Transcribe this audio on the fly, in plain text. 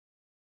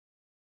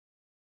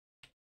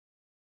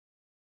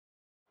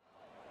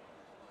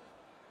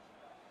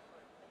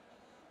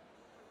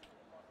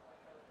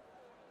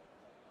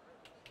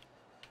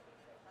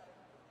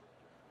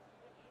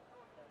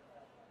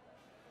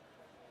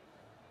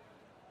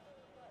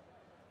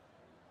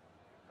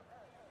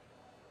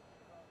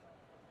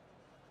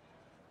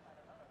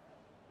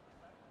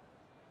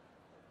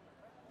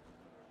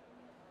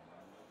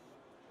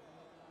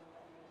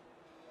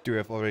Do you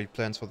have already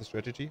plans for the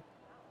strategy?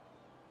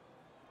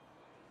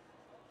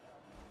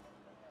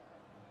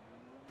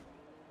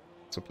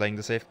 So playing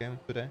the safe game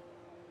today?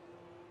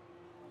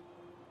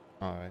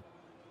 Alright.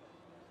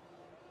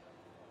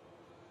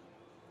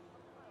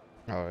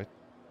 Alright.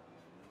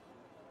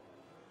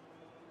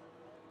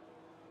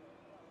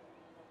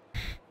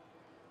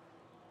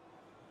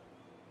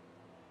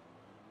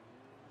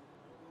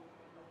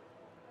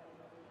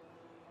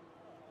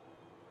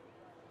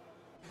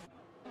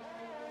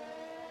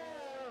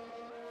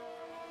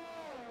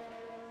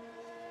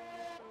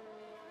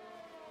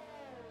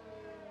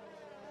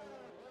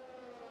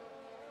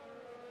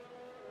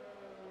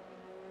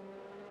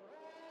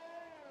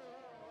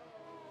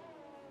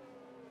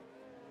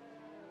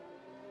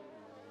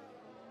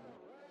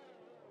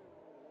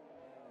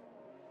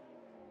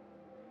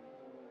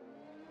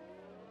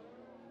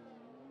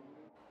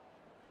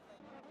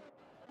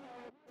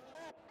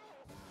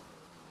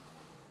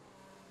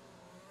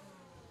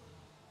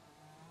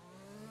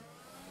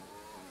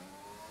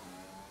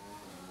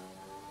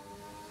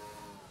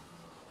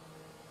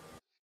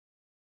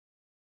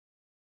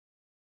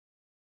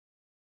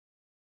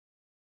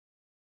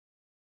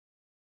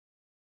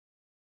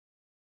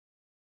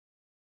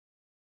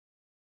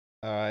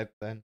 Alright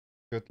then.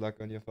 Good luck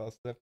on your first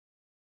step.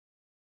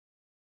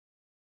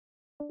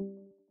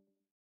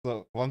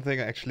 So one thing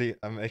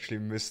I'm actually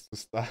missed to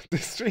start the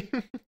stream.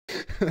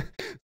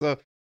 so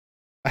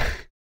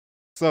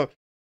so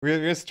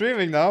we're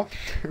streaming now.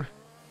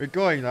 We're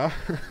going now.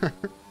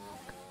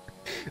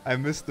 I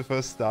missed the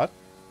first start.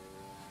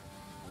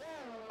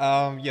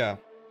 Yeah.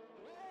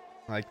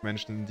 Like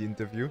mentioned in the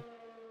interview,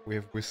 we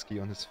have Whiskey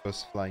on his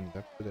first flying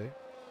lap today.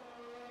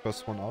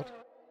 First one out.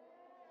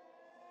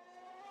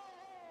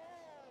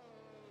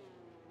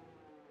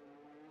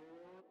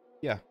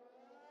 Yeah.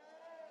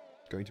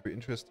 It's going to be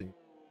interesting.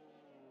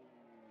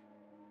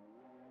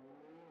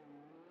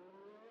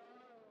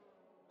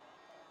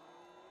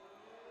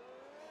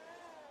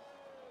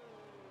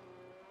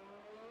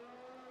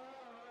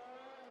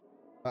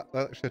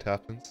 That shit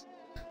happens.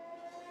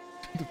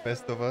 The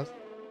best of us,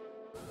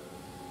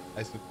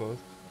 I suppose.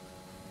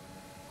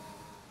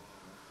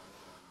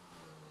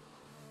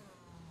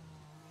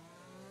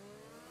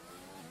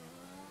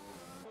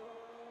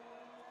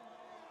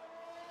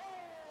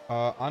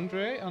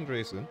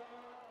 Andre's in.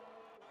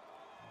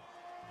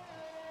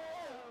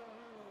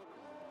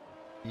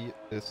 He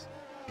is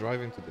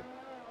driving today.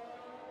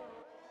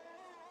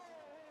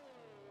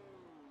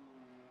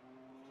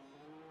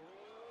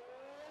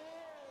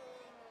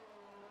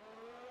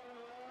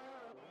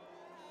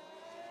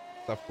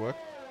 Stuff work,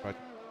 right?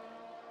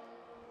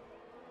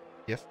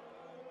 Yes.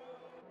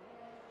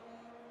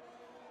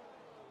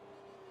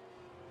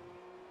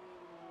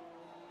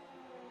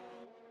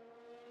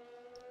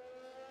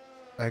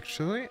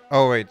 Actually?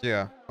 Oh wait,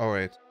 yeah. Oh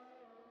wait.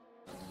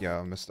 Yeah,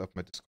 I messed up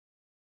my Discord.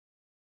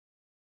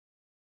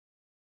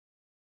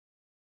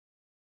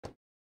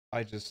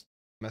 I just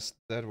messed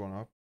that one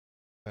up.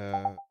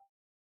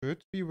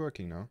 Should be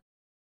working now.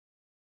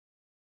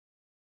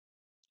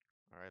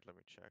 Alright, let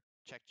me check.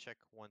 Check,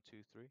 1, 2,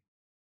 3.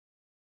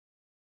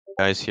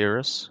 Guys hear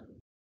us?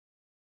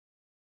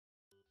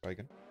 Try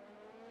again.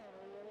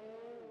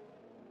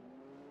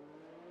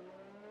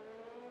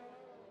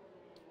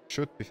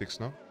 Should be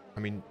fixed now. I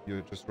mean,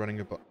 you're just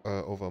running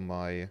over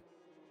my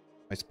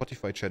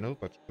Spotify channel,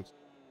 but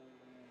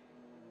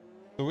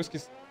so Whiskey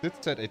did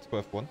set a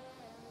 12-1.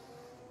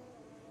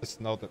 It's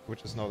now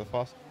which is now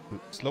the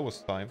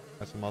slowest time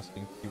as I'm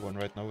asking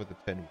T1 right now with a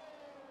 10.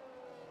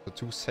 So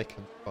 2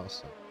 seconds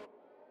faster.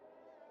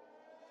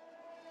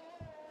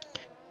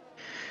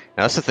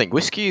 Now that's the thing.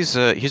 Whiskey's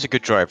he's a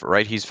good driver,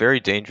 right? He's very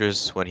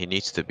dangerous when he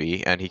needs to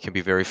be, and he can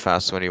be very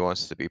fast when he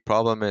wants to be.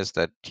 Problem is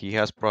that he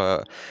has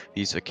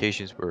these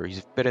occasions where he's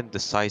a bit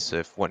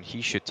indecisive when he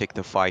should take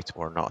the fight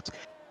or not.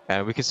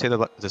 And we can say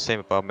the same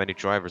about many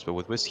drivers, but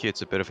with Whiskey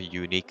it's a bit of a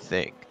unique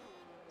thing.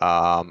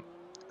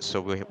 So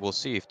we'll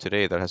see if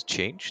today that has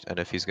changed, and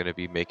if he's going to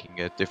be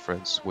making a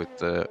difference with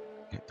the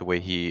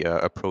way he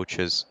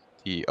approaches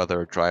the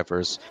other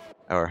drivers,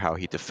 or how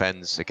he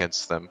defends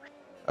against them.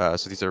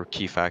 So these are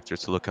key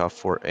factors to look out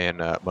for in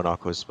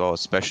Monaco as well,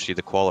 especially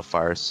the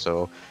qualifiers.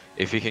 So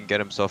if he can get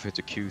himself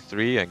into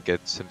Q3 and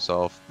gets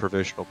himself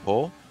provisional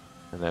pole,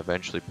 and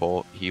eventually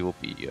pole, he will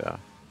be. I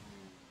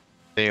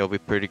think it'll be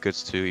pretty good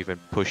to even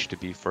push to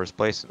be first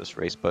place in this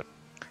race. But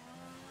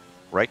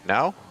right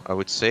now, I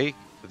would say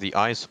the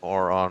eyes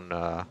are on.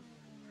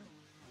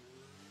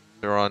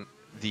 They're on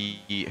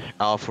the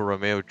Alfa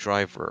Romeo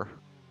driver,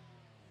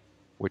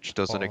 which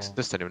doesn't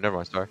exist anymore. Never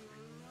mind. Sorry.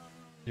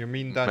 You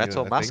mean Daniel?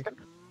 Metal Maskin?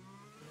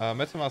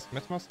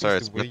 Metamask Sorry,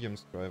 is the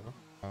Williams driver.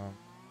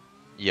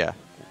 Yeah.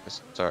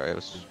 Sorry, it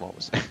was a small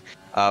mistake.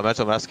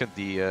 Metal Maskin,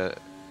 the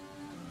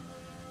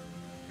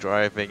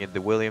driving in the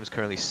Williams,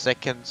 currently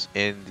second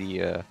in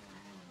the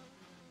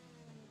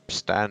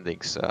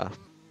standings.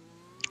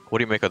 What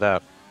do you make of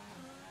that?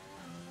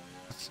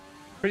 It's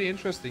pretty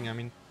interesting. I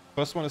mean,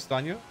 first one is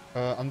Daniel,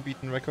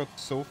 unbeaten record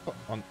so far.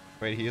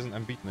 Wait, he isn't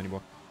unbeaten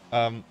anymore.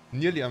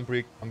 Nearly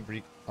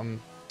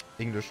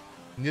English.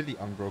 nearly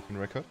unbroken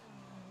record.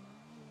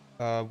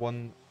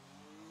 Won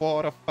 4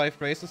 out of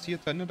 5 races he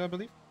attended, I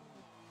believe.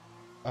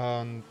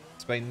 And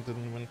Spain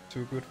didn't went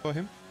too good for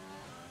him.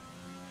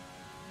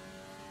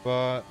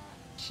 But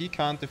he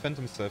can't defend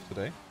himself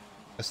today,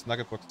 as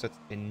Nuggetbox sets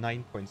a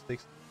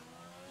 9.6.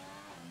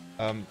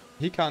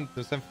 He can't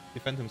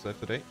defend himself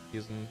today. He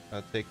doesn't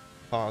take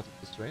part of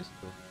this race,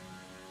 so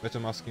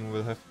MetaMasking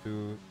will have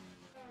to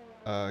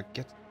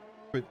get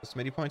as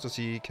many points as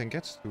he can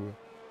get to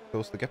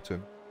close the gap to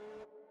him.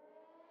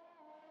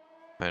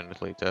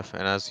 Definitely,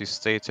 and as you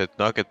stated,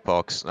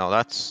 Nuggetbox. Now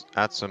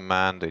that's a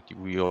man that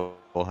we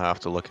all have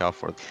to look out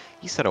for.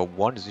 He set a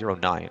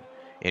 109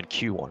 in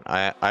Q1.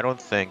 I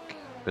don't think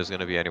there's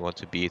gonna be anyone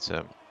to beat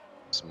him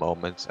at this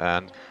moment.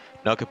 And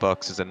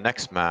Nuggetbox is the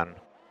next man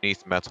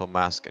beneath Metal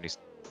Mask, and he's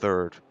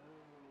third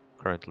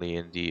currently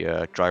in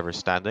the driver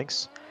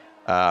standings.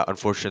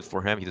 Unfortunate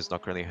for him, he does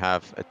not currently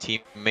have a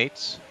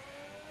teammate,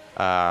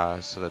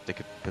 so that they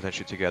could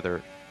potentially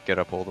together get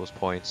up all those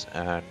points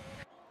and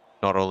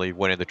not only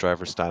winning the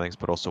driver standings,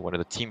 but also winning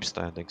the team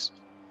standings.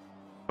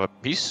 But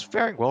he's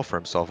faring well for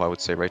himself, I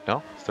would say, right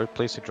now. Third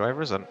place in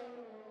drivers, and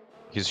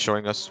he's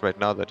showing us right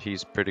now that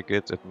he's pretty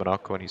good at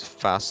Monaco and he's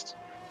fast.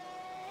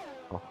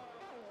 Oh,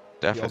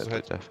 He also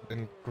definitely, had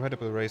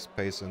incredible race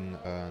pace in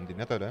the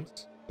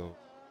Netherlands, so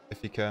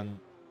if he can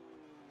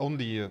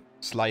only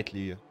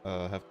slightly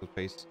have the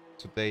pace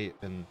today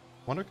in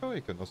Monaco,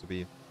 he can also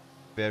be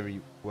very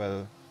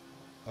well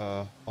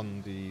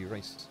on the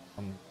race,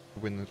 to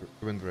win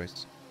the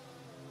race.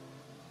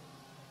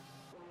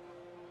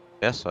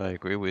 Yes, I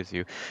agree with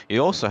you. He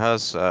also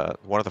has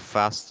one of the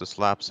fastest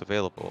laps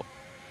available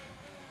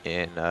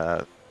in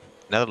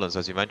Netherlands,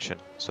 as you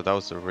mentioned. So that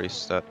was the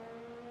race that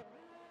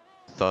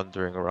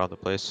thundering around the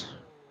place.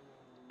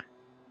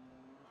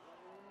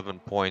 7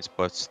 points,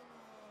 but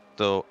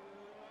still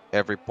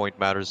every point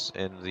matters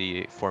in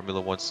the Formula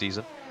One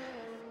season.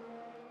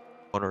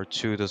 1 or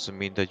 2 doesn't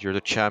mean that you're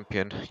the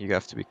champion. You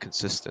have to be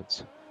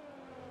consistent.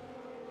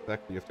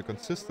 Exactly, you have to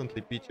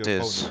consistently beat your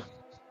It is. opponent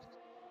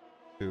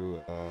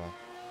to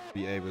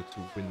be able to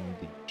win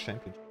the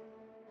championship.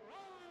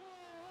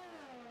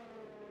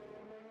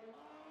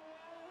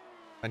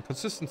 And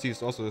consistency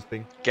is also a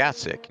thing.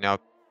 Gatsik, now.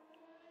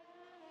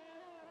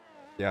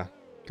 Yeah,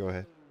 go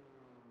ahead.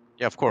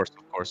 Yeah, of course.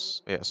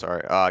 Yeah,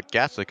 sorry.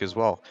 Gatsik as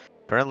well.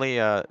 Currently,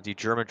 the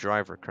German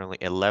driver, currently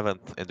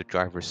 11th in the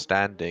driver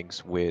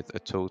standings with a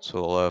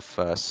total of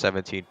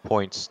 17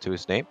 points to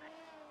his name.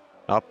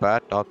 Not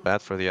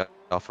bad for the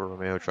Alfa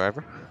Romeo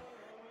driver.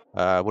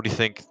 What do you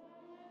think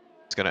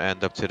it's going to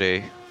end up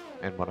today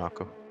in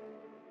Monaco?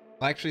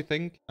 I actually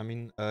think,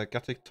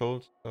 Gatik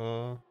told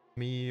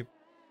me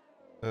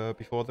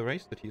before the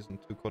race that he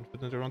isn't too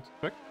confident around the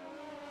track.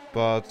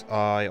 But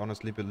I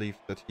honestly believe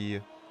that he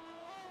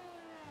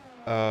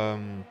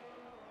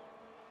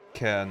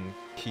can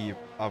keep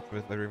up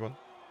with everyone.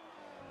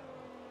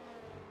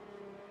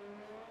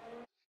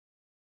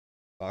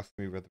 Ask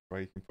me where the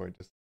breaking point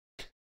is.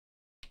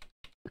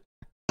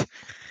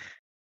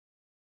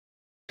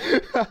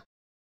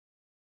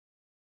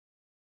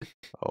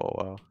 Oh,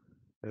 wow.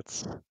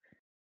 That's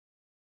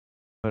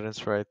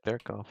confidence right there,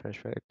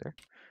 confidence right there.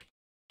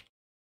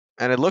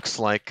 And it looks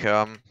like it's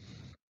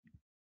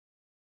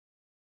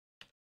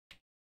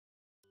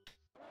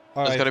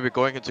going to be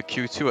going into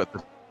Q2 at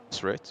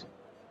this rate.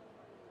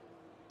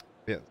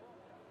 Yeah.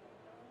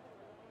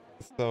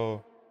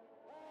 So,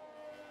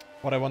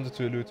 what I wanted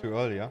to allude to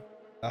earlier,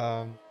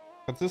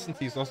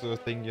 consistency is also a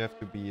thing you have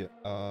to be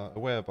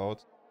aware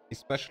about,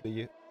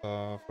 especially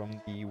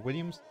from the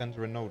Williams and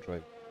Renault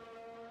drive.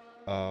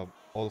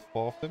 All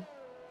 4 of them,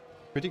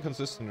 pretty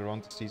consistent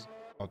around the season,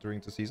 or during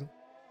the season.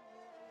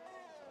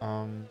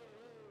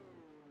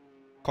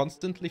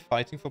 Constantly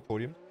fighting for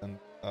podiums and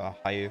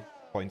high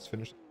points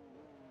finishes.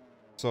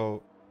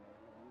 So,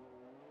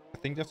 I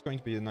think that's going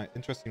to be an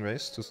interesting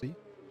race to see.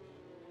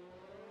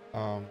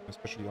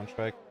 Especially on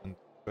track and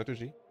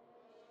strategy.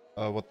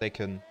 What they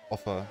can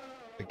offer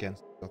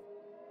against that.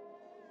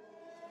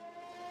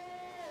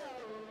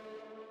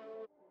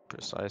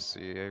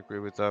 Precisely, I agree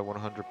with that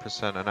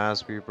 100%. And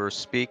as we were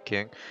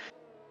speaking,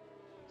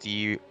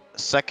 the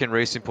second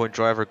Racing Point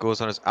driver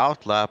goes on his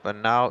out lap,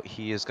 and now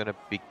he is going to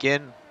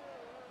begin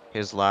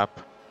his lap.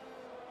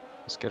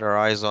 Let's get our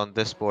eyes on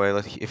this boy.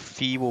 If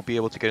he will be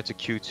able to get into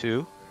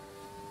Q2,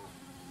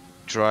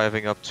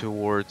 driving up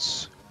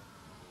towards.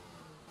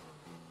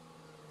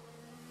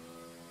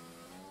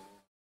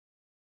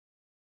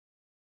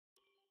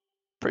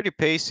 Pretty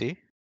pacey.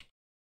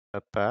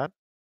 Not bad.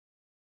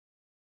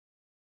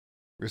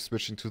 We're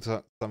switching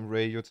to some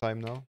radio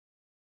time now.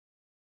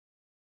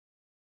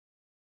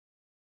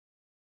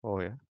 Oh,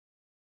 yeah.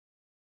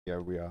 Yeah,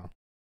 we are.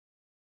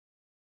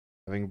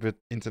 Having a bit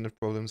internet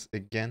problems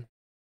again.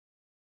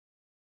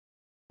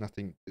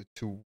 Nothing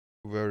too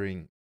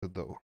worrying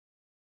though.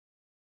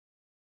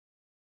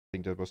 I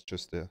think that was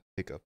just a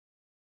hiccup.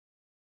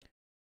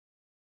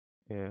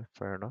 Yeah,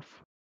 fair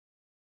enough.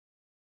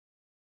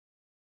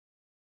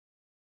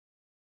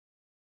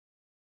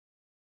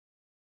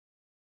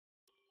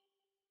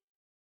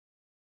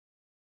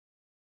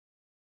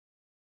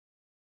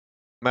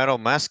 Metal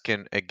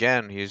Maskin,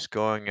 again, he's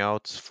going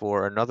out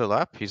for another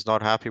lap. He's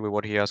not happy with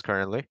what he has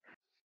currently.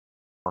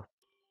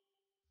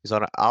 He's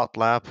on an out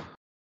lap.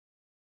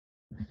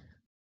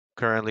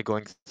 Currently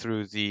going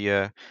through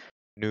the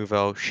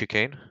Nouvelle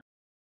chicane.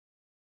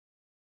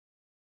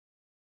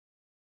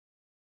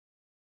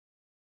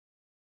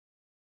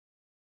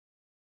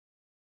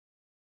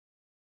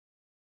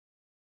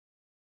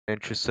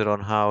 Interested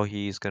on how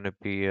he's going to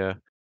be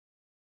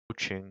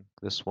approaching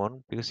this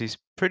one, because he's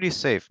pretty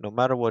safe. No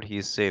matter what,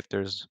 he's safe.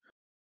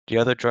 The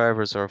other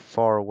drivers are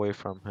far away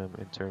from him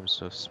in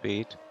terms of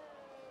speed.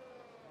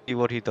 See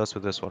what he does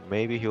with this one.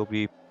 Maybe he'll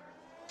be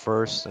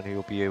first and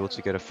he'll be able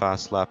to get a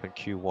fast lap in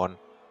Q1.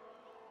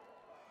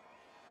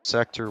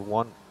 Sector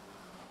 1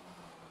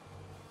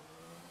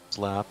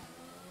 lap.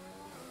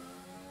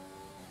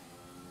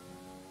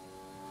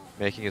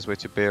 Making his way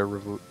to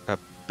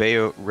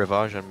Bayeux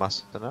Rivage and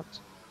Massenet.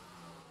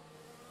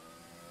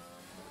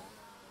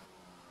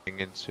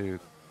 Into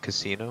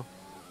Casino.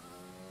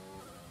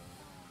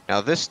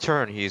 Now this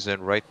turn he's in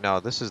right now,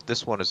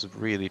 this one is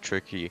really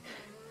tricky.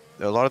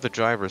 A lot of the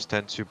drivers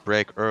tend to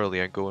brake early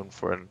and go in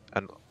for and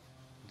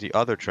the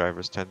other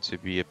drivers tend to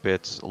be a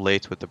bit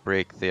late with the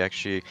brake. They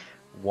actually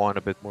want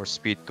a bit more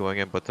speed going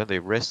in, but then they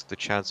risk the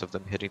chance of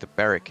them hitting the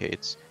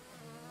barricades.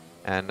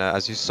 And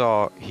as you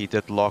saw, he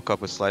did lock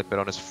up a slight bit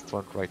on his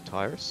front right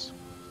tires.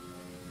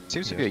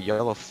 Seems to be a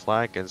yellow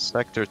flag in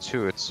Sector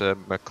 2. It's a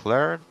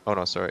McLaren. Oh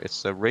no, sorry.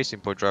 It's a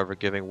Racing Point driver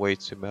giving way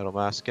to Metal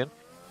Maskin.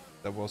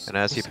 And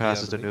as he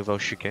passes the Nouvelle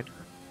chicane.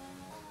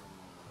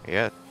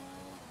 Yeah.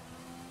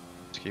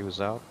 He was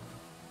out.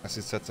 As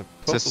he sets a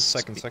purple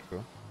second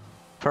sector.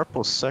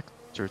 Purple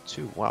Sector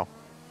 2, wow.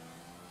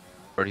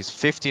 But he's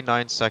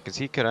 59 seconds.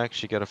 He could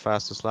actually get a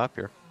fastest lap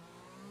here.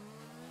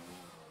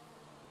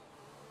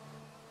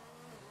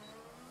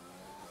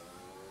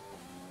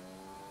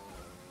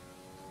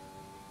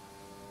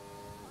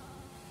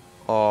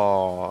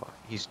 Oh,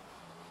 he's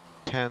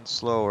 10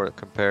 slower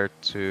compared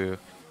to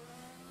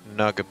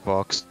Nugget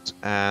Box,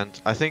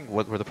 and I think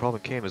where the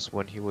problem came is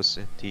when he was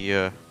in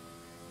the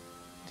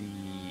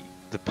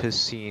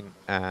Piscine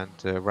and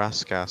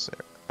Raskas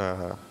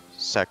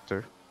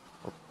sector,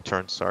 or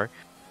turn, sorry.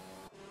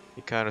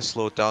 He kind of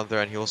slowed down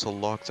there, and he also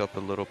locked up a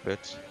little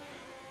bit.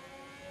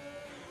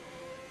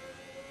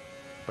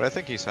 But I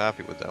think he's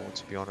happy with that one,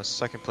 to be honest.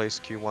 Second place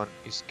Q1,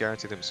 he's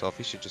guaranteed himself.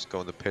 He should just go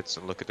in the pits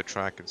and look at the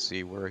track and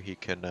see where he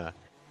can use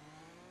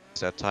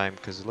that time,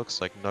 because it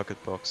looks like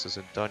Nugget Box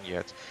isn't done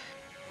yet.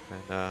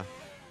 And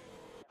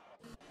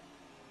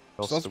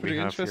what's also pretty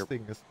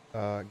interesting is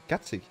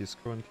Gatzig, he's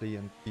currently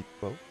in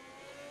P12.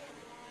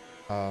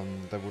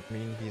 That would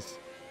mean he's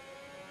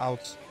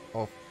out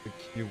of the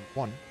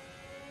Q1.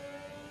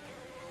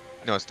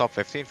 No, it's top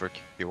 15 for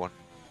Q1.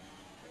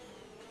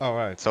 Oh,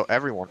 right. So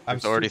everyone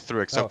is already through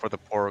except for the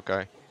poor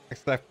guy.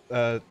 Except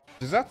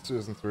Jizatsu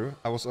isn't through.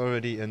 I was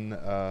already in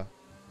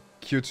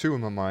Q2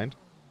 in my mind.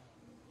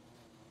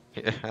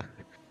 Yeah.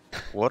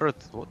 What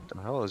the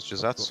hell is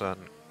Jizatsu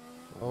and...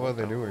 What are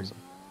they doing?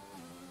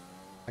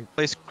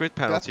 Place grid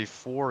penalty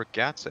for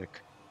Gatzig.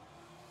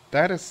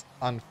 That is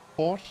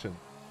unfortunate.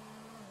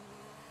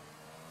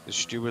 The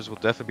stewards will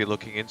definitely be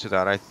looking into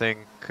that. I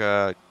think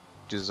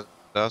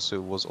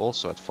Jizatsu was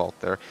also at fault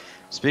there.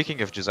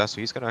 Speaking of Jizatsu,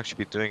 he's going to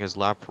actually be doing his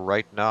lap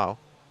right now.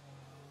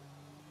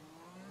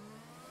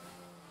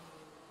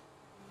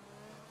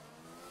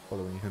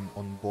 Following him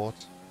on board.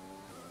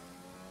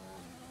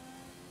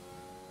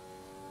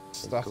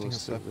 Starting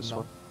his lap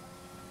now.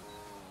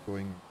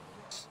 Going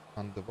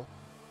under what?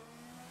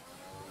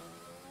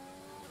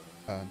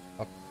 And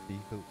up the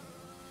hill.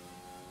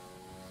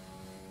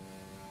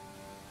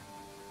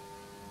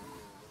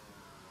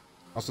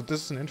 Also,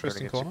 this is an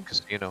interesting corner.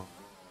 Casino.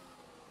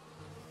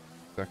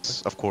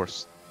 Exactly. Of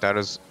course, that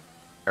is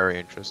very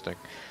interesting.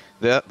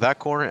 That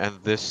corner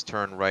and this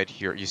turn right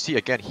here. You see,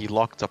 again, he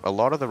locked up. A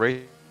lot of the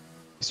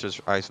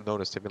racers I've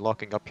noticed have been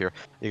locking up here.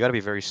 You got to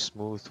be very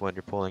smooth when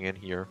you're pulling in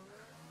here.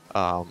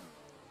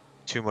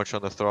 Too much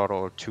on the throttle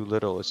or too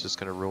little, it's just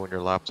going to ruin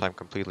your lap time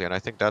completely. And I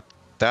think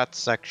that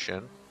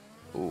section,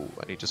 ooh,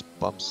 and he just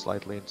bumps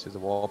slightly into the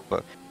wall,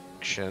 but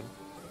section,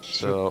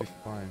 so be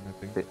fine, I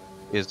think. it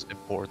is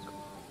important.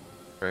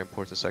 Very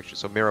important section.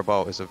 So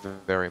Mirabeau is a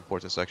very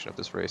important section of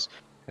this race.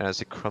 And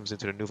as it comes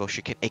into the Nouvelle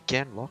chicane,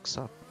 again locks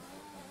up.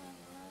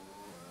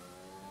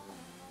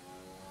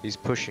 He's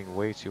pushing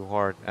way too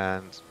hard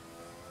and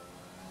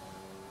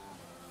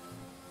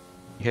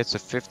he hits a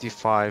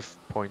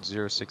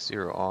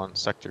 55.060 on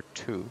sector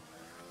 2.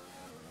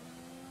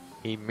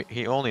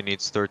 He only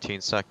needs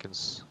 13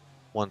 seconds,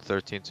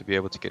 1:13 to be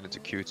able to get into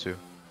Q2.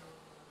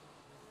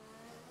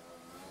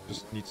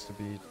 Just needs to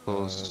be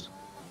close.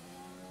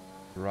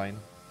 Ryan.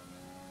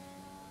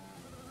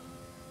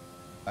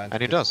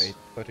 And he does.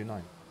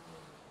 8:39.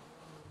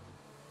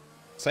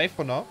 Safe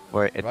for now.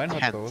 We're at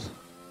Reinhardt 10th. goes.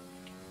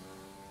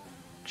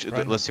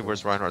 Let's see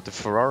where's Reinhardt. The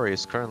Ferrari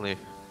is currently...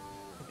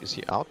 Is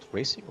he out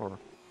racing or...?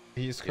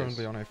 He is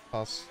currently on a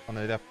pass, on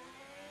a lap.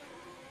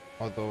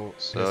 Although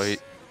so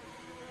his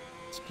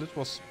split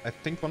was, I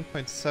think,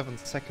 1.7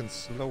 seconds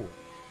slower.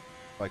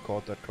 I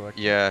caught that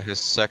correctly. Yeah, his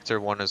sector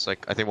 1 is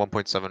like, I think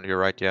 1.7, you're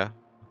right, yeah.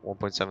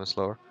 1.7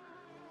 slower.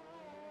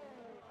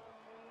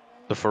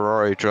 The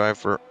Ferrari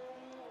driver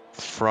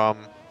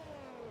from...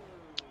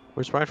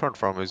 Where's Reinhardt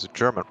from? He's a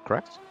German,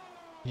 correct?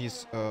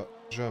 He's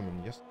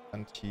German, yes,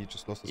 and he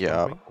just lost his front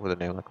Yeah, wing, with a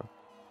name like that.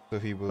 so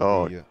he will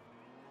Oh, be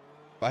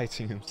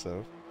biting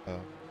himself,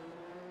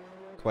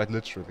 quite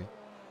literally,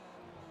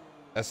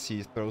 as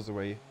he throws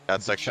away that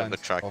the section of the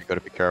chance track, of... you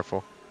gotta be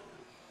careful.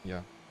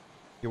 Yeah,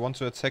 you want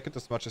to attack it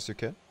as much as you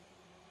can,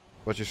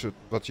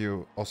 but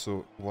you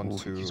also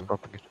want Ooh, he's to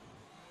bumping it.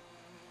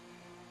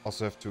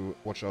 also have to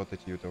watch out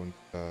that you don't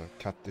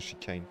cut the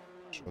chicane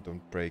or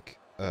don't break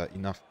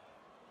enough,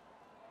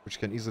 which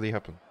can easily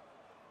happen,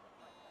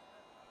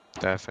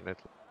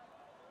 Definitely.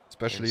 And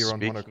especially around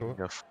speaking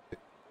Monaco. of...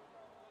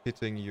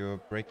 Hitting your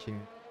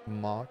braking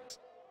marks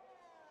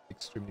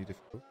extremely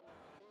difficult.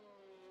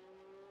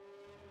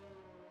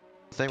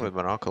 The thing with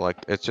Monaco, like,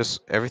 it's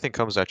just, everything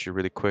comes at you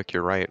really quick,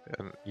 you're right,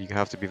 and you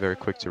have to be very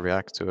quick to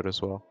react to it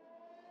as well.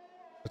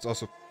 It's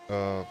also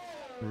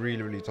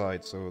really, really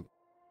tight, so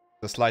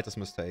the slightest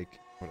mistake,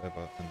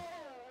 whatever, and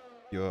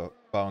you're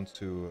bound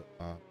to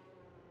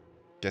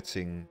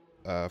getting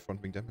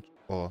front wing damage,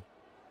 or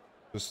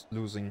just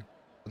losing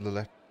the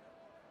lap.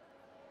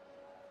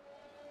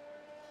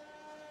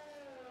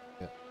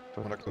 Yeah,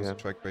 Monaco is a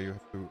track where you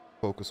have to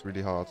focus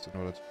really hard in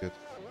order to get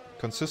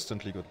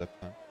consistently good lap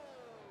time.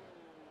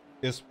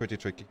 It's pretty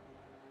tricky.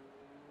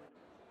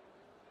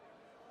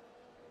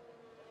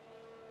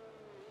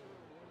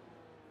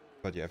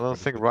 But yeah, I don't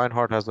think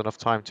Reinhardt has enough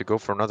time to go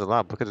for another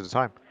lap. Look at the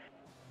time.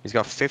 He's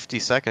got 50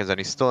 seconds and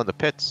he's still in the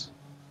pits.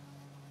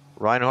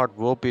 Reinhardt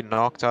will be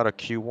knocked out of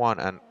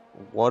Q1, and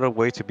what a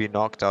way to be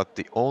knocked out.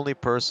 The only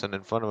person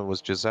in front of him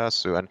was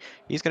Jizasu, and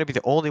he's going to be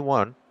the only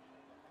one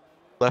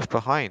left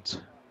behind,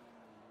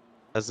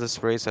 as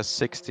this race has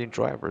 16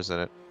 drivers in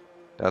it.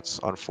 That's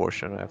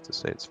unfortunate, I have to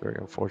say. It's very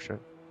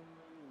unfortunate.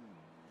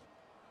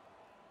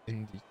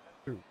 Indeed,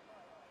 true.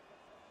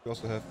 You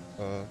also have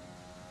a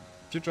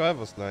few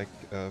drivers like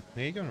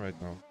Megan right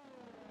now,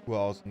 who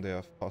are out in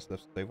their fast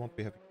laps. They won't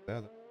be happy with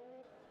their lap.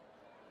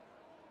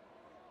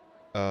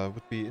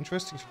 Would be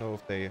interesting to know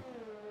if they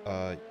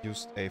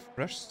used a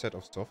fresh set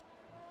of stuff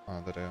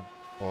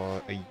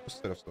or a used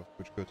set of stuff,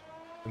 which could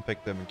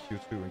impact them in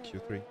Q2 and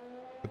Q3,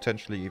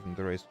 potentially even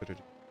the race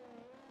strategy.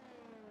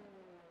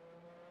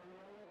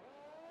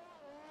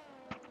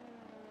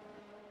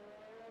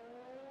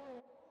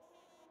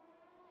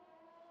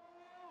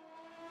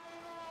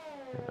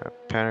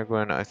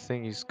 Penguin, I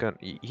think he's gonna.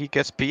 He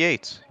gets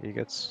P8. He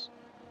gets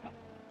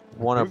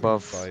one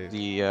above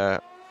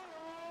the.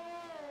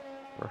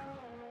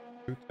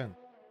 210.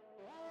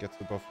 Gets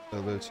above a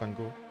little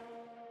Tango.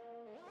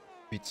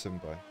 Beats him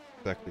by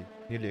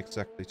nearly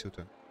exactly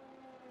 210.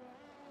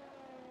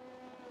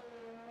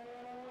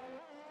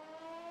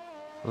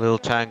 Little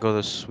Tango,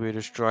 the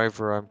Swedish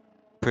driver, I'm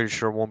pretty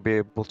sure won't be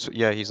able to.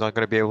 Yeah, he's not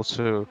gonna be able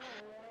to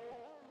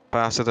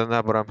faster than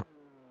that, but I'm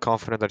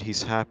confident that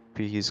he's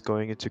happy. He's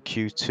going into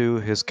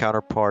Q2. His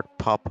counterpart,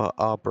 Papa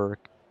Aber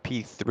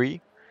P3.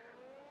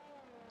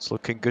 It's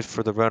looking good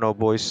for the Renault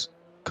boys.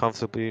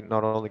 Comfortably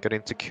not only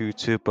getting to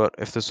Q2, but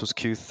if this was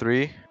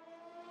Q3,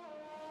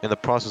 in the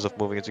process of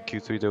moving into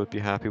Q3, they would be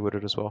happy with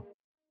it as well.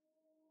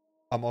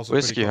 I'm also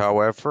Whiskey,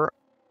 however,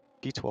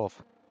 P12.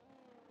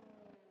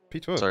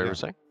 P12, sorry, yeah. you were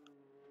saying?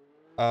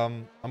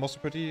 I'm also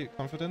pretty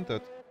confident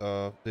that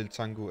Lil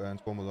Tango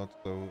and Womalot,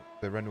 so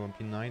the Renault on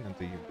P9 and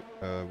the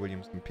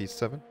Williams on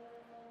P7,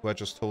 were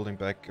just holding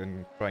back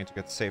and trying to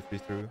get safely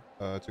through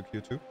to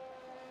Q2,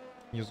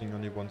 using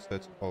only one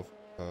set of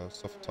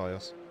soft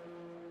tires.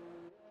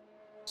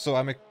 So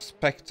I'm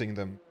expecting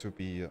them to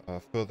be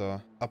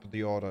further up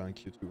the order in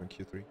Q2 and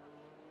Q3.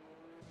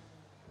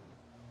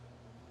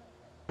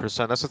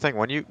 That's the thing.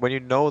 When you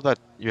know that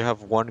you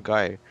have one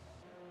guy,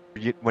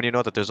 when you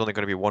know that there's only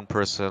going to be one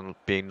person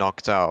being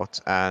knocked out,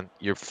 and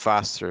you're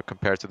faster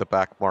compared to the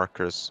back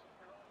markers,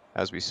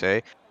 as we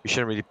say, you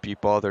shouldn't really be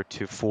bothered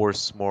to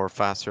force more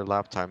faster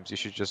lap times. You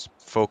should just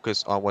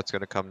focus on what's going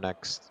to come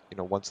next. You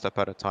know, one step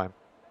at a time.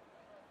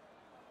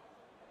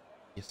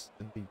 Yes,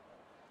 indeed.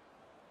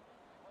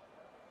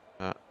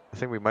 I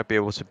think we might be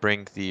able to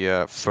bring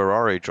the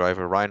Ferrari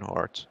driver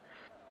Reinhardt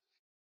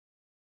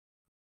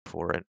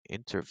for an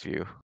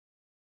interview.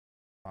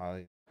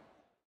 Hi.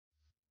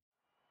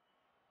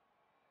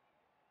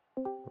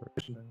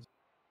 Das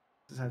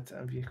ist halt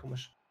irgendwie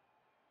komisch.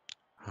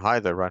 Hi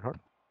there, Reinhardt.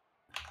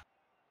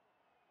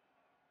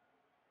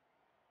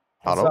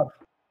 What's Hello.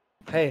 up?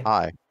 Hey.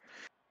 Hi.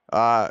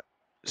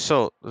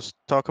 So let's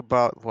talk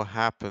about what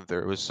happened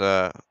there. It was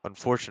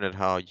unfortunate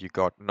how you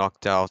got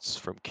knocked out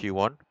from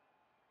Q1.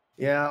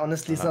 Yeah,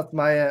 honestly, it's not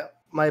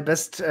my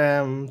best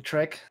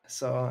track,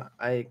 so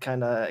I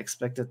kind of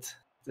expected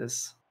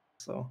this.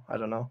 So I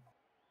don't know.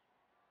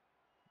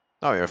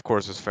 Oh yeah, of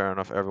course, it's fair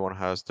enough. Everyone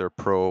has their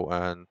pro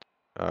and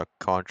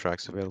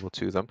contracts available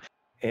to them.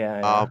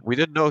 Yeah. We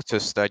did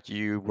notice that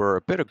you were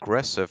a bit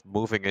aggressive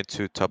moving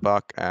into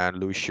Tabak and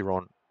Louis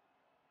Chiron.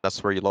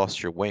 That's where you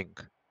lost your wing.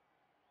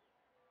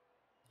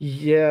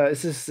 Yeah,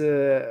 is this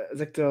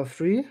sector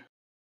 3?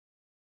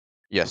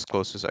 Yes,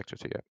 close to sector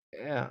 2, yeah.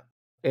 Yeah.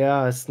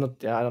 Yeah, it's not.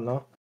 Yeah, I don't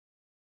know.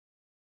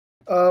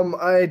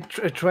 I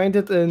trained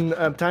it in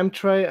time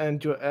trial,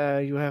 and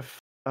you have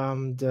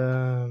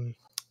the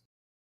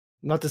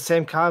not the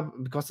same car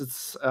because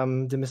it's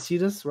the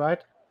Mercedes,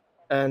 right?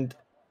 And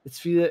it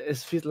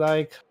feels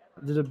like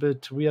a little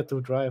bit weird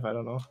to drive. I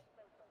don't know.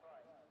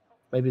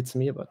 Maybe it's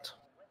me, but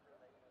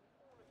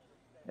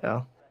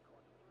yeah.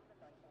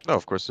 No,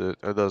 of course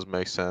it does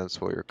make sense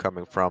where you're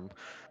coming from.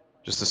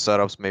 Just the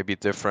setups may be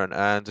different.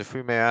 And if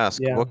we may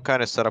ask, Yeah. what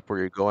kind of setup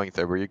were you going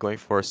there? Were you going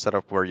for a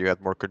setup where you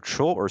had more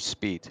control or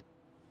speed?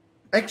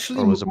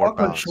 Actually, Or was it more more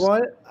balanced?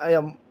 control. I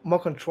am more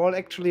control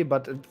actually,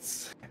 but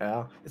it's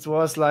yeah. It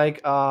was like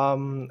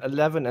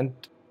 11 and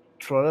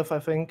 12, I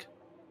think.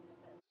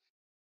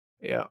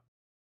 Yeah.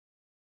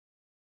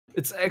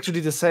 It's actually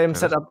the same Okay,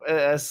 that's- setup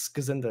as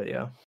Gesinde,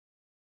 yeah.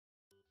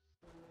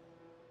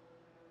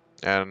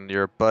 And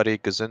your buddy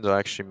Gazindo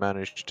actually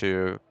managed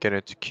to get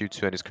into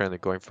Q2 and he's currently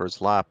going for his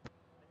lap,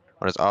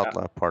 on his out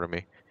lap, pardon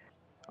me.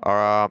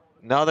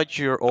 Now that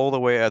you're all the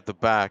way at the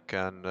back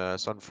and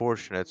it's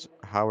unfortunate,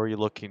 how are you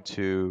looking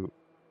to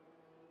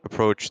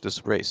approach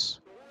this race?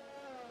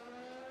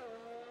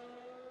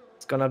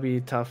 It's gonna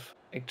be tough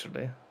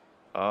actually.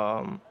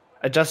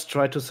 I just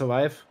try to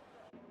survive.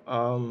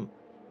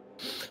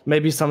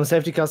 Maybe some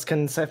safety cars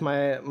can save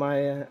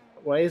my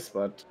race,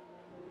 but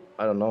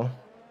I don't know.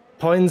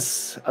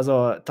 Points,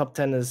 also top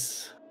 10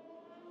 is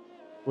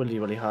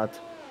really hard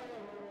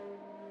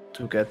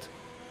to get.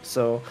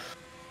 So,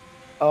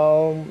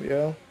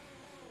 yeah,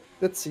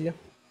 let's see.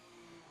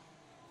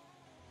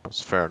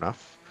 That's fair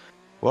enough.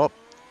 Well,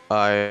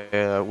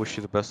 I wish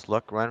you the best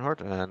luck,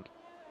 Reinhardt, and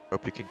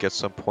hope you can get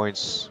some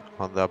points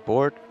on that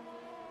board.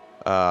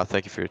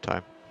 Thank you for your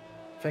time.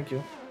 Thank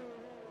you.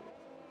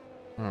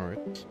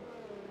 Alright.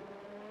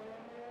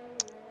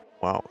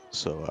 Wow,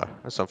 so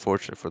that's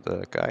unfortunate for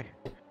the guy.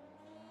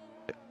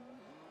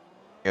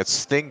 It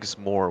stings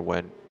more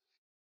when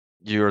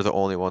you're the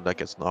only one that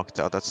gets knocked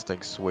out. That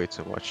stings way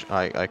too much.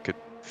 I could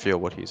feel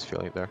what he's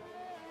feeling there.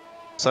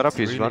 Setup It's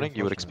he's really running,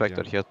 you would unfortunate, expect yeah.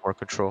 that he has more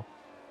control.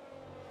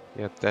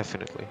 Yeah,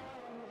 definitely.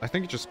 I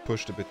think he just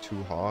pushed a bit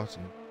too hard,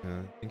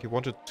 and I think he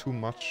wanted too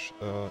much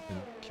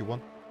in Q1.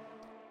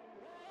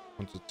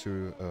 Wanted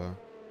to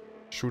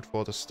shoot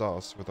for the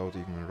stars without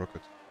even a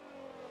rocket.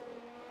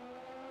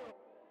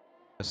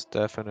 Yes,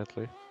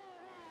 definitely.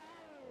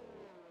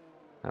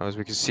 Now, as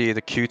we can see,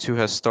 the Q2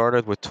 has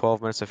started with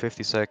 12 minutes and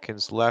 50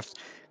 seconds left.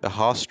 The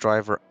Haas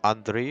driver,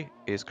 Andri,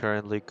 is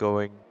currently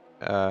going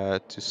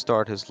to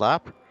start his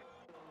lap.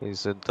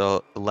 He's in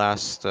the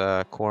last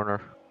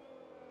corner,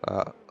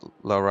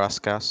 La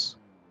Rascas,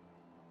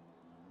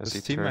 as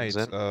His he turns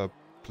in. teammate,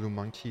 Blue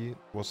Monkey,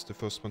 was the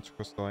first one to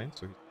cross the line,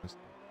 so he missed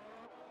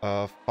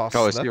Oh, fast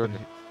it's lap, your...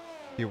 and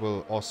he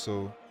will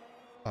also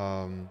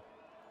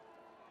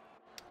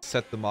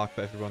set the mark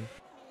for everyone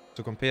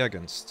to compare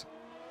against.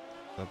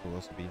 That will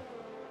also be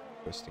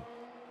interesting.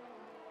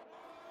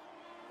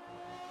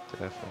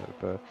 Definitely,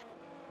 but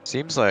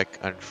seems like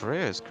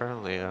Andrea is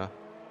currently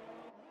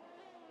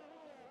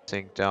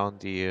taking down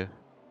the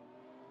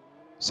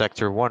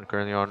Sector 1,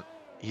 currently on...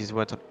 He's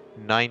went on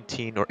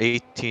 19 or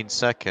 18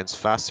 seconds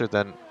faster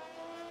than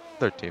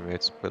other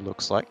teammates, it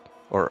looks like.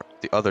 Or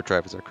the other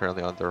drivers are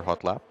currently on their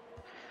hot lap.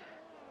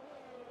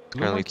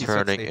 Blue Currently Monkey sets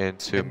turning a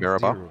into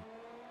Miraba.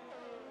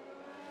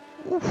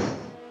 10-0.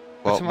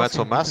 Well, Metal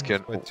Metal Maskin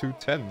Maskin. by 2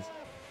 10s.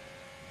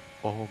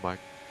 Oh my.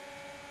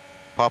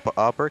 Papa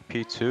Albert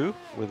P2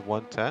 with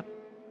 110.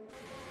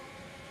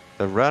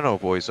 The Renault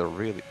boys are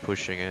really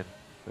pushing in.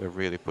 They're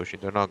really pushing.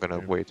 They're not going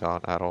to wait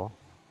on at all.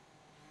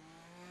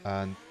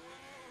 And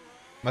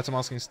Metal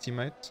Maskin's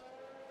teammate,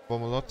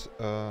 Bomolot,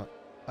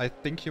 I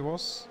think he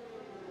was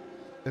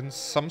in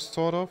some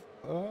sort of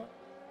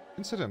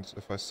incident,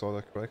 if I saw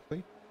that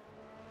correctly.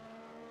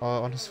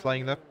 On his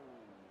flying lap,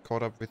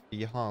 caught up with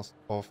the Haas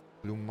of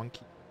Blue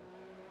Monkey.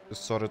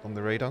 Just saw it on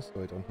the radar,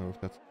 so I don't know if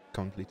that's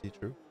completely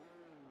true. Do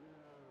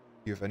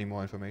you have any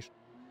more information?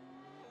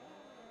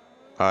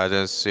 I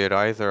didn't see it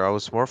either. I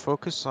was more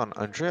focused on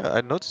Andrea.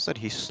 I noticed that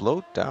he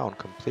slowed down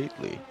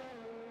completely.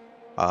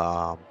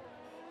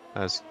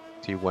 As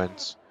he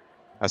went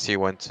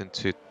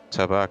into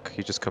Tabak,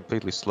 he just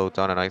completely slowed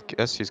down, and I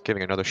guess he's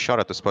giving another shot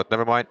at the spot.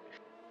 Never mind.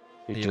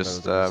 He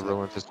just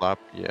ruined his lap.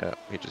 Yeah,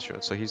 he just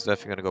ruined. So he's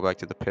definitely gonna go back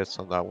to the pits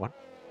on that one.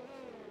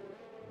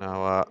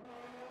 Now,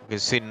 you can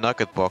see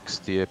Nugget Box,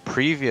 the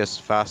previous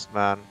fast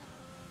man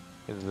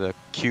in the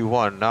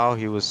Q1.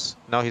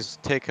 Now he's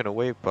taken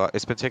away, but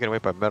it's been taken away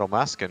by Metal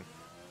Maskin,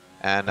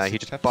 and he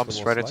just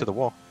bumps right into the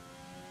wall.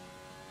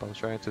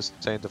 Bumps right into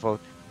Saint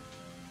Devote.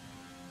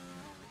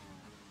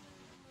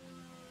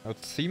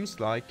 It seems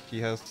like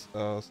he has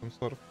some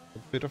sort of a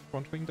bit of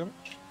front wing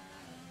damage.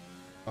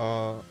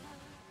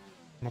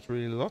 Not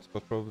really a lot,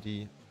 but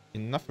probably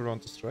enough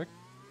around this track,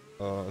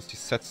 as he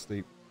sets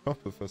the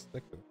purple first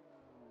sector.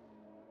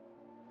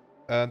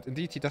 And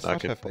indeed, he does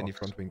not have any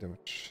front wing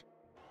damage.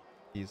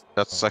 He's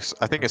That's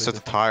I think it's the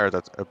completely fine. tire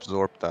that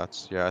absorbed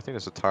that. Yeah, I think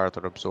it's the tire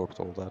that absorbed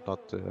all that,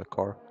 not the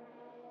car.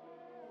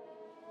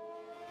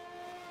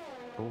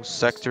 Oh,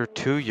 sector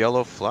 2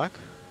 yellow flag.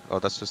 Oh,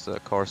 that's just the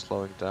car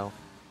slowing down.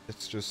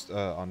 It's just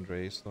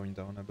Andre slowing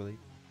down, I believe.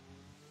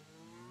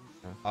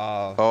 Yeah.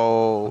 Ah,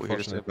 Oh, he just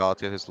unfortunately,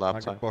 invalidated his lap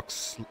Nugget time.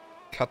 Box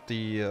cut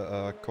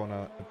the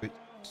corner a bit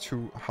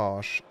too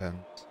harsh, and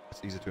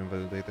it's easy to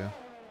invalidate there.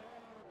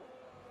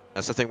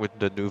 That's the thing with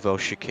the Nouveau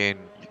chicane.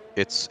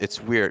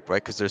 It's weird,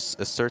 right? Because there's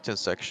a certain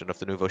section of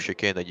the Nouveau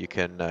chicane that you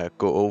can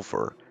go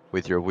over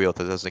with your wheel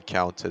that doesn't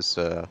count as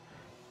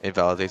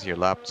invalidating your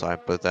lap time,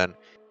 but then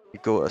you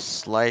go a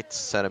slight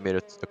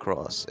centimeter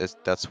across.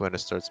 That's when it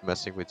starts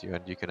messing with you,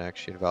 and you can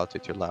actually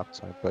invalidate your lap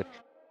time. But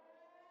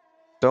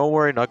don't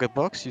worry, Nugget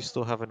Box, you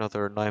still have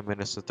another 9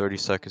 minutes and 30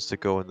 seconds to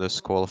go in this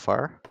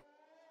qualifier.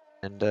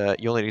 And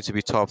you only need to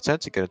be top 10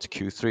 to get into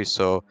Q3,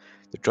 so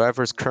the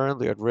drivers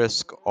currently at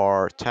risk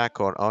are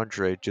Takon,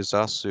 Andre,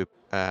 Jizasu,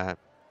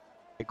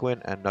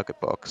 Penguin, and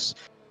Nugget Box.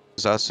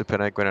 Jizasu,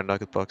 Penguin, and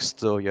Nugget Box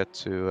still yet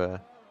to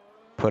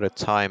put a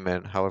time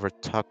in. However,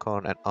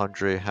 Takon and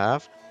Andre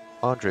have.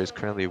 Andre is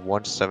currently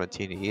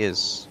 117. He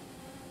is,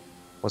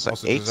 what's that,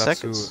 Also, 8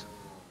 seconds?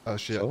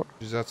 Slower?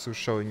 Jizatsu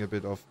showing a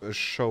bit of a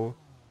show.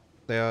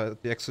 They are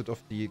at the exit of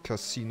the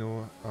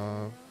casino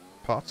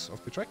parts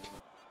of the track,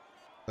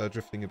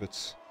 drifting a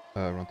bit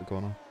around the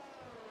corner.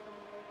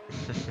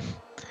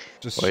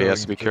 Just Well, he showing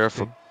has to the be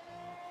careful. drifting.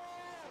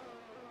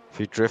 If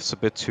he drifts a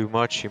bit too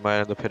much, he might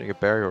end up hitting a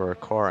barrier or a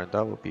car, and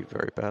that would be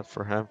very bad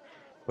for him.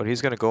 But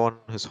he's going to go on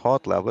his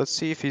hot lap. Let's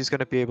see if he's going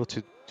to be able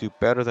to do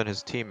better than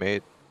his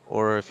teammate,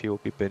 or if he will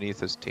be beneath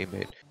his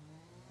teammate.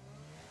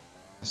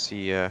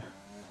 See,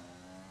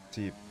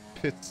 The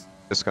pits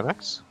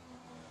disconnects?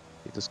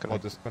 He or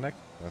disconnects. disconnect,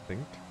 I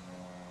think.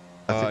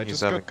 I think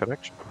he's having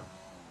connection.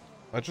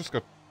 I just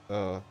got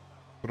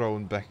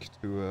thrown back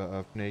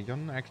to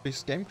Pnegon. Actually,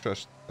 his game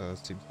crashed,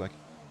 seems like,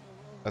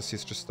 as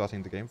he's just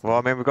starting the game. Well,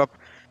 I mean,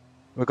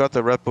 we got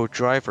the Red Bull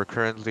driver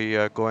currently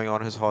going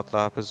on his hot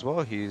lap as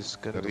well. He's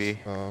going to be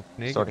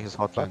starting his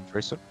hot lap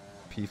very soon.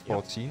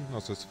 P14,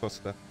 also his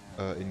first lap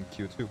in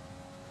Q2.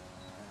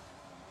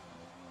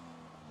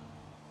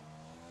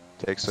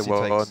 Takes As a he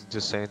while takes-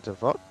 to Saint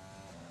of what?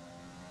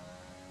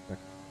 Yeah.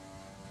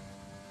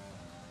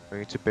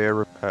 Going to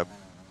bear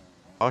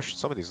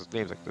some of these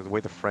names, like the way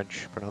the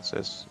French pronounce it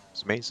is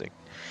amazing.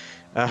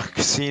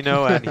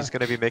 Casino, and he's going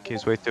to be making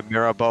his way to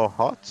Mirabeau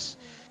Hot.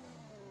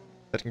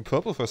 Getting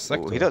purple for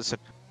sector. Oh, he does.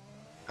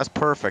 That's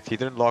perfect. He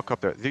didn't lock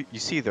up there. You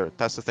see there,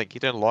 that's the thing. He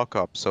didn't lock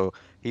up, so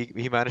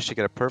he managed to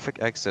get a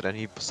perfect exit, and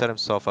he set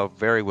himself up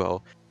very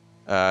well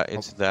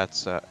into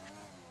that.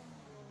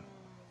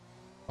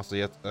 Also,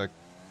 yet a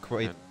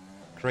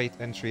great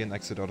entry and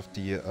exit out of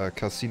the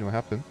casino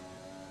happen.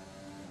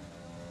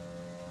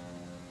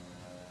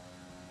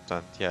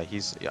 And yeah,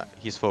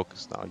 he's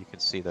focused now. You can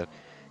see that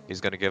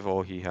he's going to give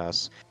all he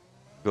has.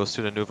 Goes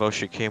to the Nouveau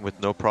chicane with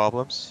no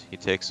problems. He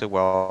takes it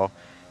well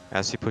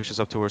as he pushes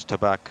up towards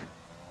Tabac.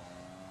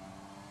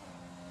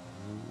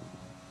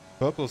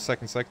 Purple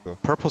second sector.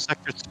 Purple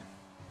sector.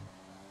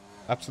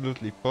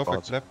 Absolutely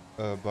perfect lap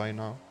by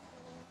now.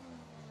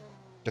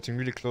 Getting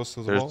really close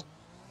to the wall.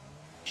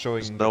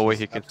 Showing there's that no way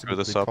he's he can screw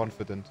absolutely this up.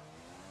 confident.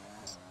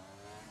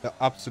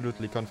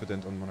 Absolutely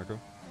confident on Monaco.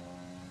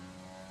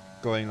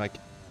 Going like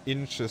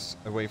inches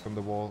away from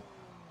the wall.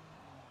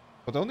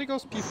 But only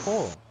goes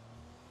P4.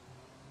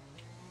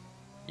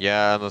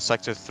 Yeah, and on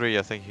sector 3,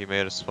 I think he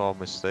made a small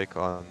mistake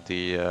on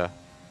the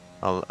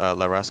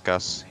La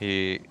Rascas.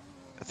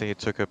 I think he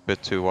took a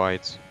bit too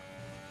wide.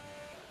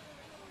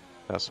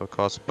 That's what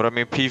caused it. But I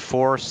mean,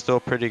 P4 still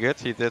pretty good.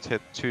 He did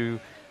hit 2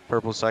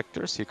 purple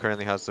sectors. He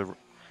currently has the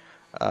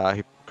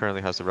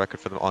record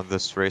for them on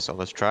this race, on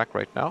this track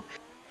right now.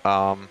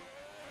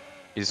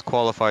 He's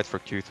qualified for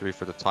Q3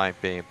 for the time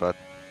being, but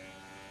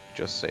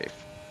just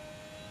safe.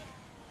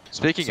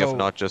 Speaking of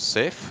not just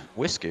safe,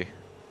 Whiskey.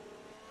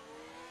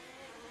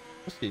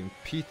 Whiskey in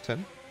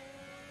P10.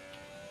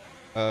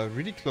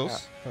 Really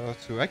close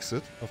to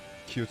exit of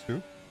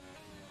Q2.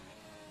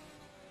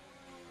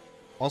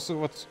 Also,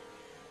 what's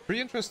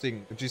pretty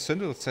interesting,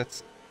 Gisindel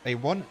sets a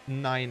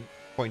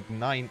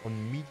 1.9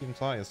 on medium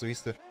tires, so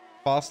he's the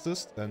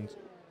fastest and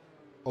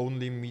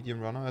only medium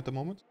runner at the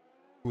moment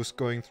who's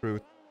going through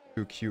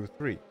to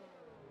Q3.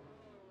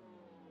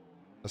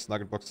 As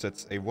Nuggetbox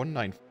sets a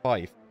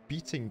 1.95,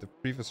 beating the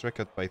previous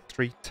record by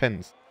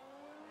 0.3.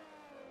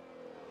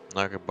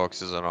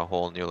 Nuggetbox is on a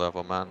whole new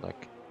level, man.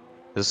 Like,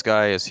 this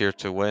guy is here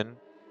to win.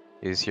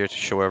 He's here to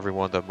show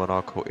everyone that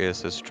Monaco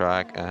is his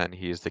track, and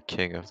he is the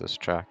king of this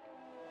track.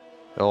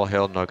 All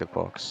hail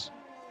Nuggetbox.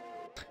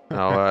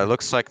 Now, it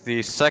looks like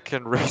the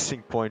second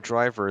Racing Point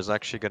driver is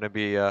actually going to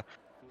be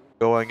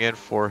going in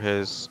for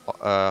his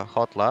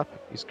hot lap.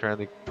 He's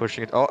currently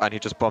pushing it. Oh, and he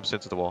just bumps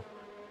into the wall.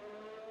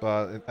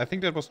 But I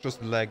think that was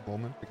just a lag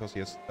moment because he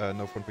has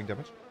no front wing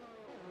damage.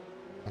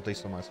 At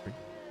least on my screen.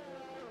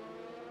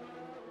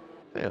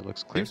 Yeah, it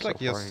looks clean. Seems like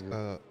so he far.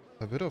 has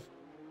a bit of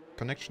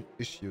connection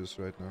issues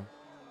right now.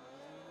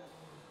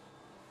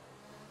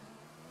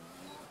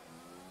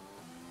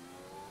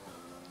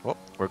 Well,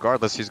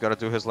 regardless, he's got to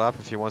do his lap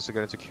if he wants to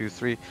get into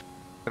Q3.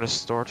 Gonna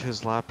start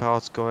his lap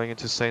out, going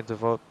into Saint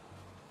Devote.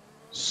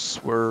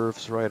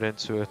 Swerves right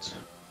into it.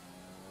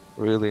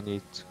 Really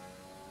neat.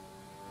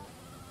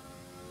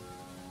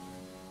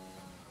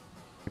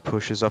 He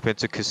pushes up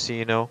into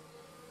Casino.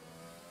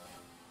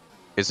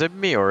 Is it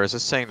me, or is it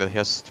saying that he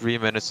has 3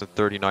 minutes and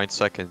 39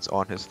 seconds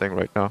on his thing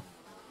right now?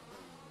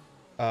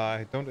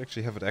 I don't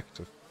actually have it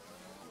active.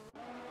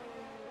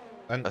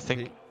 And I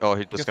think... he he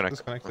gets disconnected.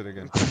 disconnected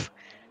again.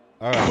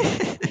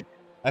 Alright.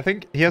 I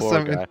think he has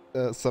Poor guy.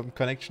 some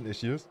connection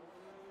issues.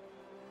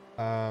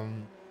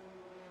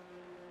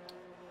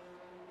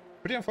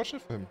 Pretty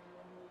unfortunate for him.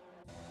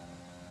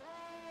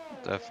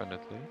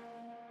 Definitely.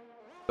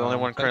 The only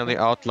one Telecom? currently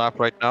out lap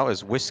right now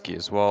is Whiskey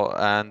as well,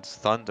 and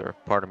Thunder,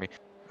 pardon me.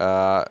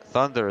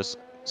 Thunder is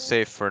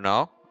safe for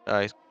now.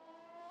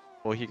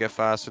 Will he get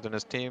faster than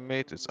his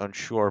teammate? It's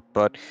unsure,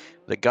 but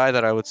the guy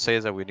that I would say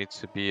that we need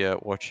to be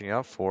watching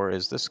out for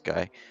is this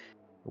guy,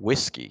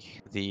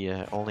 Whiskey,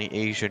 the only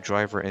Asian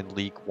driver in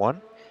League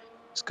 1.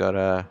 He's got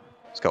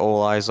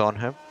all eyes on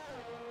him.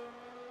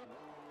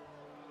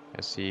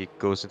 As he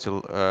goes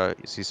into,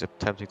 he's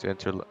attempting to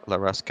enter La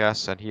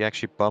Rascasse, and he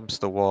actually bumps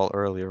the wall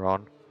earlier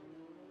on.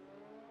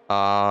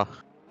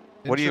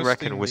 What do you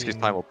reckon Whiskey's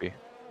time will be?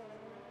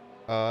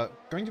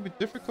 Going to be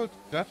difficult to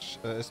judge,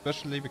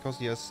 especially because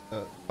he has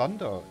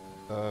Thunder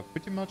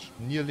pretty much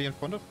nearly in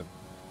front of him.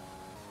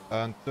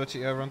 And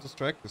 30 air around the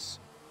track is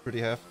pretty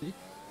hefty.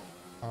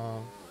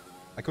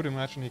 I could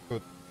imagine he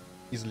could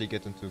easily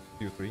get into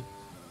Q3.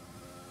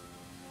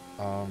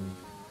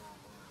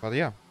 But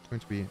yeah, it's going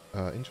to be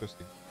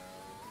interesting.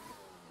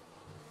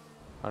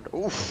 And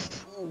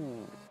oof,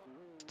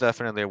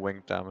 definitely a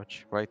wing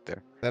damage right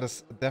there. That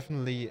is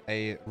definitely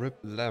a rip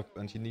lap,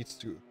 and he needs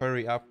to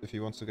hurry up if he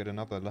wants to get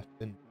another lap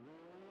in.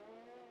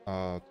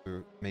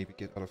 To maybe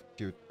get out of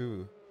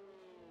Q2.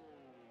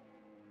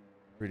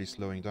 Really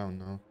slowing down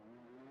now.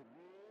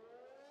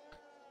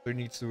 So he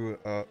needs to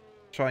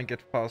try and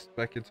get fast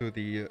back into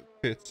the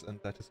pits and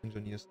let his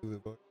engineers do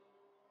the work.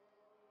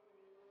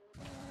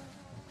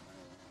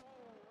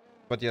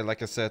 But yeah,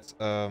 like I said,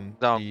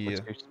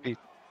 the Speed.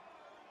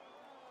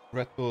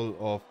 Red Bull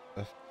of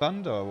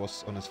Thunder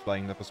was on his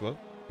flying lap as well.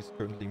 He's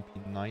currently in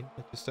P9,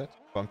 like you said,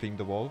 bumping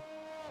the wall.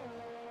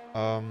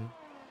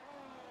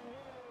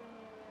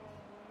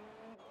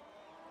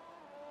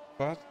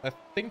 But I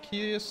think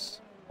he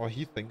is, or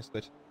he thinks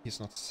that he's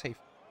not safe.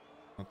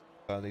 Not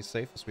entirely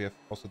safe, as we have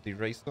also the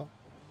Racer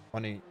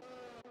on a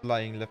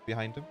flying lap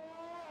behind him.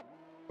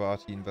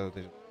 But he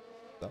invalidated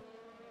that.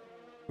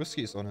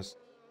 Whiskey is on his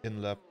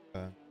in lap.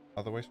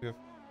 Otherwise, we have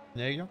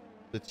Neja,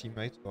 the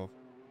teammate of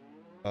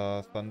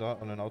Thunder,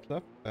 on an out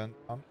lap, and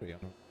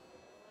Andriano,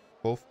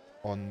 both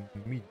on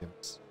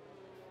mediums.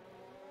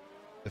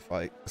 If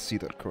I see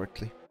that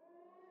correctly.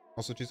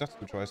 Also,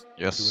 Jizatsu tries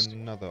to do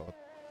another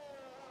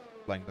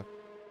flying lap.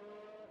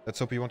 Let's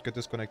hope he won't get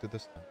disconnected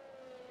this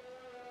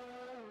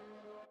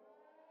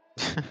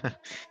time.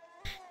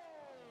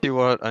 See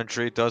what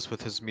Andre does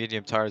with his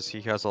medium tires. He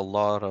has a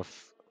lot of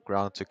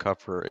ground to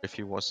cover if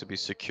he wants to be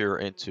secure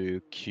into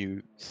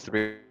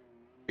Q3.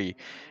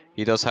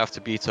 He does have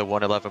to beat a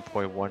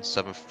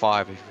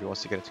 111.175 if he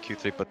wants to get into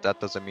Q3, but that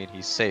doesn't mean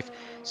he's safe.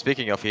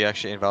 Speaking of, he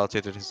actually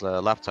invalidated his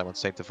lap time on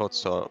Saint Devote,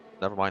 so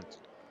never mind.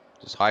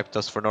 Just hyped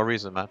us for no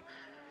reason, man.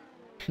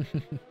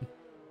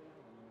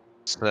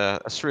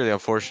 It's really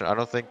unfortunate. I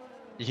don't think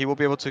he will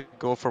be able to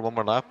go for one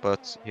more lap,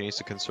 but he needs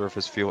to conserve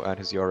his fuel and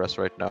his ERS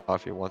right now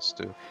if he wants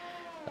to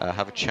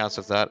have a chance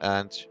of that.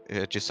 And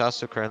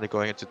Jisasu currently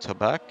going into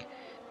Tabak.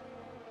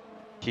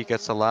 He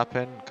gets a lap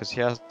in because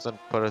he hasn't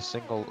put a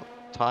single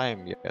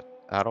time yet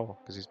at all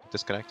because he's been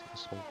disconnected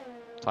this whole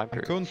time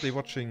period. I'm currently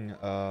watching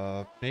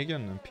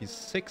Megan in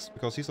P6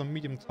 because he's on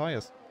medium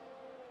tires.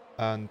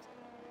 And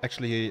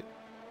actually,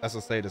 as I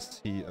say this,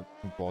 he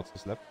bought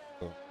his lap.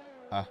 So,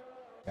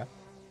 yeah.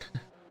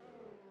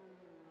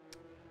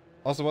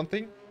 Also, one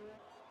thing,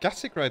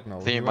 Gassic right now.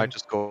 I think he might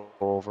just go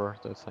over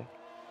the thing.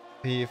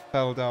 He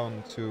fell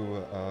down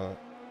to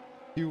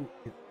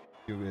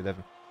Q11,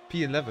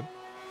 P11.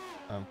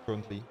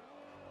 Currently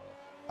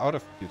out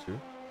of Q2,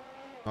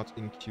 not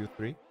in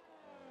Q3,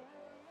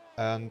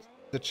 and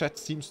the chat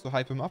seems to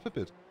hype him up a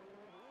bit.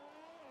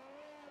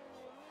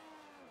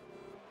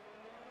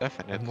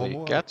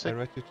 Definitely, gets it.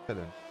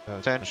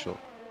 Potential.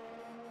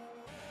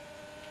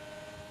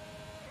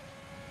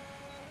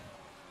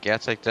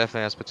 Gatsek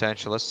definitely has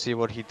potential. Let's see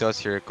what he does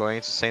here. Going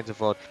into Saint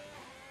Devote,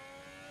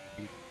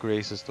 he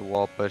graces the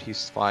wall, but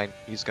he's fine.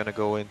 He's gonna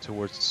go in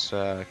towards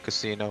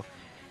Casino.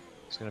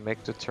 He's gonna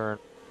make the turn.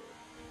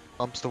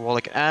 Bumps the wall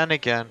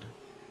again.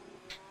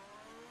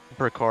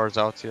 Bumper cars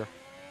out here.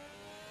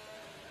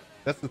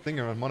 That's the thing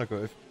around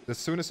Monaco. If as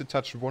soon as you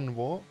touch one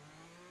wall,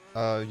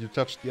 you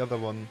touch the other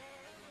one,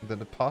 then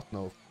the partner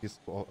of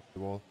the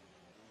wall.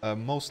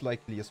 Most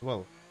likely as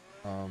well,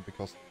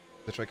 because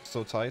the track is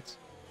so tight.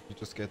 You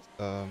just get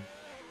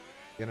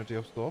energy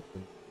absorbed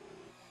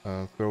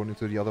and thrown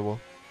into the other wall.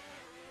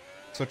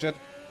 So chat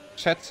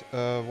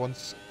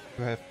wants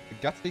to have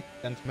Gatsik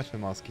and Metal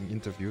Masking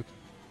interviewed.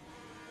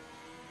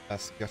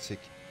 as Gatic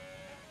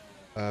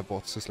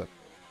boards this lap.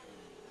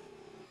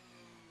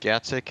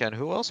 Gatic and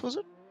who else was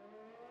it?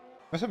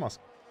 Metal Mask.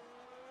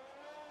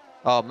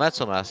 Oh,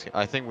 Metal Mask.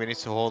 I think we need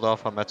to hold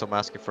off on Metal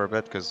Mask for a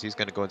bit because he's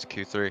going to go into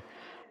Q3.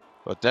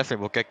 But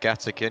definitely we'll get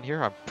Gatic in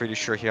here. I'm pretty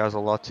sure he has a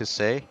lot to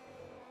say.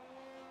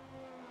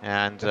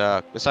 And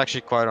it's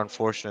actually quite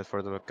unfortunate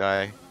for the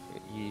guy.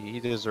 He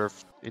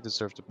deserved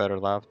a better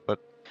lap. But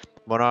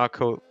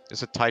Monaco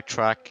is a tight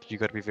track. You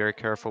got to be very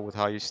careful with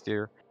how you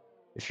steer.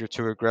 If you're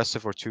too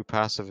aggressive or too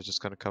passive, it's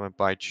just going to come and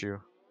bite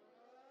you.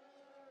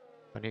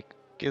 And he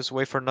gives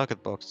way for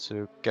Nugget Box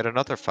to get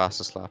another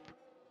fastest lap.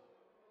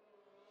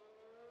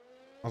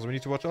 Also, we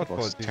need to watch out for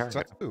Box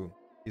this too.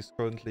 He's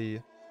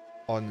currently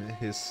on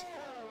his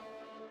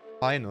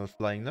final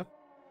flying lap,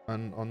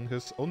 and on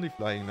his only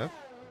flying lap,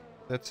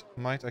 that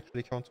might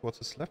actually count towards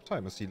his lap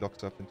time as he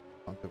locks up into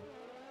Sandwood.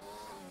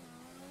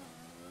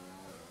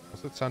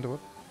 Was it Sandwood?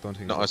 Don't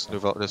think No, it's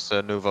Nouveau. This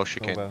Nouveau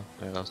chicane.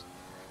 Nouveau.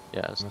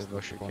 Yeah, it's Nouveau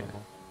chicane.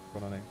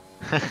 Name.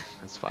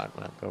 It's fine,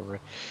 man. Go over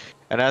it.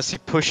 And as he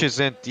pushes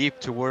in deep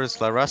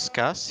towards La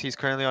Rascas, he's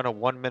currently on a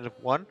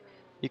 1-minute-1.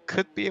 He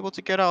could be able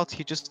to get out.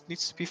 He just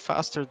needs to be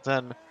faster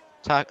than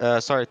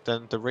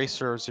the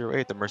Racer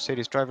 08, the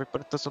Mercedes driver,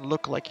 but it doesn't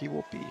look like he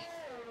will be.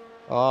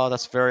 Oh,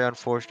 that's very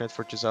unfortunate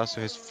for Gisasu.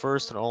 His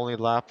first and only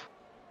lap.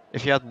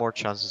 If he had more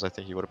chances, I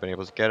think he would have been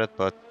able to get it,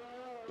 but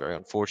very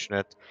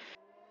unfortunate.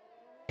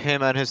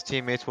 Him and his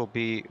teammates will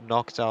be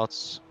knocked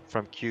out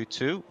from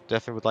Q2.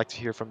 Definitely would like to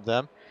hear from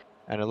them.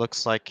 And it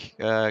looks like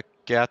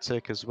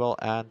Gatic as well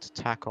and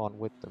Tack-On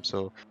with them.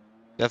 So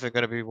definitely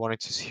going to be wanting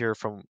to hear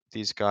from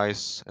these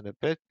guys in a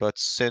bit. But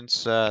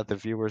since the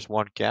viewers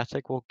want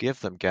Gatic, we'll give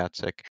them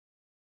Gatic.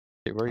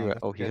 Hey, where are you at?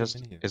 Oh, his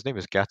name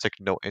is Gatic,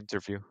 no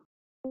interview.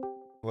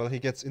 Well, he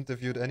gets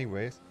interviewed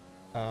anyways.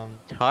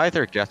 Hi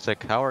there,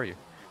 Gatic. How are you?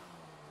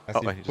 He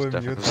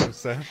just mutes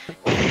himself.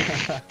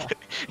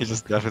 He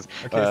just deafens.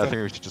 Okay, I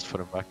think we should just put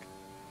him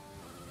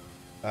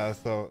back.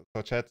 So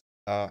chat,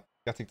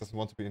 Gatic doesn't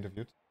want to be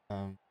interviewed.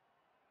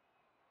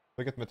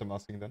 We get Metal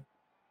Masking then.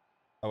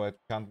 Oh wait,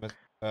 can't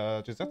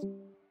Gisette?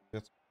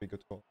 That's a pretty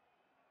good call.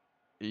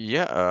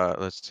 Yeah,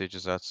 let's see,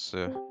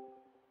 Gisette.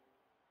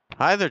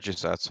 Hi there,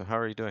 Gisette. How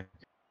are you doing?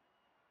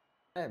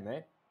 Hey,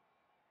 mate.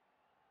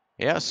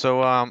 Yeah,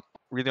 so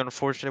really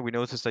unfortunate. We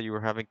noticed that you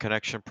were having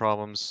connection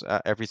problems.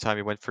 Every time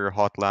you went for your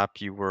hot lap,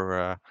 you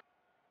were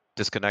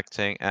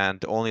disconnecting, and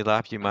the only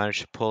lap you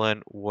managed to pull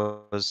in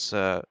was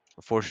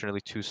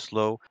unfortunately too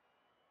slow.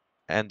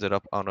 Ended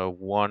up on a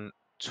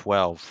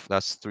 1:12.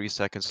 That's 3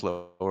 seconds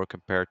slower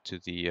compared to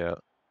the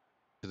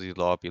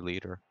lobby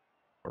leader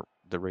or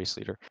the race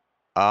leader.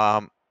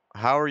 How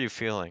are you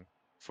feeling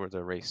for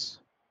the race?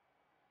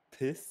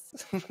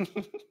 Pissed.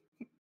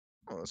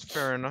 Well, that's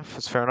fair enough.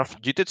 That's fair enough.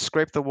 You did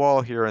scrape the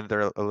wall here and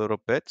there a little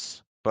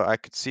bit, but I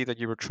could see that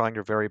you were trying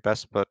your very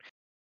best, but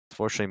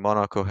unfortunately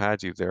Monaco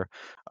had you there.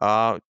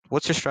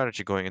 What's your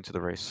strategy going into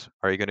the race?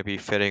 Are you going to be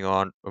fitting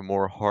on a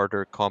more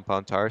harder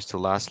compound tires to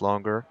last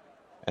longer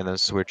and then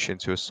switch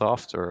into a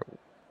soft, or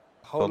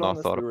How long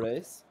is the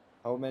race?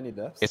 How many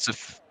laps? It's a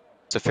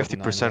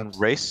 50%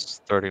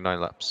 race, 39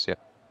 laps, yeah.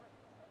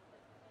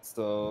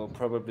 So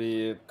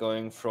probably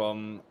going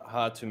from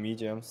hard to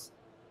mediums.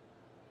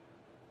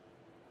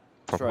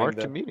 From hard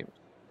to medium.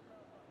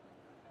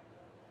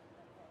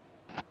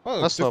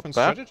 Well, that's different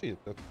strategy.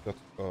 That's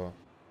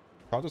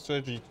counter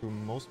strategy to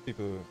most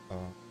people. I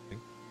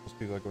think most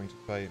people are going to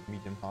try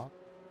medium hard,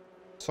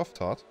 soft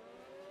hard.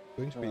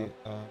 Going to be.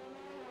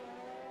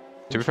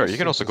 To be fair, you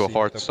can also go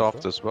hard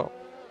soft as well.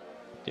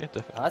 Yeah,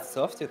 definitely. Hard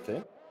soft, you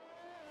think?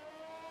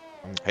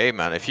 Hey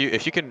man, if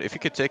you can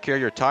take care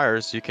of your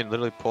tires, you can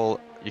literally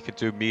you can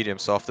do medium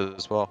soft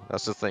as well.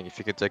 That's the thing. If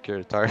you can take care of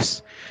your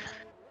tires.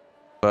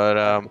 But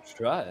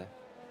try.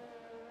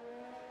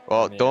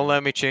 Well, don't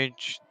let me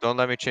change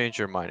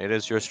your mind. It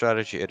is your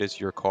strategy. It is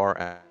your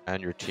car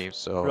and your team.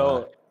 So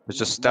bro, it's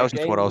just that was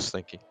what I was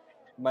thinking.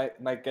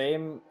 My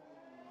game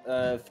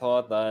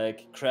thought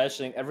like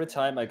crashing every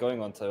time I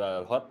going onto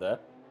a hot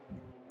lap.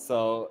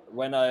 So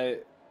when I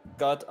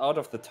got out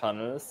of the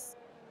tunnels,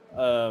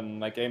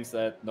 my game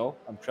said no,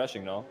 I'm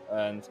crashing now,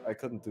 and I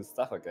couldn't do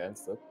stuff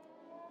against it.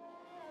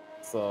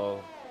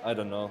 So I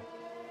don't know.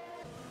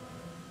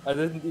 I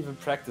didn't even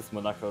practice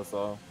Monaco,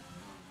 so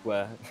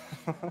well.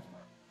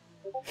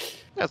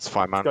 That's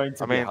fine, man. It's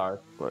going to be hard.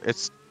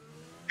 It's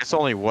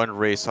only one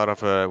race out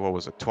of a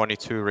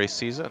 22 race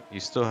season.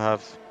 You still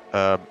have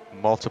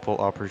multiple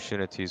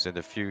opportunities in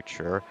the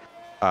future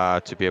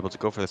to be able to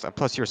go for this. And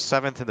plus, you're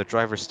 7th in the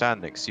driver's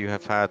standings. You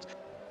have had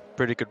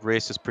pretty good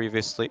races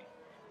previously,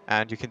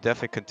 and you can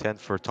definitely contend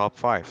for top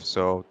 5.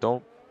 So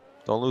don't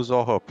lose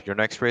all hope. Your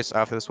next race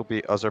after this will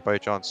be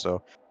Azerbaijan.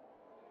 So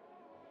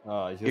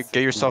get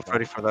yourself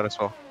ready for that as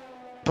well.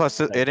 Plus,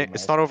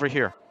 it's not over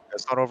here.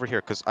 It's not over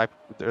here because I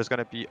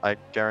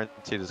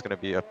guarantee there's gonna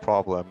be a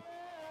problem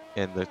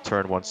in the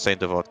turn 1 Saint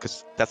Devote,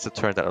 because that's the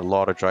turn that a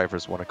lot of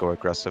drivers want to go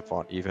aggressive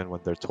on, even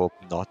when they're told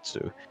not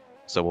to.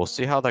 So we'll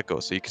see how that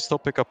goes. So you can still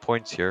pick up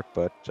points here,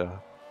 but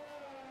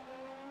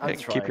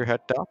keep your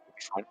head down. You'll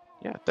be fine.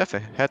 Yeah,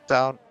 definitely head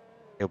down.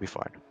 You'll be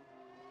fine.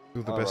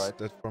 do the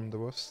best from the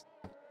worst.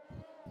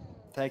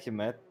 Thank you,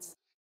 Matt.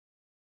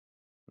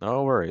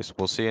 No worries.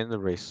 We'll see you in the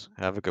race.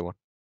 Have a good one.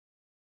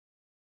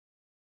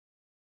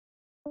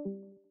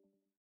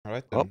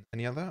 Alright Well, then,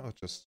 any other or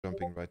just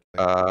jumping right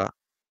back?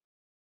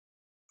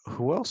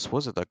 Who else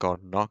was it that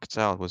got knocked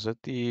out? Was it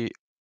the...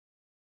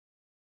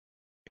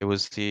 It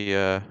was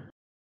the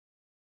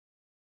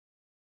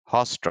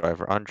Haas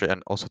driver, Andre,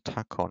 and also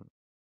Takon.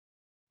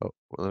 Oh,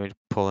 well, let me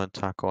pull in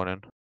Takon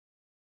in.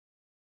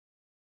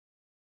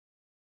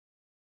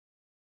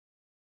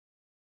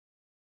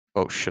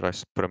 Oh shit, I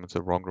put him into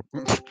the wrong group.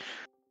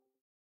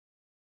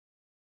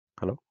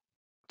 Hello?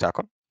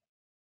 Takon?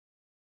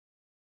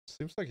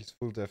 Seems like he's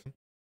full deafen.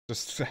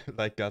 Just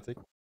like Gatic.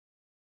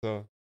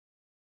 So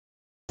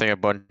I think a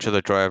bunch of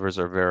the drivers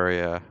are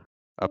very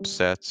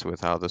upset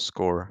with how the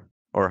score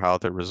or how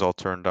the result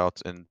turned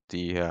out in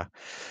the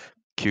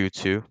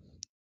Q2.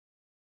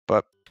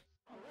 But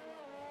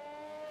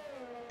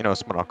you know,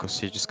 it's Monaco,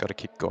 so you just gotta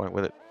keep going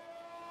with it.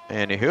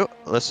 Anywho,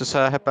 let's just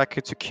head back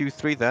into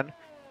Q3 then.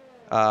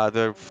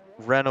 The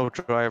Renault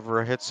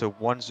driver hits a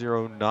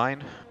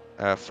 109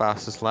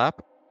 fastest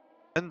lap.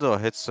 Gazindo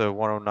hits a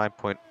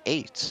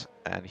 109.8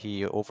 and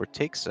he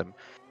overtakes him.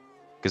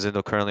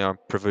 Gazindo currently on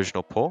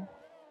provisional pole.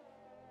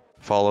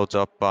 Followed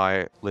up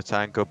by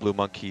Litango, Blue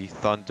Monkey,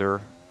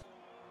 Thunder,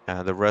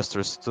 and the rest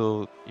are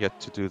still yet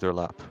to do their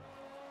lap.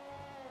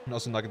 and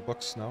also Nugget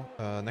Box now.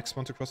 Next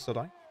one to cross the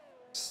line.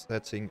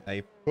 Setting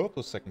a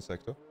purple second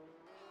sector.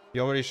 He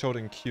already showed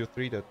in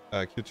Q3 that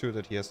Q2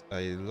 that he has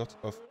a lot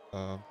of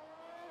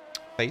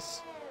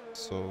pace.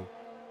 So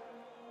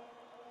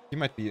he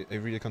might be a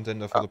real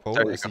contender for the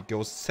pole as he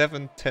goes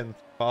 7/10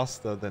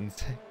 faster than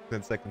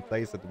second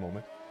place at the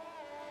moment.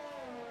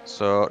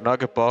 So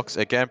Nugget Box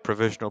again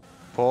provisional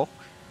pole.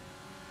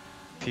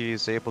 If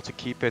he's able to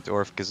keep it,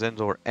 or if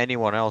Gazindo or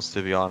anyone else,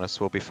 to be honest,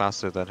 will be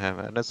faster than him,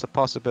 and it's a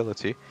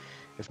possibility.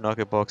 If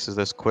Nugget Box is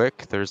this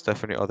quick, there's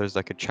definitely others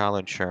that could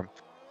challenge him.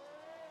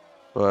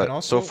 But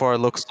also, so far, it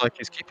looks like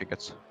he's keeping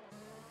it.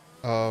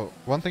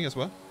 One thing as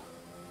well.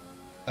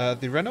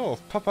 The Renault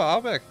of Papa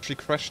Arbe actually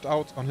crashed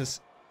out on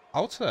his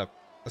outlap,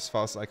 as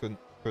far as I could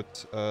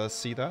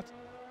see that.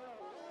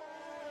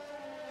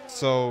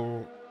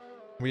 So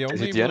we only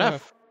Is he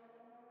DNF?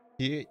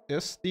 He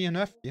is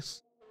DNF,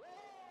 yes.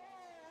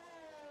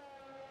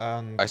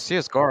 And I see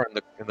his car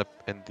in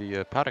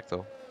the paddock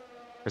though.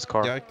 His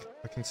car. yeah,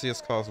 I can see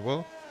his car as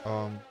well.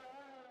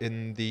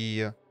 In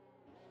the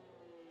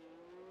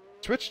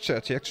Twitch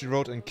chat, he actually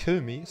wrote and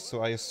kill me,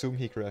 so I assume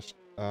he crashed.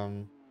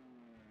 Oh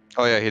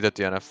yeah, he did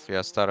DNF.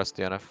 Yeah, status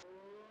DNF.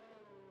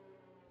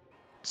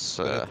 It's,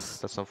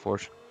 that's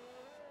unfortunate.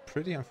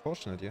 Pretty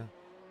unfortunate, yeah.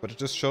 But it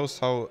just shows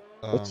how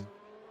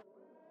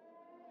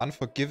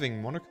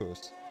unforgiving Monaco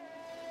is.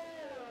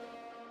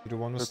 You do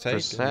one mistake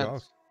and you're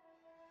out.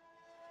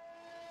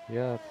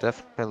 Yeah,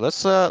 definitely.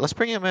 Let's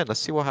bring him in. Let's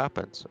see what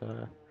happens.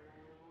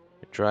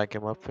 Drag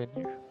him up in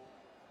here.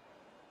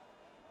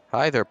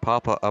 Hi there,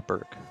 Papa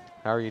Upberg.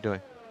 How are you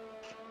doing?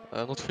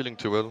 I'm not feeling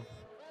too well.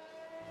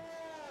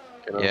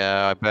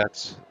 Yeah, I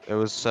bet. It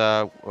was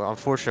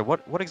unfortunate.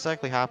 What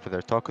exactly happened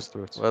there? Talk us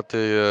through it. At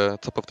the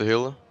top of the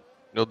hill,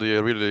 you know,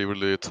 the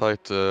really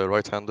tight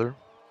right-hander.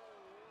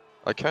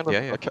 I kind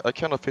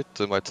of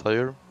hit my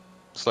tire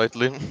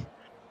slightly,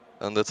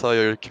 and the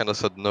tire kind of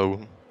said no,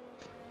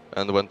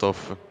 and went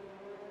off.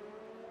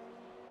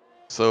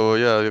 So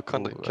yeah, you're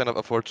kind of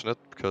unfortunate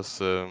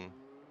because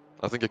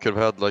I think I could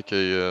have had like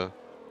a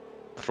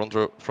front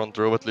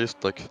row at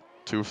least, like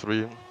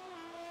 2-3,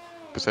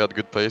 because I had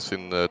good pace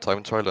in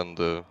time trial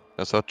and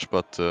such.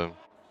 But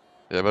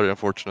yeah, very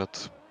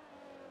unfortunate.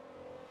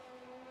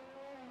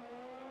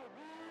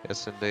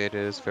 Yes, indeed, it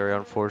is very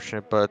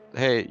unfortunate. But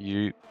hey,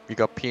 you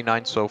got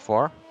P9 so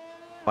far.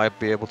 Might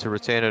be able to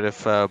retain it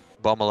if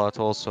Bomelat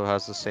also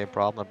has the same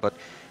problem. But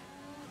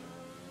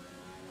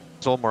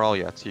it's all morale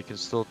yet. You can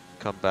still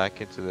come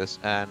back into this.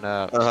 And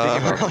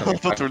speaking of, I'm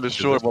not really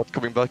sure about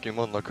coming back in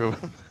Monaco.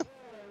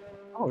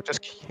 Oh,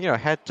 just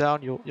head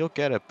down. You'll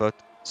get it. But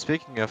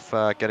speaking of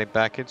getting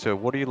back into it,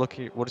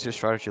 what is your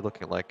strategy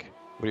looking like?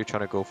 What are you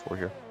trying to go for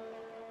here?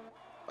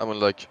 I mean,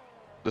 like,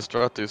 the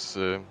strat is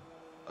I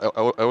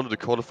already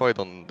qualified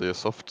on the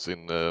softs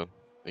in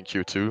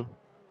Q2,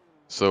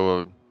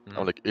 so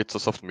I'm like, it's a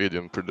soft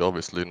medium, pretty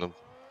obviously, you know.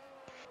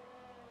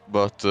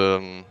 But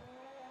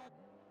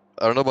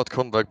I don't know about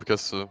comeback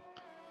because,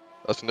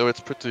 as you know, it's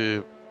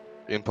pretty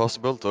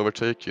impossible to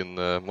overtake in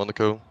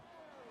Monaco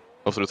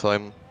most of the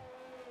time.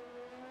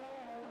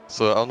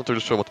 So I'm not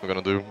really sure what I'm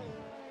gonna do.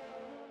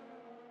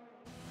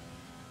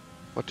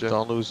 But yeah.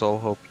 Don't lose all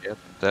hope yet.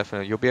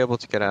 Definitely, you'll be able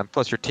to get him.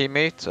 Plus, your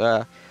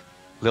teammate,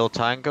 Lil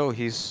Tango,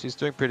 he's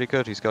doing pretty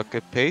good. He's got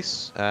good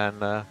pace,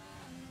 and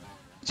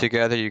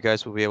together you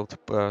guys will be able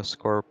to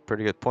score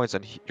pretty good points.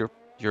 And your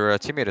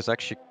teammate is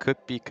actually could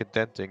be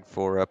contending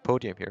for a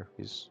podium here.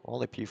 He's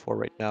only P4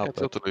 right now. Yeah,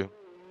 but totally.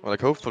 Well,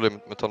 like, hopefully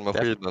Metal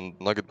Mafrid and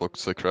Nugget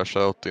Box crash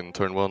out in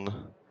turn 1,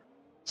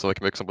 so I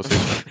can make some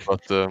position.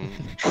 But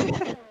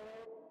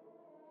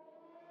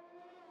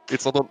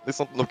it's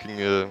not looking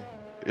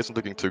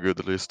too good,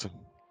 at least.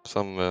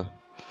 Some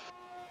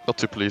Not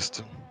too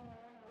pleased.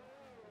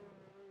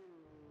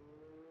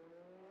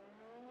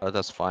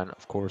 That's fine,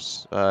 of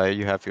course.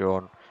 You have your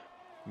own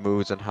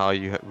moods and how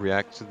you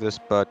react to this,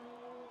 but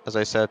as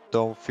I said,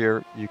 don't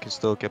fear. You can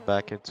still get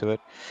back into it.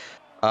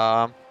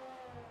 But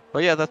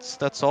yeah,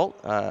 that's all.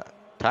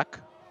 Tack.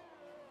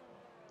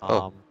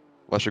 Oh,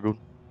 varsågod.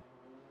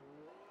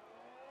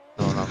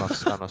 No,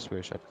 I'm not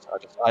Swedish.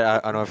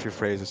 I know a few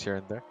phrases here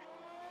and there.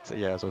 So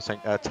yeah, as I was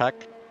saying,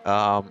 Tack.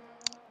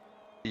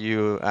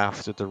 You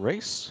after the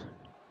race,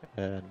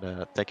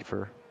 and thank you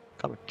for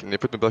coming. Can you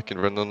put me back in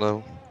random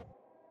now?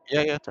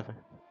 Yeah, definitely.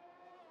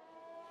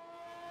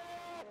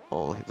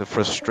 Oh, the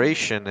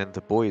frustration in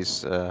the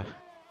boys.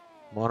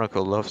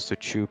 Monaco loves to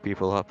chew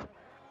people up.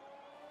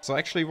 So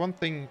actually, one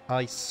thing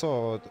I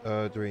saw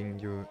during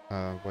you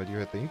while you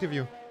had the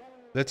interview,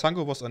 the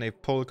Tango was on a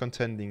pole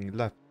contending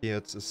lap. He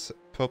had this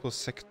purple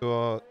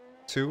sector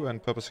 2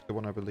 and purple sector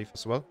 1, I believe,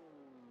 as well.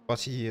 But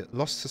he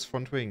lost his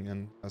front wing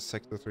in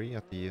sector 3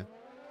 at the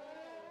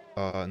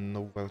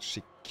Novel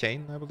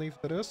Chicane, I believe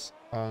that is.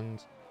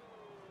 And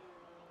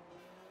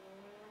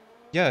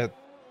yeah,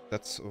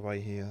 that's why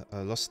he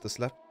lost this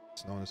lap.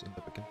 It's known as in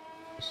the beginning.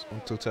 Just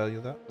want to tell you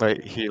that.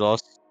 Right, he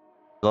lost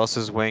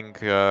his wing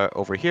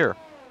over here.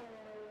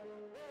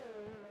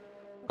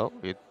 Oh,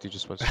 you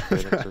just went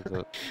straight into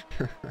the.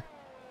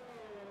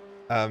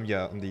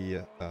 Yeah, on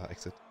the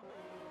exit.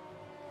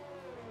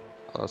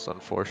 Oh, that's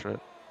unfortunate.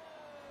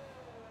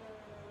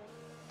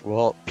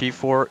 Well,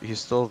 P4, he's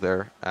still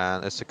there,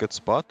 and it's a good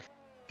spot.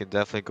 He can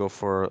definitely go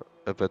for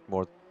a bit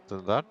more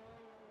than that.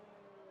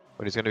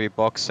 But he's going to be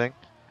boxing.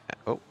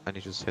 Oh, and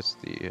he just hits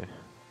the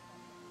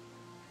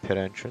pit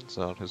entrance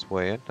on his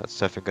way in. That's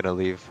definitely going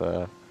to leave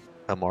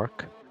a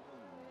mark.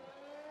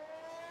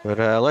 But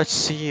let's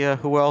see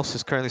who else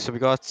is currently. So we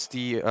got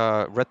the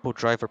Red Bull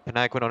driver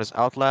Penguin on his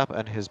out lap,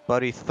 and his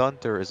buddy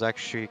Thunder is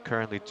actually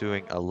currently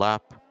doing a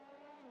lap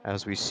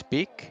as we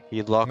speak.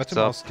 He locked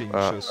up. Metamosking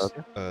just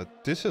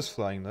did his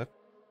flying lap,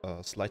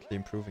 slightly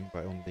improving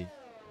by only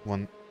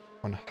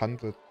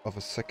 1/100 of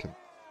a second.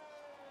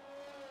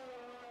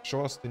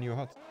 Show us the new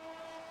HUD.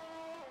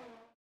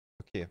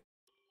 Okay.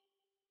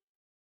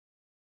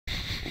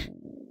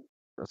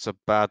 That's a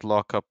bad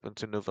lockup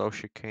into Nouvelle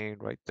Chicane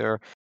right there.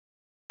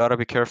 Gotta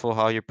be careful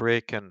how you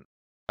brake and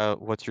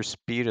what your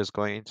speed is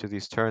going into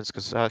these turns,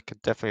 because that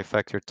could definitely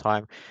affect your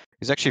time.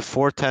 He's actually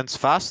 4/10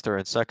 faster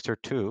in sector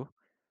 2.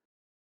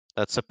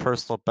 That's a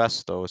personal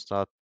best though, it's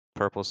not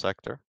purple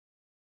sector.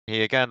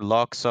 He again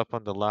locks up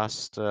on the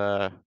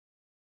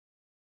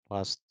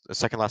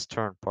second last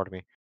turn, pardon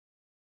me.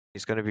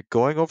 He's going to be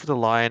going over the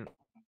line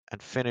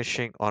and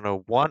finishing on a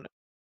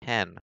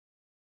 1:10.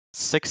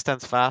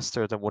 6/10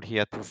 faster than what he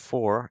had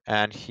before,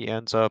 and he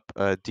ends up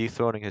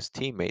dethroning his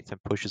teammate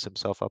and pushes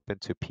himself up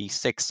into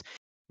P6.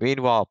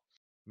 Meanwhile,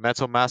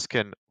 Metal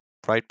Maskin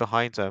right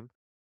behind him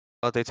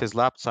validates his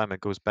lap time and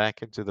goes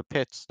back into the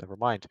pits. Never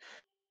mind.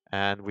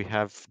 And we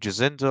have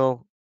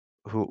Jacindo,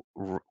 who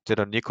did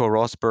a Nico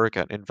Rosberg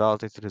and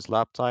invalidated his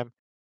lap time.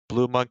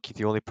 Blue Monkey,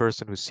 the only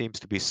person who seems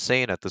to be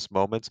sane at this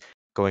moment,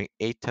 going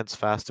 8/10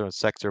 faster on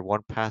Sector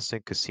 1,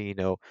 passing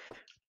Casino,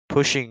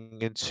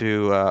 pushing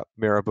into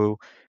Mirabeau,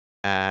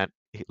 and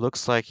it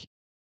looks like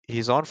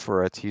he's on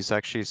for it. He's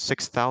actually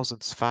 6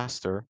 thousandths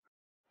faster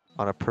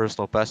on a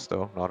personal best,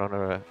 though, not on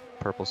a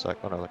purple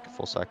on a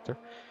full sector.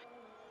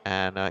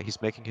 And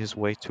he's making his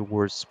way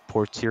towards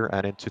Portier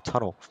and into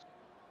tunnel.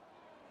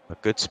 A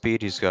good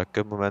speed, he's got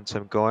good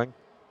momentum going.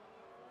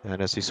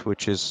 And as he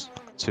switches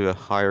to a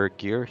higher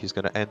gear, he's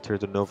going to enter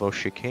the Novo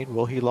Chicane.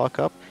 Will he lock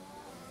up?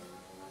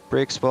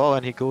 Brakes well,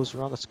 and he goes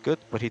around. That's good,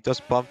 but he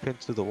does bump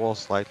into the wall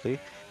slightly,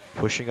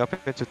 pushing up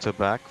into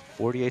Tabac.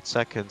 48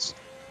 seconds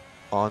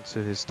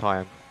onto his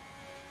time.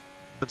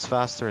 It's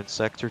faster in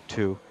sector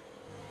 2.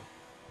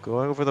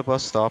 Going over the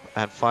bus stop,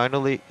 and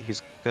finally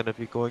he's going to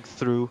be going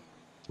through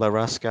La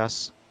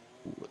Rascas.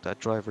 Ooh, that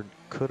driver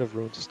could have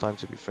ruined his time,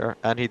 to be fair,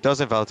 and he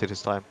does invalidate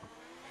his time.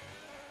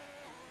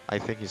 I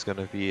think he's going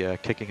to be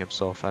kicking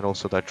himself, and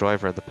also that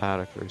driver in the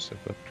paddock very soon.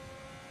 But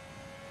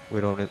we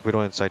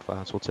don't incite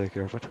violence. We'll take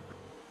care of it.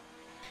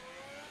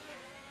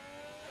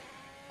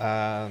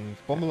 And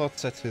Bommelot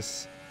sets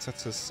his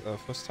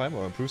first time,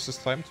 or improves his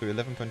time to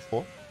 11.4.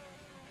 So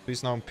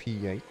he's now in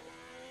P8.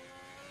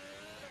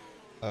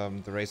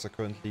 The racer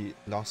currently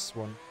last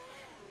one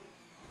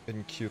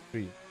in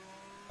Q3,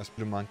 as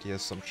Blue Monkey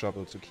has some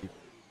trouble to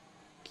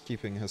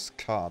keeping his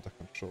car under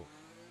control.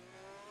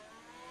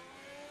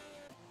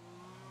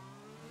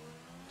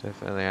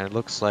 Definitely, and it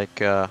looks like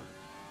the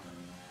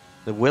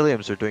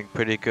Williams are doing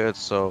pretty good.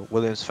 So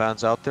Williams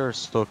fans out there,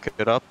 stoke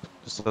it up.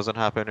 This doesn't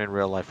happen in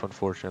real life,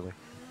 unfortunately.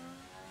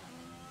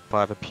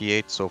 5 and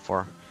P8 so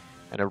far,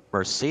 and a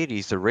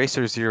Mercedes, the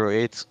Racer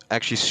 08,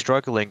 actually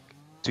struggling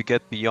to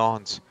get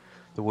beyond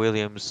the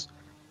Williams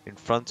in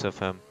front of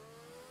him.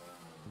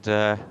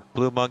 The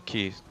Blue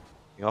Monkey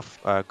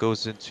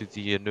goes into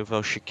the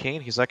Nouvelle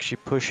Chicane. He's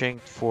actually pushing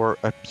for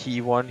a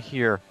P1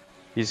 here.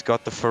 He's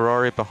got the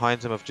Ferrari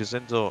behind him of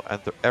Jacindo,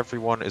 and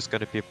everyone is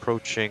going to be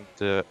approaching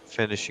the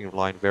finishing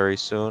line very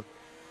soon.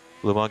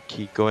 Blue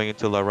Monkey going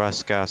into La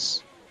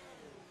Rascas.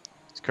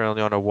 He's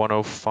currently on a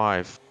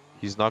 105.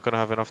 He's not going to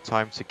have enough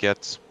time to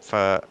get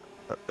a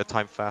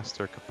time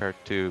faster compared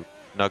to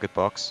Nugget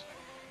Box.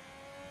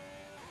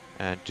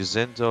 And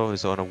Jazindo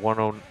is on a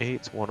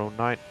 108,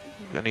 109,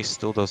 and he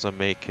still doesn't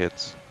make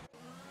it.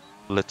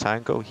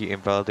 Letango, he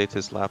invalidated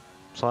his lap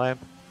time.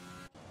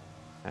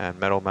 And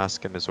Metal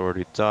Maskin is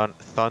already done.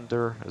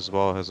 Thunder as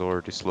well has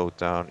already slowed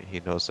down.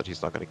 He knows that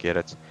he's not going to get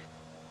it.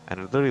 And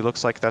it literally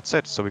looks like that's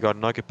it. So we got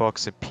Nugget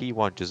Box in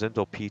P1,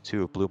 Jazindo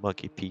P2, Blue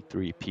Monkey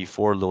P3,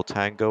 P4, Lil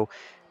Tango,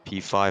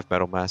 P5,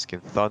 Metal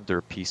Maskin,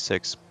 Thunder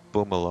P6,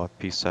 Boomalot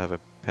P7,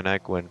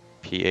 Penguin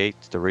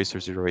P8, the Racer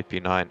 08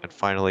 P9, and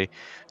finally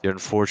the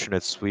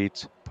unfortunate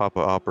sweet Papa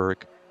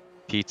Auberg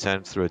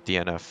P10 through a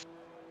DNF.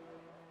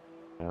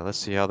 Let's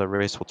see how the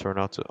race will turn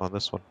out on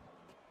this one.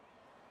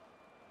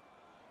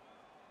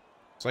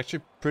 It's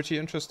actually pretty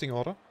interesting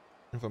order,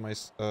 if I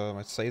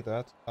might say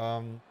that.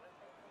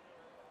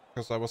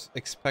 Because I was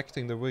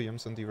expecting the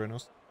Williams and the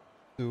Renaults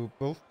to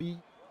both be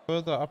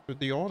further up with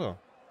the order.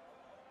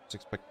 I was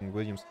expecting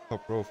Williams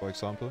top row, for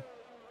example.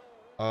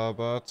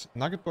 But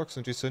Nuggetbox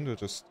and Jazindo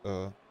just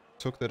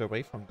took that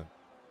away from them,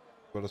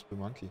 as well as Blue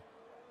Monkey.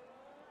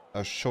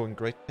 Showing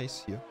great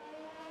pace here.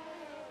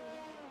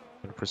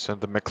 100%.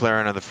 The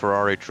McLaren and the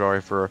Ferrari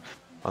driver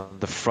on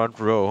the front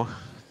row.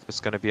 It's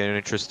going to be an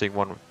interesting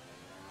one.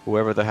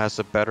 Whoever that has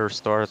a better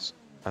start,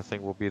 I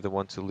think, will be the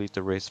one to lead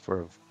the race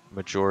for a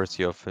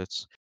majority of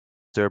it.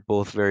 They're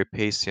both very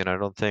pacey, and I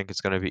don't think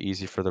it's going to be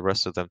easy for the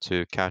rest of them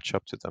to catch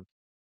up to them.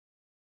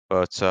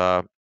 But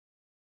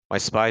my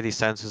spidey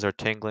senses are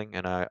tingling,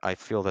 and I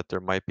feel that there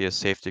might be a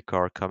safety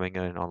car coming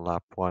in on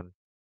lap 1.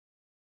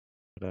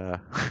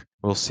 But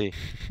we'll see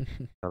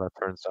how that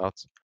turns out.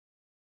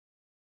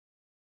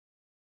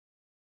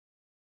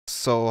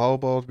 So how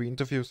about we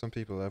interview some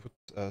people? I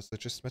would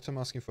suggest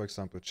MetaMasking, for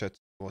example. Chat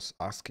was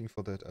asking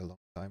for that a long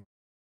time.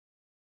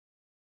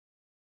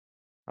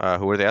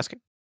 Who are they asking?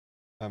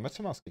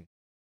 MetaMasking.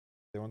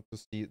 They want to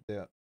see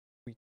their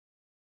tweet.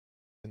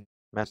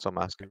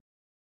 MetaMasking.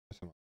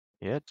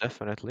 Yeah,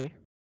 definitely.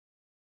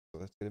 So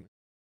let's get him.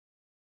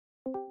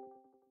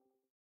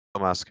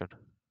 MetaMasking.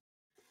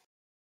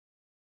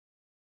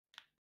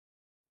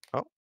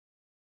 Oh.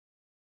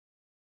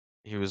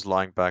 He was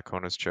lying back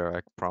on his chair,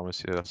 I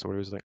promise you. That's what he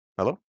was like.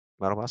 Hello?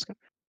 MetaMasking?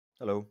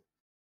 Hello.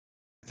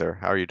 There,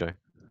 how are you doing?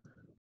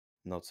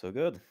 Not so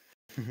good.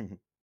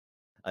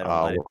 I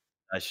don't know.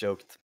 I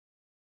choked.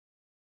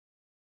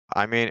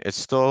 I mean, it's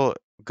still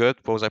good.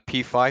 What was that,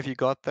 P5 you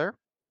got there?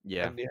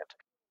 Yeah. In the end?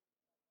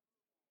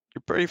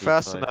 You're pretty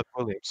fast in that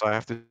Williams, so I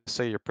have to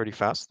say you're pretty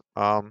fast.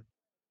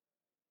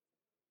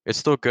 It's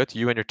still good.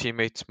 You and your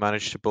teammates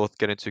managed to both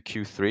get into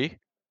Q3.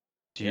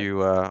 You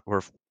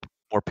were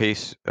more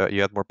pace.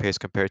 You had more pace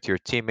compared to your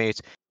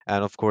teammates,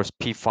 and of course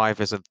P5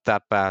 isn't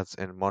that bad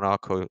in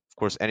Monaco. Of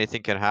course,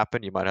 anything can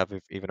happen. You might have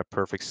even a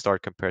perfect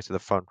start compared to the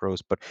front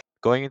rows. But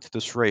going into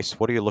this race,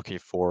 what are you looking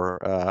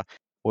for?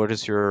 What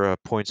is your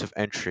points of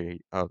entry?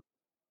 I'd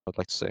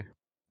like to say.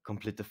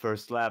 Complete the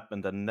first lap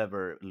and then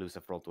never lose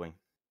a front wing,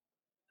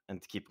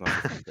 and keep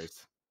consistent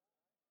pace.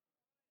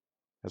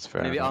 That's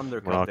fair. Maybe enough.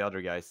 undercut the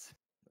other guys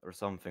or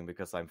something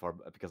because I'm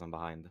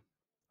behind.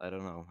 I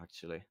don't know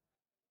actually.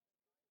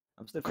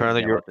 I'm still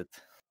thinking about it.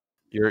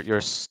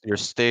 Your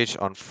stage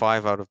on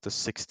 5 out of the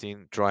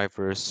 16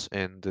 drivers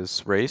in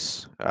this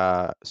race.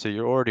 So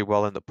you're already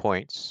well in the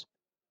points.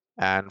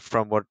 And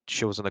from what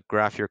shows on the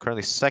graph, you're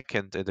currently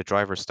second in the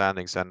driver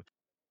standings. And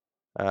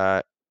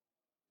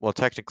well,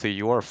 technically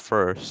you are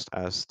first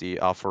as the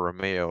Alfa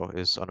Romeo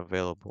is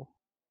unavailable.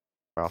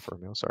 Alfa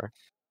Romeo, sorry.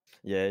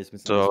 Yeah, he's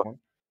missing so this one.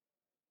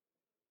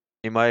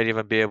 You might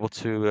even be able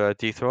to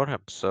dethrone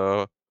him.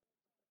 So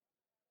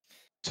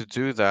to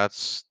do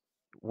that,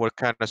 what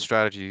kind of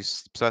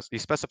strategies? You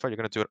specify you're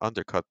going to do an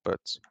undercut, but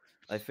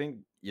I think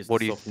just what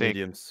do the you soft think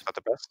mediums. is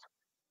the best?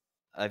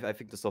 I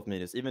think the soft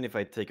mediums. Even if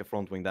I take a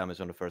front wing damage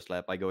on the first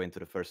lap, I go into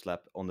the first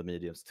lap on the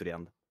mediums to the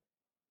end.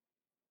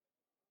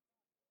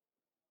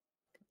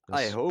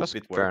 I hope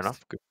it works. Fair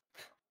enough. Good.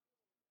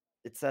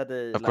 It said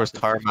of course,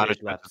 tire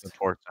management is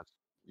important.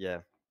 Yeah.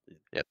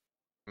 Yeah,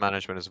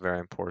 management is very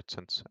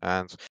important,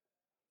 and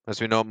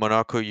as we know,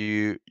 Monaco,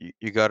 you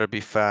got to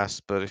be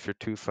fast. But if you're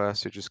too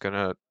fast, you're just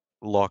gonna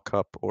lock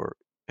up or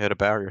hit a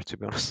barrier. To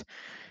be honest.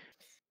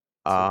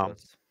 But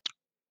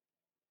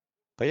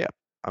yeah,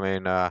 I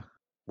mean,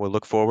 we'll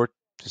look forward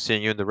to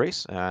seeing you in the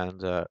race,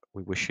 and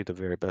we wish you the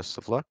very best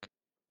of luck.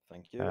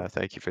 Thank you.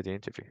 Thank you for the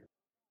interview.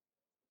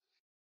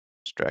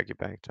 Just drag you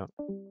back down.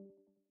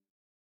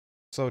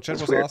 So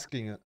Chad was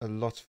asking a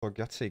lot for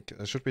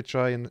Gatsik. Should we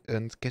try and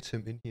get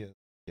him in here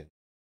again?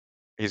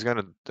 He's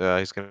gonna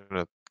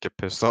get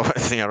pissed off.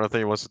 I don't think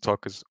he wants to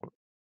talk.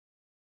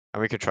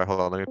 And we can try. Hold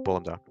on, let me pull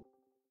him down.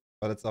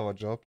 But it's our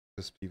job to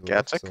piss people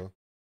Gatsik? off. So.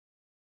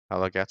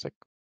 Hello, Gatsik.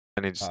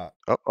 And he's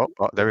oh,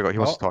 there we go. He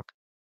wants to talk.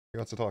 He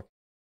wants to talk.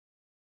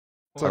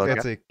 So hello,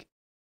 Gatsik.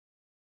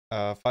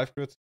 5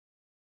 grid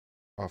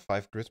or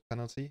 5 grid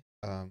penalty.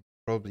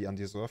 Probably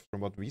undeserved from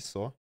what we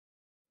saw.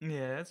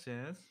 Yes.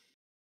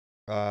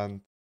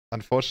 And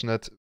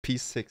unfortunate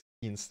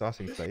P16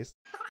 starting place.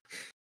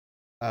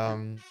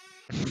 Do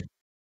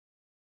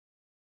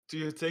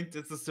you think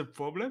this is a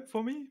problem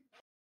for me?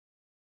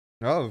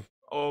 No,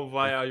 Or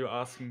why are you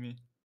asking me?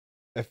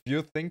 if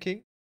you're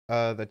thinking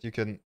that you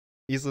can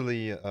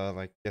easily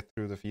like get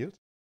through the field,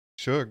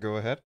 sure, go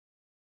ahead.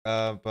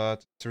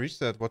 But to reach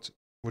that, what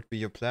would be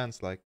your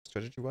plans, like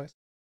strategy-wise?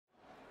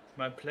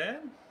 My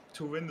plan?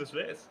 To win this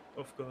race,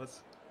 of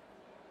course.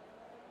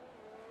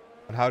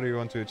 And how do you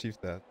want to achieve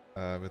that?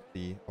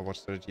 Or what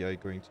strategy are you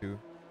going to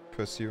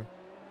pursue?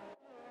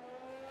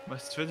 My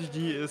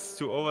strategy is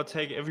to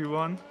overtake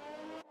everyone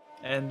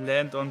and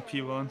land on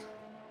P1.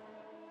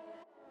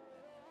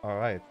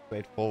 Alright,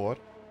 straightforward.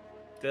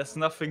 There's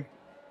nothing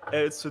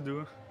else to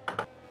do.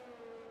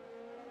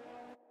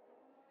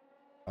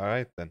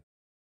 Alright then.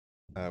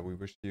 We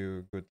wish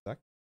you good luck.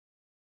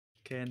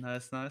 Okay,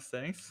 nice,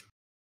 thanks.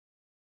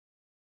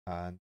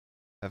 And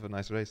have a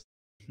nice race.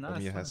 Nice,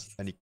 Amir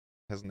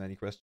hasn't any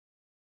questions.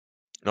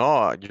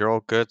 No, you're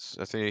all good.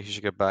 I think he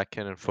should get back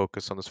in and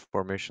focus on this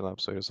formation lap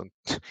so he doesn't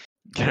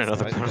get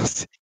another right.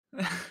 penalty.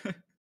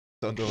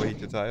 Don't overheat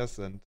your tires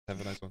and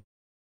have a nice one.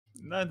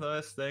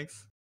 Nice,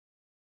 thanks.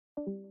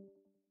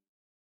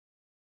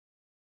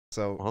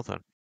 So, Well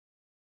done.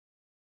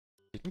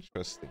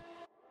 interesting.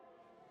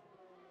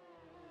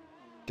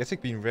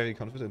 Gatic being very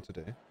confident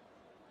today.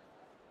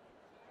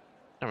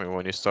 I mean,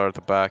 when you start at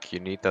the back, you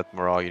need that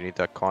morale, you need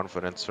that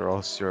confidence, or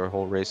else your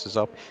whole race is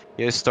up.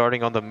 He is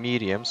starting on the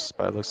mediums,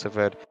 by the looks of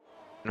it.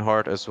 And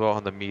Hart as well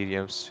on the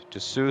mediums.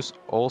 Jesus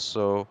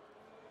also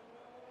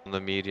on the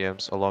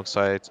mediums,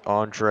 alongside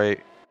Andre,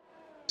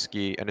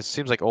 Ski, and it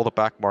seems like all the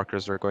back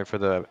markers are going for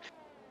the,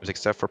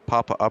 except for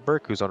Papa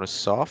Uberk, who's on a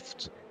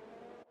soft.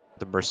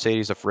 The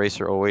Mercedes of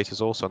Racer 08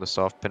 is also on the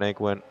soft.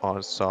 Penguin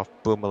on soft.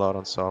 Boomalot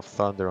on soft.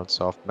 Thunder on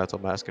soft. Metal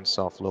Mask on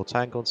soft. Low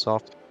Tangle on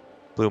soft.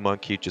 Blue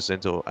Monkey,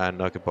 Jacinto, and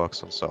Nugget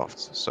Box on soft.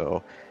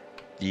 So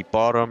the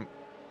bottom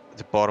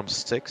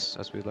 6,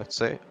 as we like to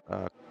say,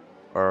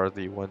 are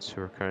the ones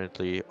who are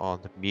currently on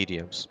the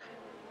mediums,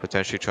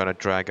 potentially trying to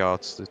drag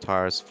out the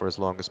tires for as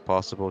long as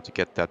possible to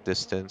get that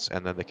distance,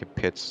 and then they can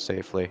pit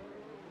safely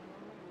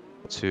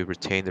to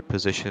retain their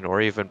position, or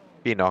even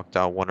be knocked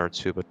down 1 or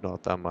 2, but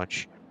not that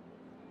much.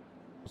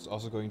 What's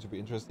also going to be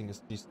interesting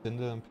is the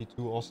Cinder and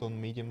P2 also on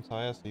medium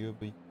tires, so you'll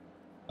be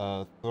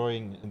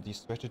throwing in the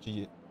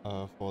strategy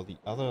for the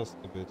others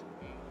a bit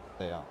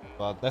there.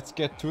 But let's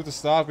get to the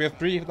start. We have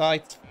 3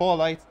 lights, 4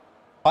 lights,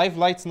 5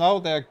 lights now.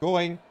 They're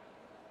going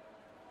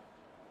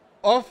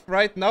off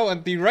right now,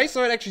 and the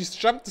racer actually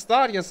jumped the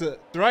start. He has a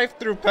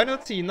drive-through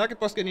penalty. Nugget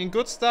Boss getting a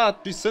good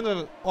start.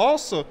 Cinder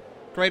also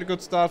quite a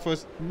good start for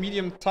his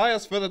medium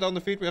tires. Further down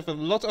the field, we have a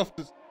lot of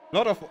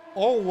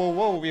oh,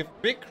 whoa, we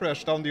have big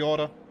crash down the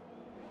order.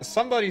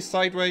 Somebody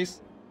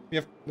sideways. We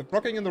have the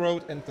blocking in the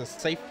road and the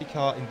safety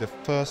car in the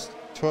first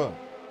turn.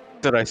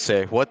 What did I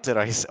say? What did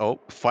I say? Oh,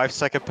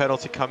 5-second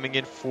penalty coming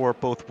in for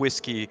both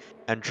Whiskey,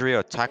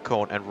 Andrea,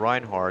 Tacone, and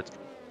Reinhardt.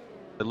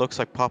 It looks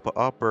like Papa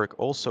Upberg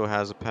also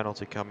has a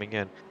penalty coming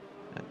in.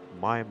 And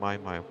my,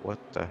 what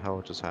the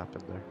hell just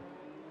happened there?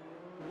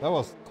 That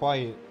was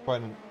quite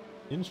an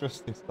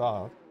interesting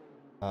start.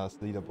 As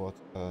leaderboard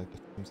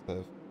gets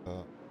himself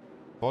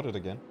spotted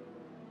again.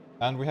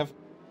 And we have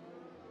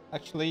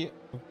actually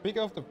a big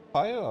of the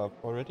pile up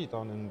already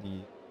down in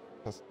the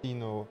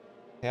casino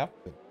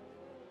hairpin.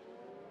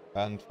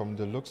 And from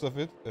the looks of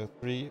it,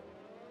 3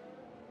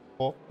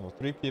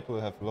 people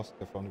have lost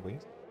their front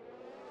wings.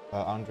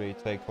 Andre,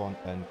 Tacon,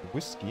 and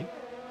Whiskey.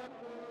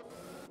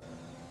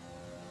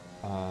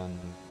 And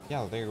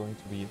yeah, they're going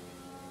to be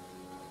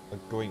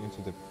going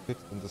into the pit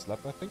in this lap,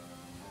 I think.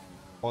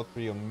 All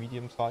 3 on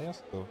medium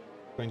tires, so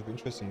it's going to be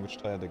interesting which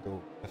tire they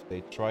go. If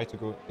they try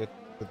to get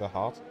to the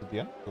hard to the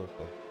end, or if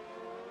they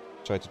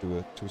try to do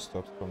a 2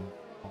 stops from.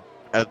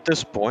 At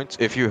this point,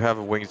 if you have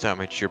a wing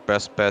damage, your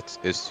best bet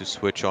is to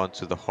switch on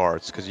to the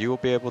hards, because you will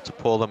be able to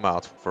pull them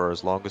out for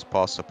as long as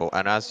possible.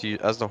 And as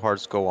the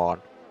hards go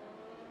on,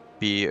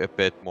 be a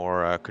bit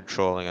more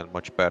controlling and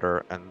much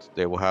better, and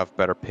they will have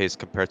better pace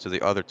compared to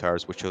the other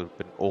tires, which have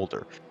been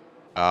older.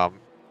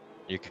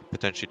 You can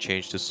potentially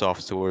change to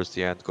soft towards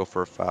the end, go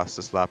for a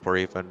fastest lap, or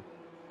even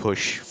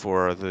push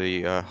for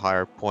the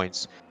higher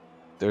points.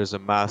 There's a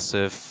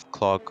massive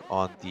clog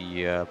on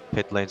the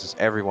pit lanes as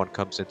everyone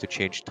comes in to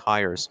change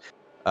tires.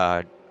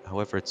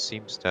 However, it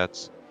seems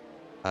that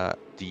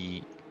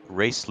the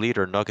race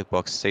leader Nugget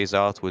Box stays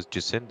out with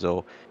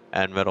Jacindo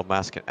and Metal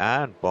Mask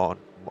and Bon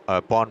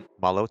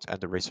Malot and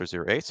the Racer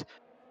 08.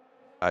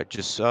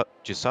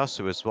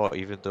 Jisasu as well,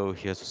 even though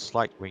he has a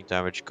slight wing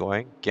damage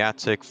going.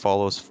 Gatic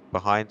follows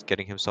behind,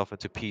 getting himself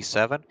into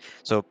P7.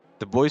 So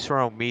the boys who are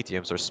on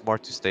mediums are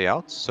smart to stay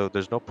out, so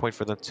there's no point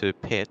for them to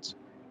pit.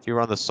 If you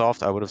were on the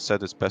soft, I would have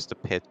said it's best to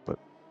pit, but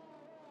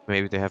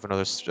maybe they have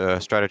another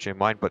strategy in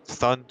mind. But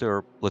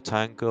Thunder,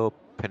 Latango,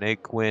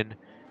 Penguin,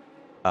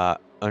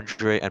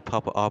 Andre, and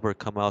Papa Auber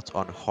come out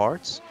on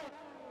hards.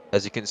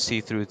 As you can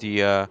see through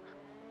the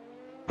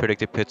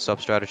predicted pit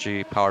stop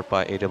strategy powered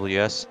by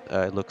AWS,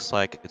 it looks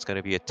like it's going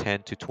to be a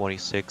 10 to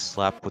 26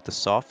 lap with the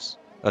softs.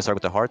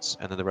 With the hards,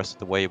 and then the rest of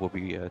the way will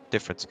be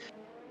different.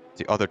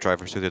 The other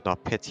drivers who did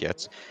not pit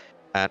yet.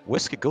 and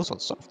Whiskey goes on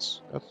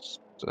softs. That's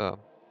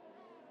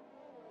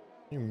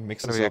He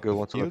mixes gonna be a up good the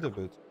one to field look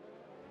a bit.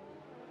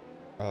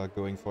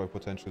 Going for a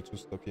potential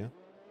 2-stop here.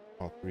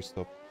 Or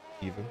 3-stop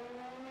even.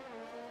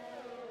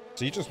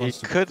 So he just He wants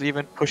to... could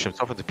even push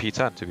himself into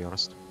P10, to be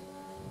honest.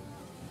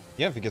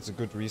 Yeah, if he gets a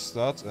good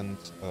restart and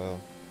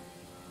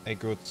a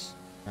good...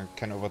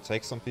 can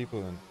overtake some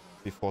people and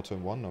before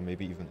turn 1 or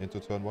maybe even into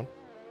turn 1.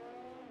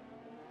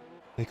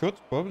 He could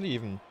probably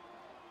even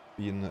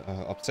be an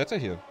upsetter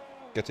here,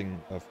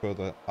 getting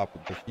further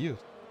up the field.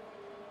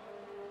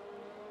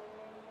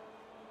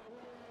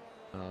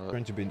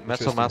 Going to be Metal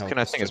interesting how Maskin,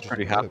 I this think, is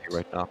strategy pretty happy develops.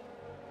 right now.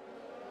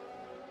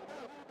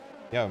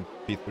 Yeah,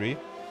 P3.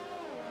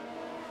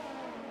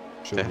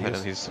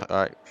 Definitely, he's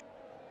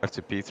up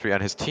to P3,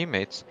 and his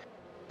teammates,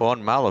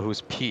 Bon Malo,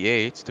 who's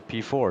P8 to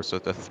P4, so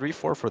the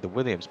 3-4 for the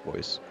Williams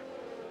boys.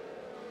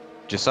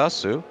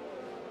 Jisasu,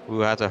 who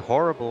had a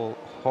horrible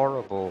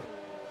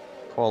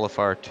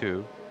qualifier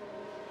too,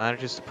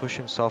 manages to push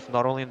himself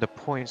not only in the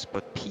points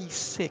but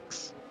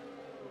P6.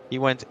 He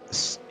went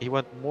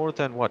more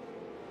than what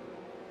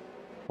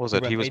was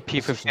it? He was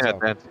P15 at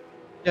the end.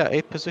 Yeah,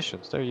 8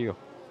 positions. There you go.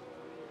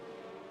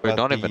 Wait,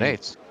 not even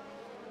 8.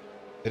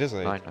 It is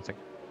 8. 9, I think.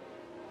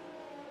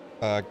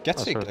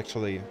 Getzig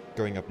actually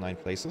going up 9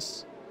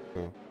 places.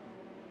 So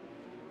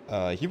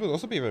he would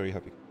also be very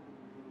happy.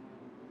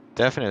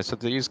 Definitely. So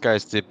these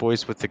guys, the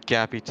boys with the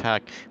Gaby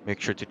tag,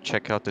 make sure to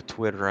check out the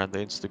Twitter and the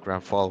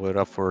Instagram, follow it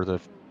up for the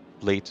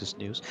latest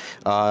news.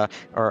 Are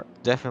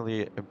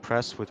definitely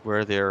impressed with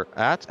where they're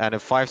at. And a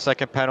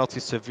 5-second penalty,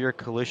 severe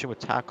collision with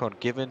Tacon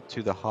given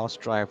to the Haas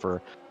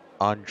driver,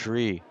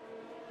 Andre.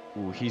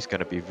 Ooh, he's going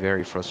to be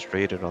very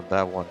frustrated on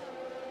that one.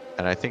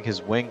 And I think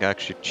his wing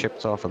actually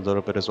chipped off a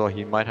little bit as well.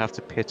 He might have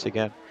to pit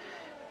again.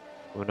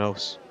 Who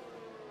knows?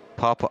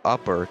 Papa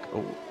Upberg.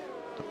 Oh,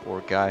 the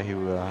poor guy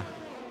who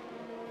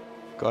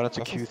got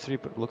into Q3,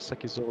 but looks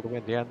like he's all the way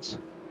in the end.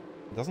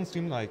 It doesn't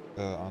seem like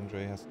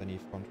Andre has any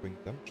front wing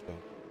damage though.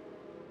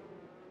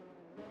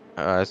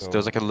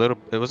 There's like a little.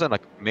 It wasn't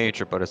like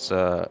major, but it's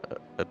a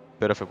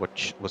bit of it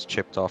was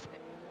chipped off.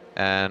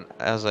 And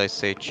as I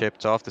say,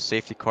 chipped off. The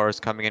safety car is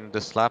coming in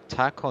this lap.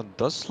 Tacon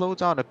does slow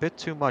down a bit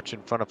too much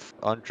in front of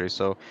Andre,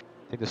 so I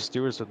think the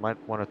stewards might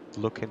want to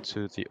look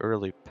into the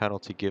early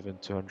penalty given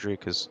to Andre,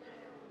 because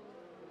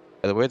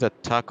the way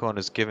that Tacon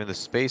is given the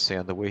spacing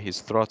and the way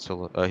he's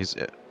he's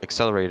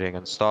accelerating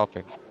and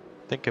stopping, I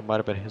think it might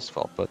have been his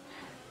fault. But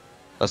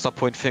let's not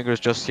point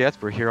fingers just yet.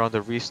 We're here on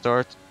the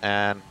restart,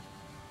 and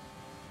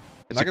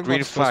it's a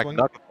green flag.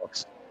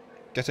 Nuggetbox.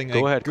 Getting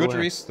a good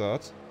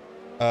restart.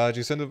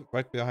 Jacinto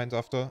right behind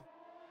after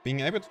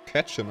being able to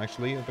catch him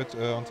actually a bit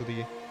onto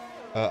the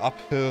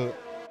uphill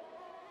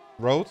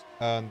road,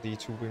 and the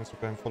 2 wings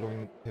were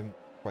following him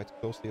quite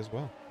closely as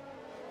well.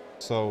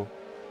 So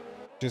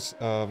just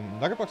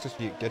Nuggetbox is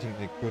getting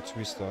a good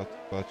restart,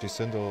 but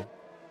Jacinto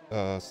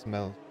did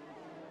smell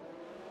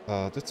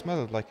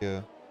like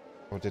a,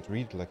 or did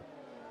read like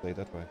a, say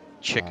that way.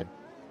 Chicken.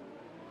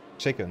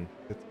 Chicken.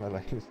 Did smell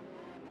like it.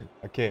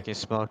 Okay. Can you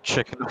smell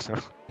chicken?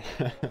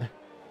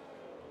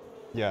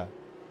 Yeah.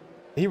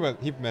 He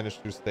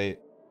managed to stay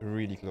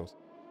really close.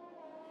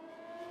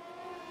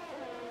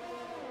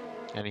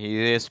 And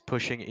he is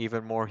pushing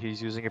even more. He's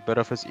using a bit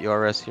of his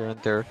ERS here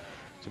and there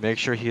to make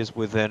sure he is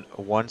within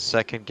 1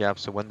 second gap.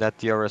 So when that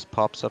DRS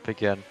pops up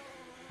again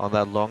on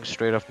that long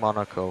straight of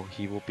Monaco,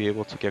 he will be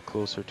able to get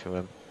closer to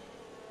him.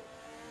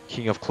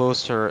 King of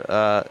closer,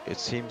 it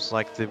seems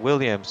like the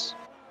Williams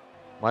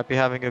might be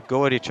having a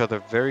go at each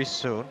other very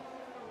soon.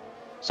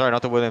 Sorry,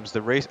 not the Williams,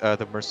 the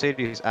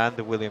Mercedes and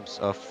the Williams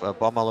of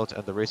Bomalot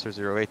and the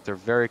Racer 08. They're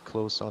very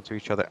close onto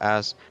each other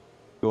as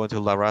go into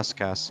La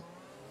Rascas.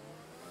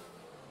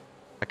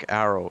 Like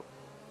Arrow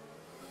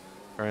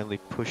currently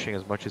pushing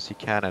as much as he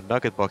can, and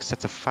Nuggetbox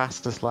sets the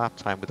fastest lap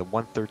time with a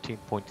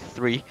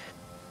 1:13.3,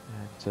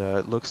 and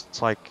it looks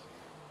like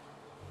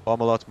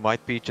Bomalot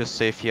might be just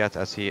safe yet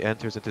as he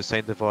enters into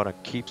Saint Devon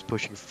and keeps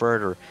pushing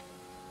further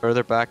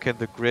back in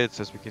the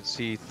grids. As we can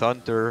see,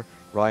 Thunder,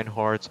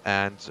 Reinhardt,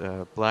 and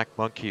Black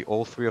Monkey,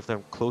 all 3 of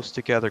them close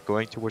together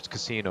going towards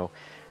Casino.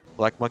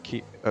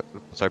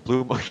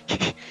 Blue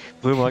Monkey.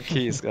 Blue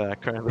Monkey is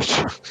currently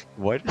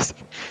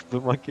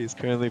Blue Monkey is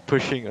currently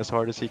pushing as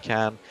hard as he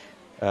can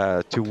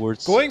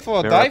towards going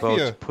for a dive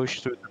here.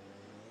 Push through.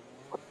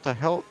 What the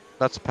hell?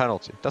 That's a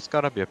penalty. That's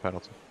gotta be a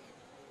penalty.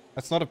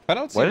 That's not a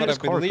penalty,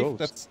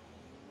 but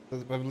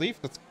I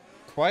believe that's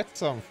quite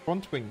some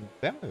front wing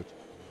damage.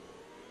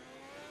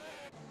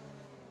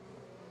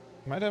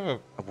 Might have a.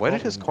 Why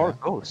did his car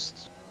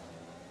ghost?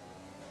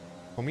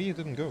 For me, it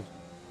didn't go.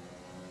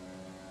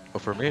 Oh,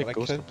 for me, it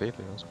goes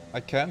completely. I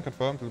can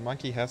confirm the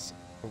monkey has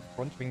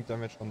front wing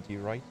damage on the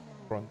right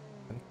front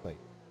end plate.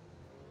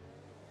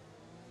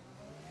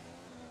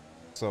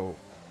 So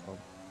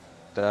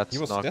that's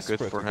not good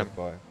for him.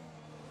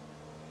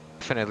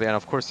 Definitely, and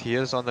of course he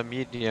is on the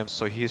medium,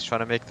 so he's trying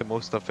to make the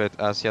most of it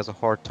as he has a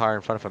hard tire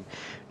in front of him.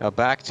 Now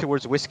back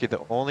towards Whiskey, the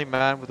only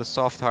man with a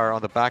soft tire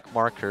on the back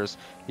markers.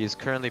 He's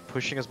currently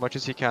pushing as much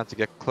as he can to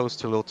get close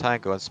to Lil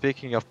Tango. And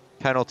speaking of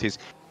penalties,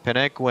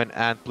 Penguin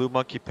and Blue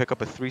Monkey pick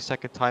up a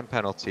 3-second time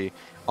penalty.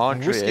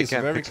 Andre Whiskey is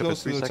again very picks up a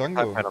close to the 3-second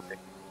time Tango. penalty.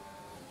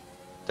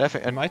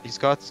 Definitely, Might-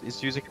 and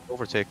he's using an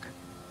overtake.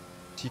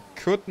 He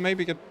could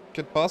maybe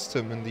get past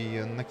him in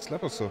the next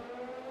lap or so,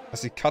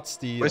 as he cuts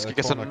the Whiskey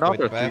gets corner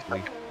another quite badly. 3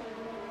 seconds.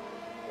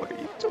 What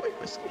are you doing,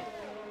 Whiskey?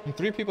 And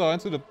 3 people are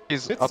into the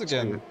He's pits up to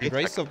again. 8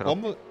 Racer second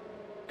penalty.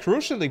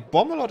 Crucially,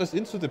 Bommelot is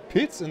into the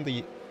pits in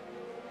the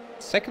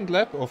second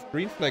lap of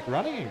green flag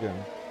running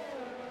again.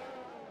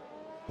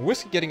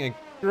 Whiskey getting a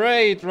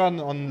great run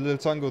on Lil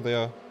Tango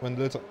there when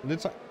Lil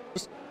Tango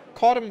just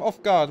caught him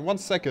off guard 1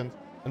 second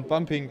and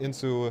bumping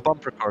into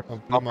Bumper car.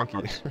 Blue Monkey.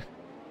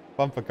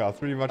 Bumper car,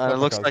 3 much bumper It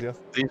looks cars, like yes.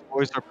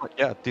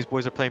 these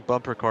boys are playing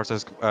bumper cars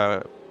as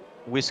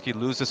Whiskey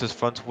loses his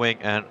front wing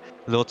and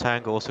Lil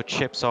Tango also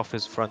chips off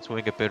his front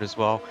wing a bit as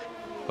well.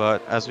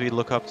 But as we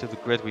look up to the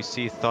grid, we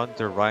see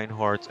Thunder,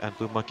 Reinhardt, and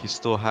Blue Monkey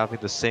still having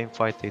the same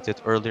fight they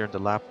did earlier in the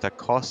lap that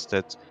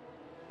costed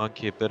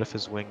Monkey a bit of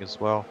his wing as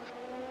well.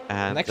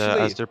 And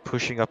actually, as they're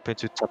pushing up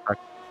into top back.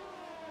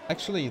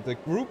 Actually, the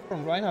group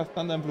from Reinhardt,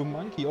 Thunder, and Blue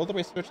Monkey all the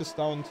way stretches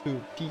down to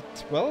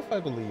P12, I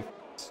believe.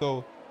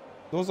 So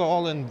those are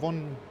all in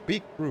one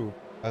big group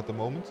at the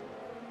moment.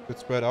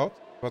 It's spread out,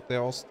 but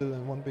they're all still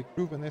in one big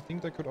group, and I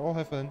think they could all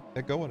have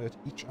a go at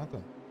each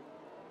other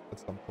at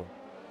some point.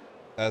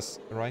 As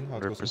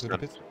Reinhardt goes into the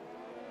pit.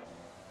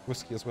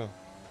 Whiskey as well.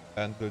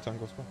 And Lil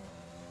Tango as well.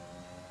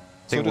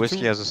 I think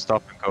Whiskey has a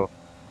stop and go.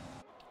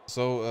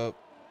 So,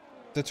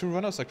 the 2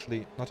 runners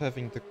actually not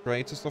having the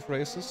greatest of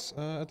races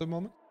at the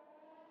moment.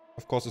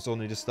 Of course, it's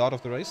only the start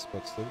of the race,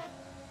 but still.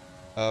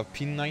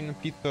 P9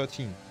 and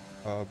P13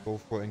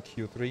 both were in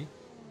Q3.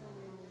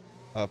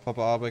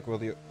 Papa Arbeck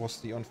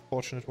was the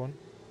unfortunate one,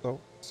 though,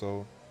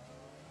 so...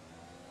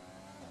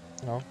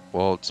 No.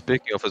 Well,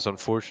 speaking of his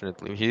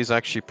unfortunately, he's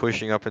actually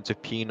pushing up into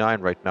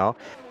P9 right now.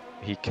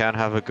 He can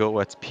have a go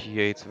at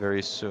P8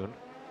 very soon.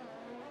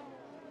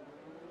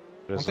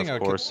 One thing I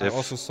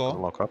also saw,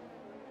 lock up.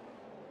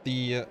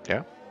 The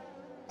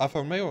Alfa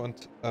Romeo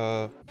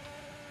and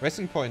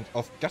Racing Point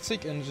of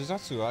Gatsik and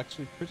Jizatsu are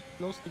actually pretty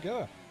close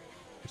together.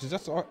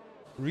 Jizatsu are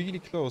really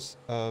close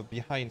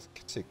behind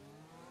Gatsik.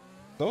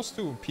 Those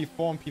two,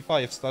 P4 and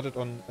P5, started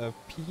on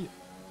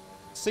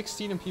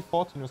P16 and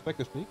P14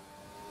 respectively.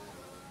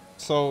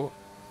 So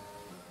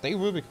they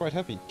will be quite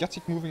happy.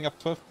 Gatsik moving up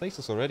 12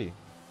 places already.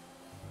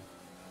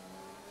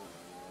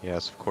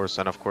 Yes, of course,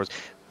 and of course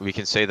we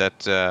can say that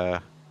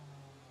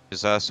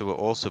Jizatsu will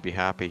also be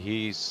happy.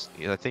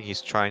 I think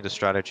he's trying the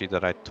strategy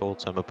that I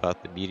told him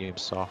about the medium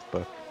soft,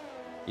 but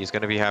he's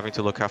going to be having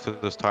to look after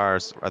those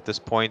tires. At this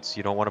point,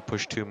 you don't want to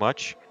push too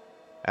much,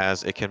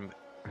 as it can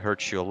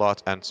hurt you a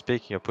lot. And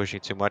speaking of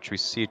pushing too much, we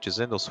see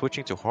Jazindo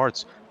switching to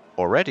hards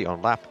already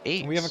on lap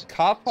 8. And we have a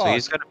car park. So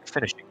he's going to be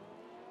finishing.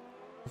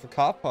 We have a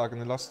car park in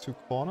the last 2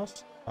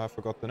 corners. I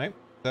forgot the name.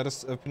 That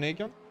is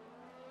Penegion,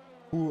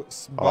 who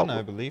spun,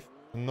 I believe.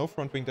 No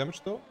front wing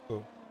damage though,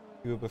 so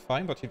he will be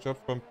fine, but he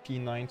dropped from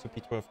P9 to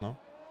P12 now.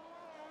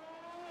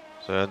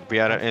 So we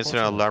had an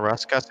incident on La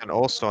Rascas and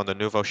also on the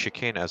Nouveau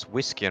Chicane as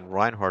Whiskey and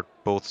Reinhardt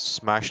both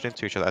smashed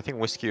into each other. I think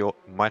Whiskey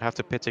might have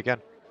to pit again.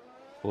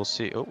 We'll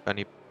see. Oh, and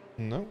he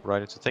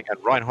right into the thing.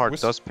 And Reinhardt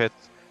does pit.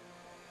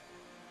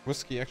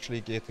 Whiskey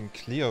actually getting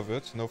clear of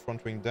it, no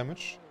front wing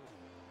damage.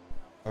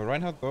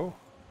 Reinhardt though,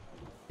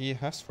 he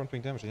has front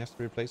wing damage, he has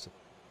to replace it.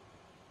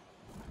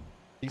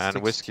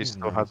 And Whiskey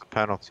still has a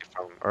penalty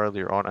from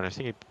earlier on, and I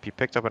think he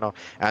picked up enough.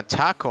 And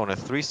Taco on a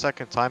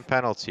 3-second time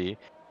penalty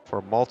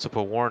for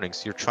multiple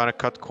warnings. You're trying to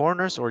cut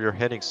corners or you're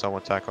hitting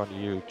someone, Taco,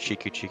 you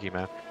cheeky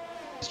man.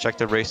 Let's check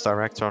the race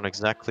director on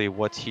exactly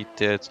what he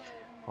did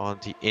on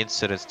the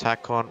incidents.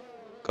 Tacon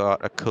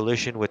got a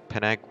collision with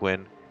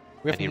Penguin.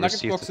 We have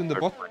Nugget Box in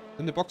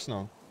the box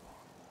now.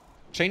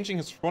 Changing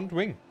his front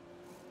wing.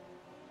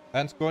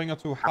 And going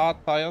onto hard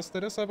tires,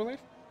 that is, I believe.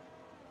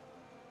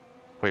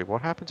 Wait,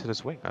 what happened to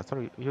this wing? I thought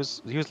he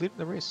was leading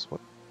the race.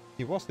 What?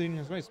 He was leading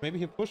his race. Maybe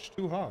he pushed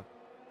too hard.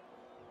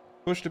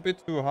 Pushed a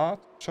bit too hard,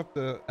 chopped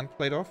the end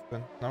plate off,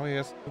 and now he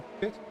has to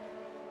pit.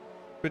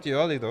 Pretty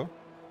early though.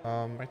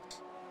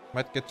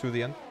 Might get to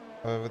the end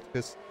with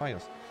his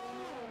tires.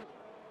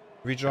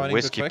 Rejoining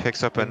Whiskey the track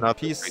picks up another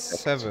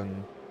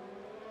P7.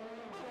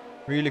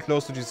 Really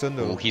close to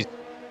Jacindo. Oh, he's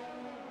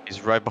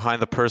right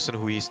behind the person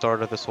who he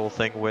started this whole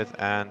thing with,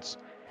 and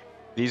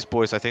these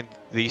boys, I think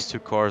these 2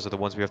 cars are the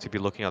ones we have to be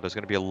looking at. There's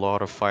going to be a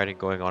lot of fighting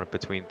going on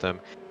between them,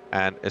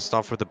 and it's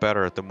not for the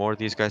better. The more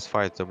these guys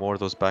fight, the more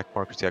those back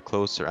markers get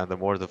closer, and the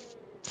more the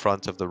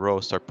front of the row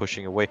start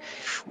pushing away.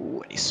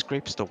 Ooh, and he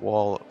scrapes the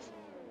wall.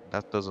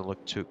 That doesn't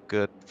look too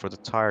good for the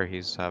tire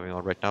he's having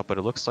on right now, but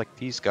it looks like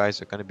these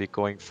guys are going to be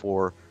going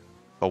for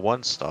a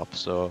 1-stop,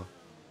 so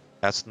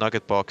that's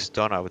Nugget Box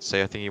done, I would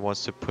say. I think he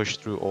wants to push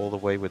through all the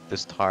way with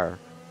this tire,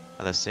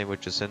 and the same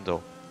with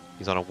Jacindo.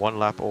 He's on a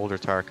 1-lap older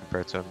tire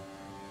compared to him.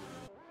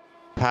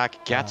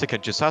 Pack, Gatic,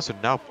 and Jisasu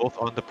now both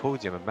on the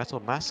podium, and Metal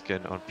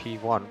Maskin on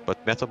P1,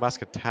 but Metal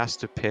Maskin has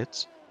to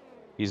pit.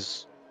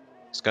 It's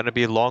going to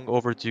be long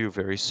overdue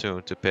very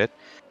soon to pit.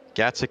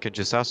 Gatic and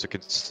Jisasu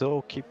can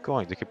still keep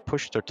going. They can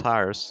push their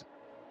tires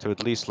to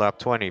at least lap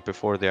 20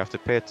 before they have to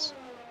pit.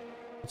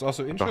 What's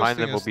also And interesting behind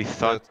them will is be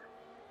Thun.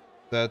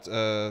 that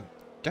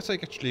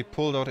Gatek actually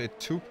pulled out a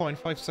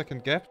 2.5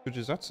 second gap to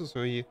Jisatsu,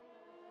 so he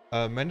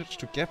managed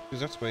to gap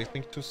Jisatsu by I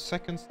think 2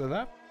 seconds a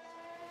lap,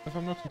 if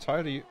I'm not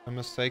entirely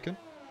mistaken.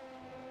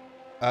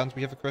 And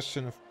we have a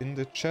question in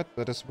the chat,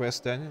 that is where's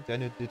Daniel?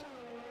 Daniel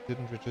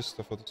didn't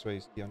register for this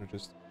race, he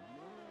unregistered.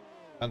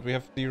 And we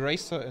have the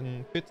racer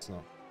in pits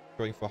now,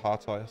 going for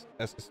hard tires,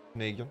 as is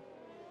Negion.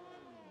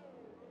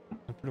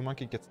 And Blue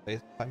Monkey gets a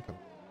time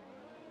penalty.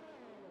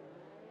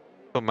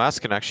 So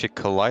Maskin actually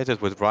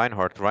collided with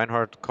Reinhardt.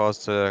 Reinhardt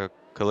caused a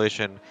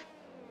collision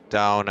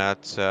down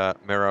at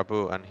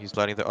Mirabu, and he's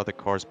letting the other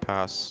cars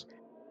pass.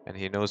 And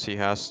he knows he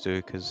has to,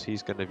 because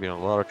he's going to be in a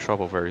lot of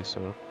trouble very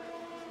soon.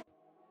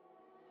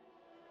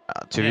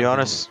 To be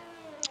honest,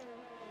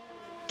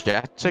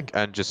 Gatek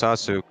and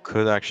Jisatsu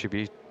could actually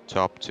be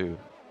top 2,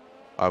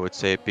 I would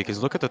say,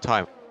 because look at the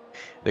time.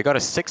 They got a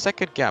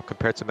 6-second gap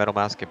compared to Metal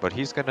Maskin, but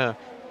he's gonna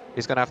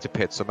have to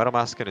pit. So Metal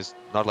Maskin is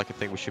not like a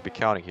thing we should be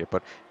counting here.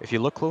 But if you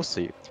look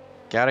closely,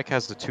 Gatek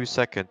has the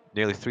 2-second,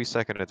 nearly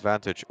 3-second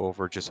advantage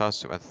over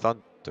Jisatsu, and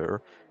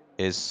Thunder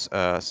is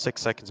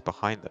 6 seconds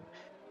behind them.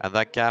 And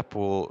that gap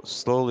will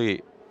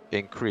slowly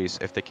increase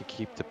if they can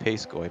keep the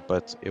pace going,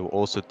 but it will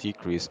also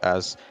decrease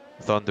as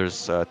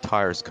Thunder's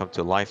tires come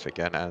to life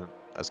again, and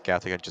as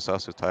Gatek and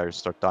Jisatsu tires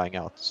start dying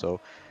out. So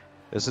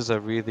this is a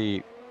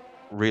really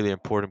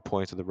important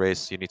point of the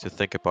race. You need to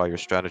think about your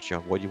strategy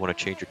on what you want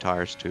to change your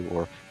tires to,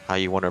 or how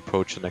you want to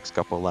approach the next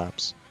couple of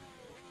laps.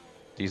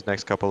 These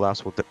next couple of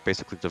laps will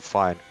basically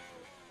define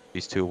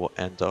these two will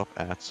end up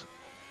at.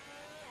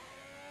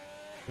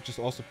 Which is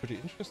also pretty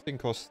interesting,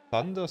 because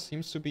Thunder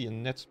seems to be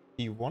in net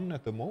P1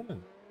 at the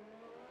moment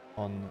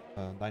on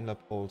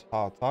 9-lap-old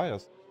hard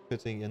tires,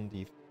 sitting in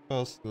the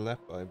first lap,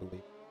 I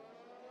believe.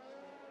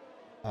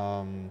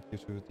 Due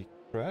to the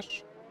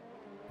crash.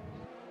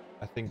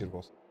 I think it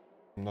was.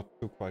 I'm not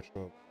too quite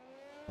sure.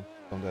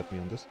 Don't let me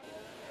on this.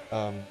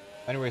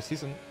 Anyway,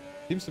 season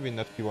seems to be in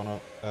net P1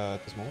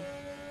 at this moment.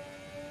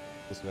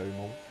 This very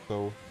moment.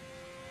 So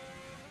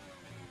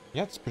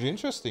yeah, it's pretty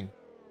interesting.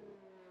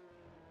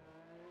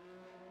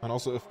 And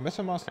also, if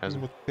MetaMask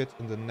would pit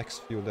in the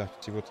next few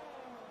laps, he would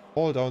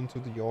fall down to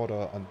the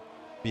order and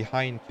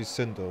behind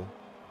Jacinto.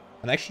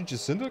 And actually,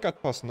 Jacinto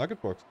got past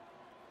Nugget Box.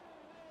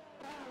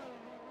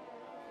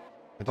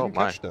 I didn't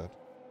catch that.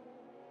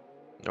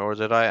 Nor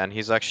did I, and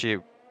he's actually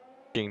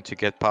looking to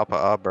get Papa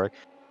Alberg.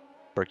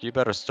 Berg, you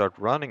better start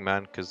running,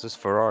 man, because this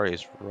Ferrari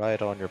is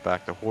right on your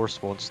back. The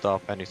horse won't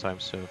stop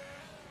anytime soon.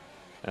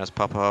 And as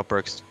Papa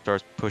Alberg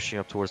starts pushing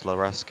up towards La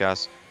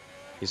Rascas,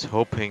 he's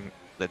hoping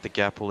that the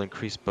gap will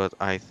increase, but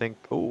I think...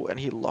 Oh, and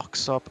he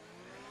locks up.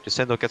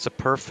 Jacinto gets a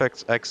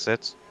perfect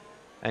exit,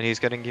 and he's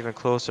getting even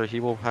closer. He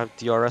will have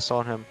DRS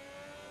on him.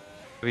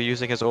 He'll be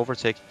using his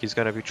overtake. He's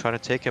going to be trying to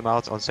take him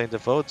out on Saint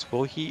Devote.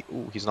 Will he?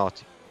 Ooh, he's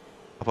not.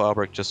 Papa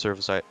Alberg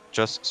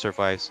just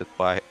survives it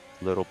by a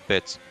little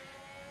bit.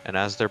 And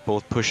as they're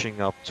both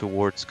pushing up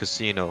towards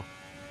Casino,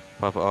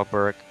 Papa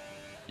Alberg,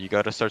 you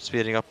gotta start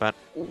speeding up, man.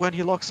 When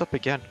he locks up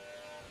again.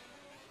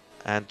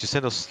 And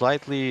Jacinto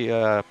slightly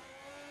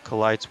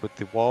collides with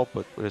the wall,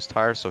 but with his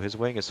tires, so his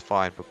wing is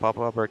fine. But Papa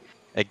Alberg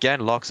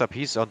again locks up.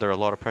 He's under a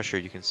lot of pressure.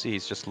 You can see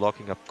he's just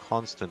locking up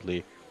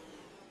constantly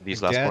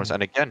these last corners.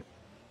 And again,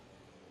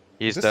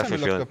 he's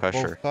definitely feeling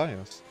pressure.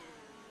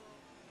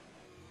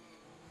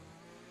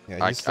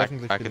 Yeah, he's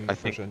definitely feeling the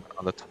pressure.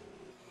 On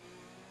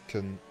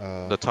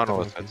the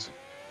tunnel effect.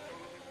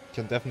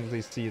 Can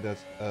definitely see that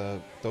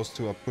those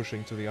two are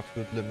pushing to the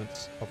absolute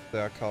limits of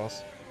their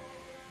cars.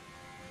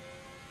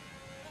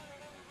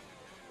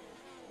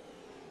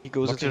 He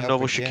goes into the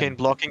Novo chicane,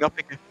 blocking up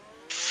again.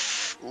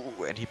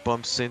 Ooh, and he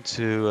bumps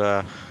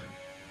into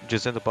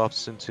Jacinto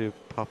bumps into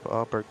Papa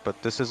Alberg,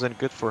 but this isn't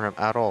good for him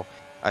at all.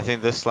 I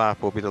think this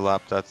lap will be the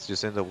lap that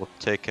Jacinto will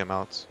take him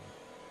out.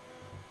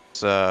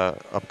 It's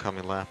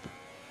upcoming lap.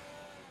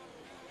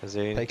 As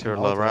they enter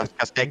La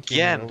Rascas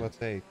again.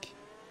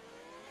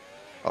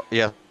 Oh,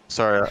 yeah,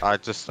 sorry,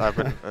 I've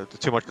been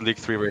too much League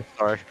 3 race,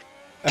 sorry.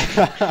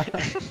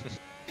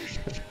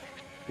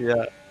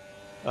 Yeah,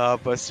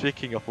 but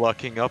speaking of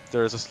locking up,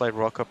 there's a slight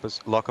lock up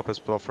as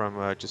well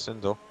from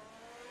Jacinto.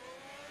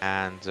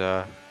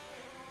 And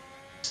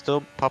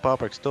still, Papa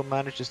Alberg still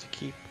manages to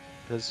keep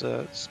his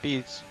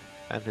speeds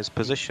and his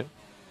position.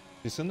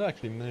 Jacinto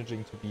actually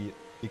managing to be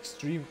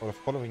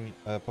following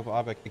Papa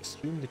Alberg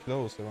extremely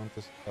close around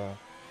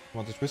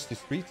the twisty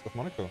streets of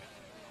Monaco.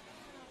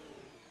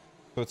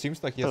 So it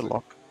seems like he has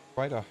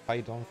quite a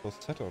high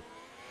downforce setup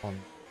on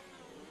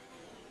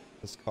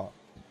this car.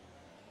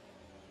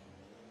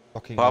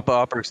 Papa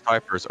Alberg's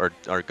tires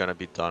are gonna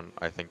be done.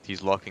 I think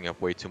he's locking up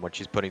way too much.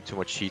 He's putting too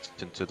much heat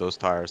into those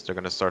tires. They're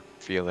gonna start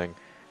feeling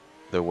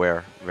the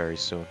wear very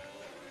soon.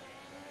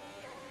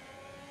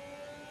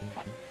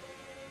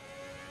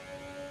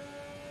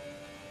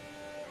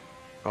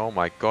 Oh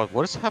my god,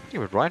 what is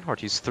happening with Reinhardt?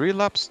 He's 3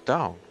 laps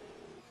down.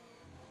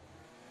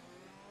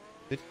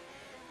 Did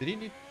he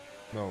need...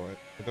 No,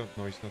 I don't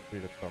know, he's not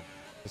 3 laps down.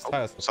 His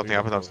tires something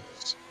happened on...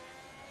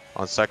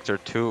 On sector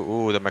 2.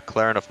 Ooh, the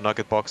McLaren of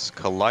Nugget Box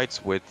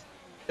collides with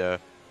the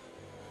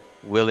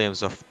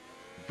Williams of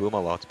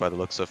Boomalot by the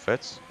looks of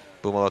it.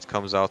 Boomalot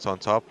comes out on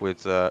top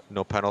with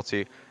no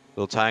penalty.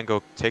 Lil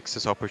Tango takes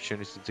this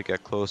opportunity to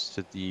get close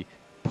to the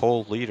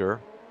pole leader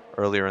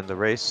earlier in the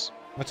race.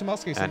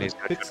 Matamalski is in And the he's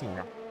pits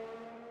now.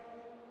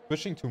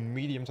 Switching to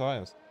medium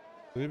tires.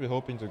 So we'll be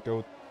hoping to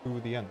go to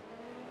the end.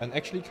 And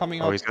actually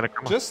coming out he's gonna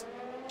come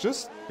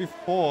just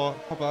before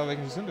Papa Alec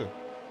and Jacinto.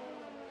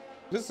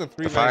 This is a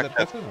three-way battle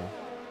now.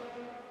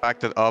 The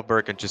fact that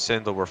Alberg and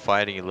Jacinto were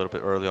fighting a little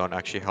bit early on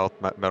actually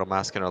helped Metal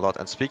Maskin a lot.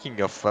 And speaking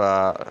of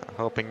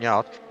helping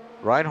out,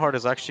 Reinhardt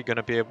is actually going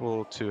to be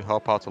able to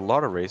help out a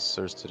lot of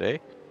racers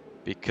today,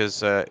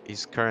 because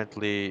he's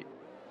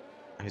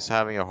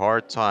having a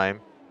hard time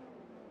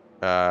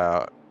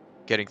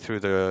getting through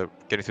the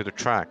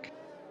track.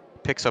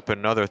 Picks up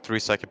another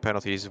 3-second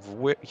penalty. He's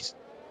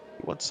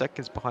 1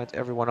 second behind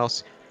everyone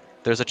else.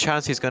 There's a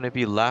chance he's going to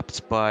be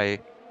lapped by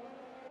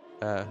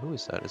who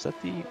is that? Is that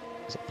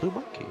Blue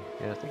Monkey?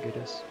 Yeah, I think it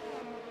is.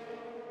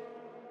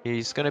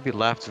 He's going to be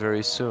lapped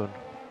very soon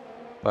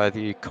by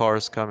the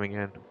cars coming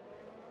in,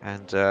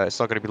 and it's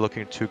not going to be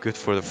looking too good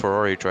for the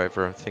Ferrari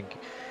driver. I think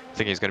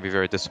he's going to be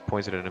very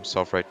disappointed in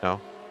himself right now.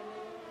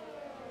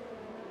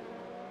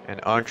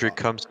 And Andre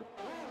comes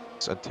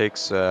and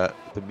takes the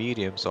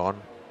mediums on.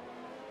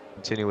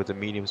 Continue with the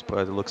mediums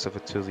by the looks of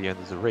it till the end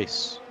of the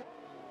race.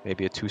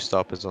 Maybe a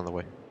 2-stop is on the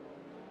way.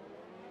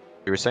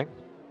 You were saying?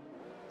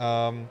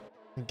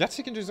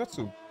 Gatsik and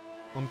Jizetsu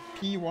on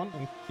P1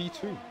 and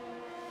P2.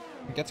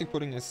 Gatsik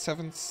putting a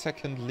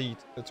 7-second lead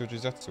to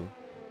Jizetsu.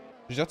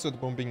 Jizetsu at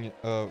the moment being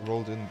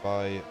rolled in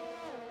by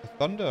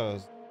Thunder,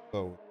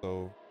 though,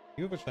 so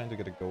you were trying to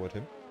get a go at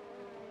him.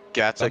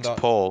 Gatsik's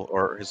pole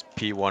or his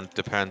P1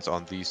 depends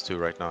on these two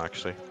right now,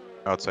 actually,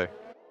 I would say.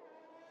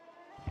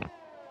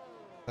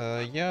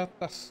 Yeah,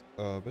 that's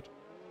a bit.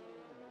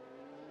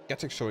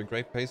 Gatsik showing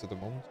great pace at the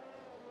moment.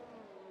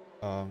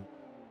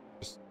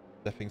 Just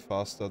stepping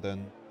faster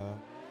than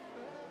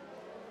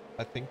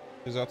I think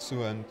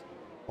Jizetsu, and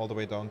all the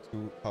way down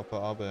to Papa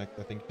Arbeck.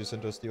 I think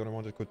Jacinto's the only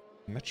one that could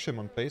match him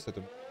on pace at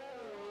him,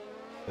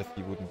 if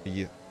he wouldn't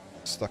be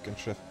stuck in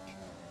traffic.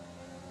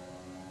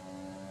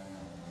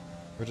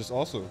 Which is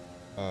also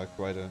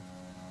quite a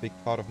big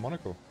part of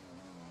Monaco.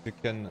 You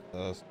can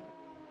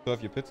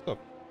serve your pit stop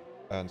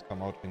and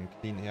come out in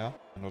clean air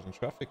and not in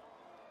traffic.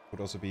 Would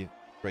also be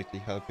greatly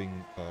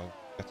helping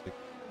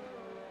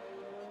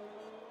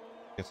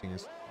getting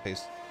his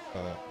pace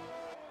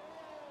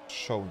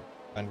shown.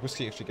 And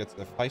Whiskey actually gets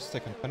a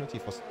 5-second penalty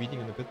for speeding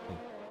in the pit lane.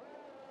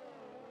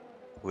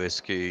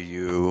 Whiskey,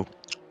 you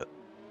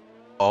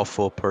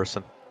awful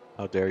person.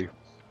 How dare you?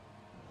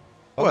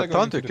 Thunder Oh,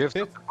 Thunder gives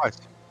pit.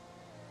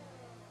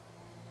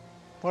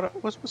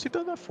 What's he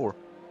done that for?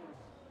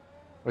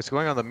 Oh, he's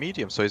going on the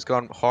medium, so he's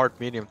gone hard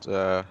medium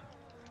to,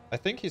 I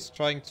think he's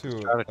trying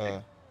to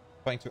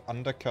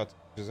undercut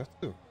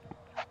Jizetsu.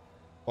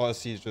 Or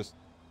is he just...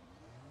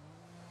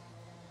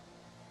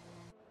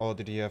 Or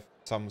did he have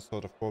some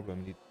sort of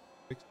problem he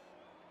fixed?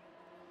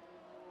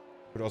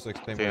 Could also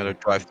explain why he...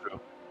 drive through.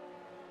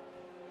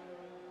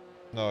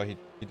 No, he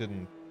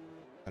didn't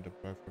have a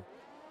drive through.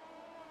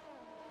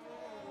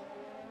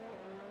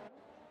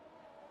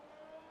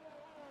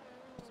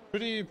 It's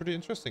pretty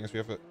interesting, as we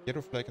have a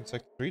yellow flag in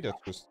sector 3 that's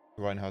just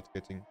Reinhardt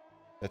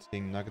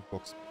letting Nugget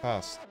Box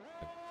past.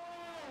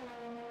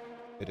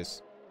 It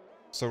is.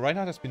 So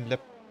Reinhardt has been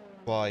lapped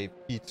by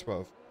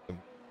P12.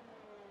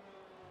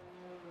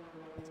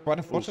 It's quite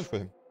unfortunate for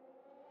him.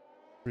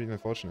 Really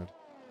unfortunate.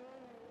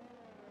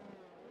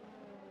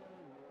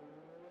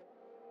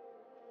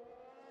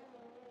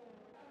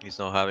 He's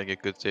not having a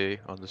good day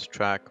on this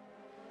track.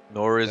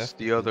 Nor is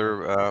the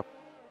other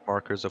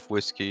markers of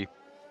Whiskey.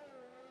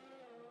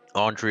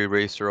 Andre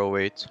Racer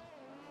 08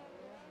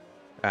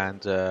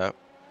 and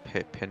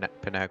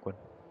Penguin.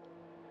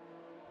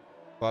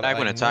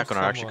 Penguin and Tacon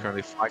are actually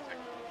currently fighting.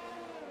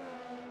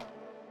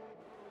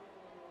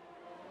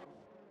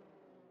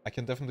 I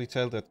can definitely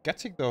tell that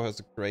Gatsik though has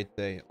a great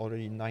day,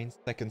 already 9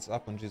 seconds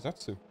up on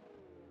Jizetsu.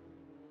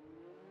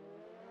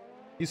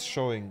 He's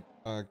showing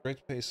a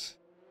great pace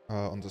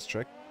on this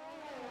track.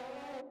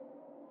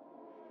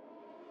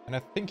 And I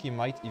think he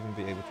might even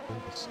be able to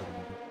win this.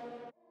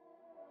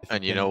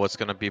 And you know what's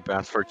gonna be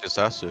bad for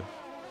Jizetsu?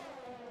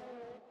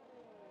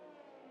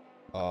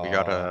 We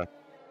got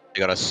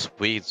a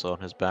Swedes on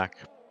his back.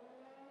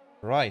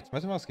 Right,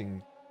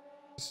 Metamasking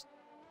just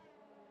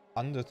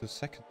under 2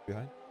 seconds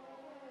behind.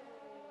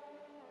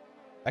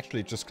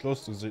 Actually, just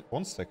close to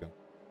 1 second.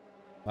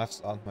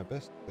 Maths aren't my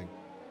best thing.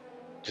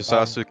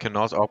 Jizetsu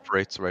cannot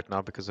operate right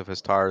now because of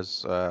his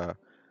tires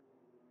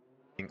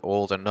being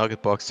old, and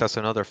Nugget Box has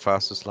another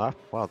fastest lap.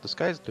 Wow, this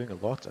guy is doing a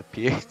lot at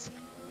P8.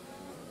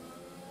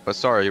 But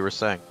sorry, you were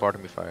saying,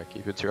 pardon me if I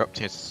keep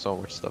interrupting, it's so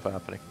much stuff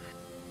happening.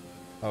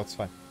 Oh, it's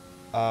fine.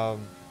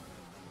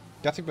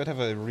 Gatsik might have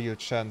a real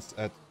chance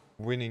at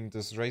winning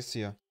this race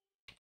here.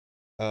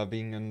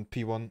 Being in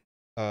P1,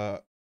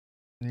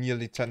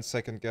 nearly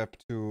 10-second gap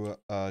to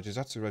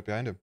Jizetsu right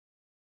behind him.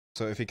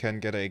 So if he can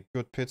get a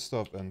good pit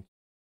stop and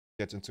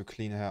get into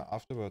clean air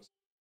afterwards,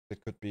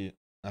 it could be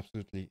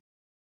absolutely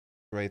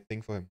great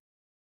thing for him.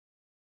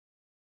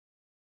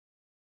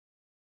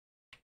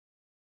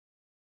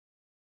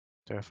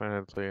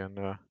 Definitely,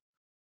 and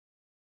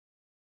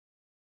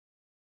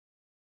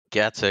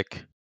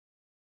Gatic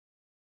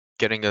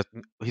getting a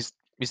he's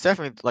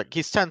definitely like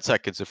he's 10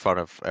 seconds in front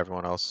of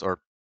everyone else, or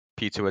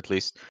P2 at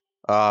least.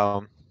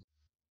 And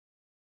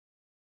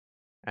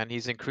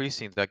he's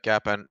increasing that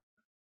gap, and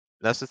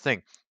that's the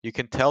thing. You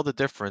can tell the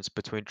difference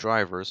between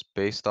drivers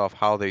based off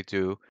how they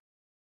do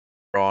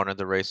on in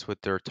the race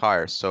with their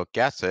tires. So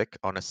Gatic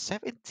on a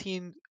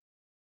 17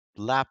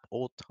 lap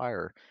old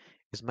tire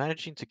is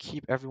managing to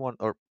keep everyone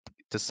or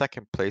the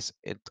second place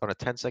on a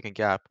 10-second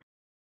gap,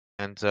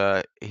 and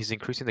he's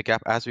increasing the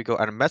gap as we go.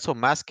 And Metal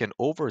Maskin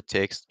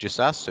overtakes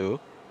Jisasu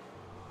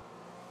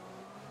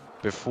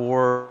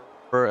before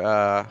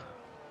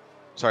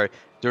sorry,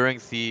 during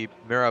the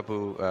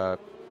Mirabu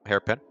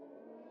hairpin.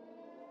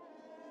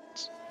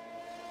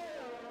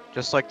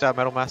 Just like that,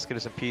 Metal Maskin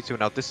is in P2.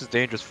 Now this is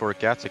dangerous for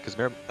Gatic because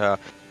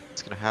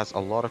Maskin has a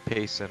lot of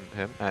pace in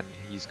him, and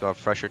he's got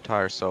fresher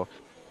tires. So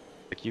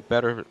like, you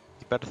better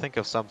think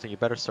of something. You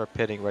better start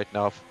pitting right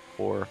now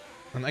for.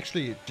 And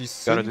actually,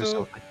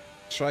 Gisindel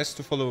tries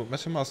to follow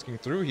Metal Masking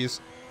through. He's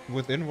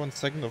within 1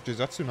 second of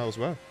Jisatsu now as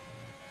well.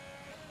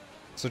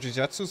 So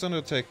Jisatsu's under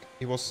attack.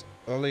 He was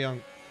early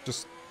on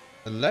just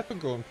a lap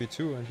ago in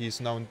P2, and he's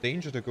now in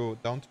danger to go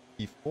down to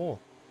P4.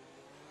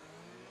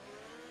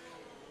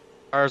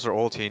 Tires are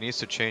old. He needs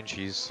to change.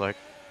 He's like,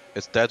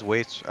 it's dead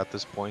weight at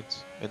this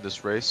point in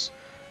this race.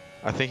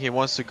 I think he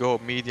wants to go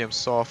medium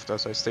soft,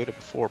 as I stated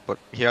before, but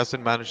he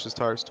hasn't managed his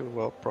tires too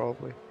well,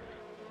 probably.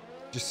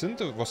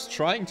 Jacinta was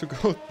trying to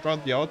go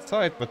around the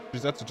outside, but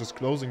Jisatsu just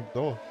closing the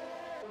door.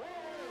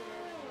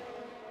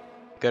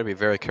 Gotta be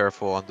very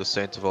careful on the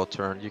Saint-Deval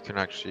turn. You can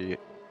actually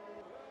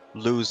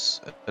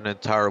lose an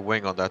entire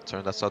wing on that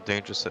turn. That's how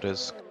dangerous it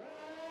is.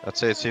 I'd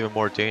say it's even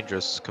more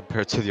dangerous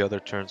compared to the other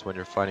turns when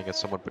you're fighting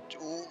against someone, but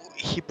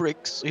he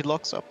breaks, he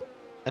locks up,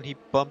 and he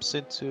bumps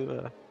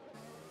into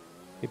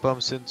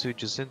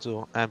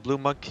Jacinto, and Blue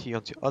Monkey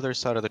on the other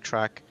side of the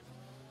track.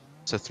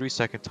 It's a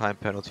 3-second time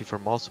penalty for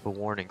multiple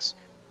warnings.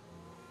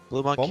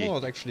 Blue Monkey.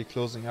 Bomber actually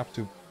closing up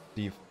to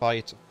the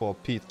fight for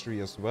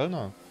P3 as well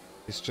now.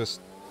 He's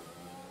just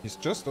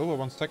over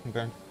 1 second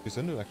behind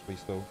Jacinto actually,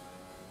 so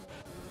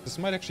this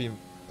might actually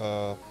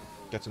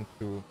get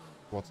into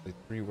towards the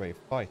 3-way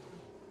fight.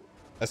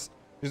 As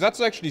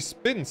Jisatsu actually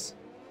spins.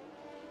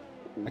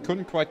 I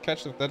couldn't quite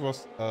catch if that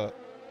was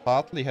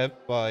partly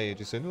helped by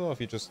Jacinto or if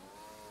he just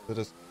did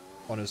it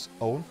on his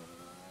own,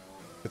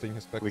 hitting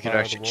his back. We can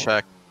actually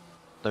check.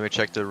 Let me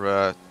check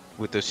the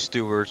with the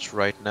stewards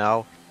right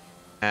now,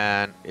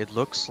 and it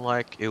looks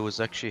like it was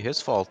actually his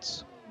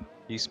fault.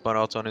 He spun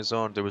out on his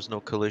own. There was no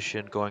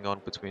collision going on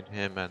between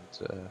him and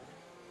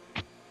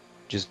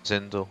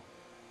Jacinto.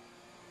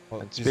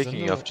 Well, and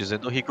speaking of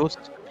Jacinto, he goes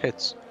to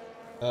pits.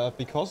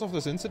 Because of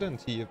this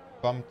incident, he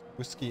bumped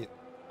Whiskey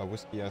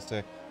I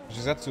say,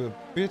 Jisatsu a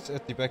bit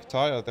at the back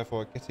tire,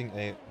 therefore getting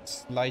a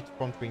slight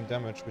front wing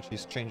damage, which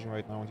he's changing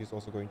right now, and he's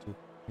also going to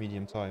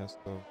medium tires.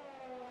 So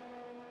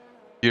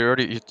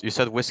you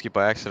said Whiskey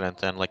by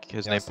accident, and like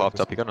his name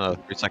popped up. He got another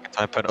 3-second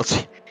time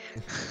penalty.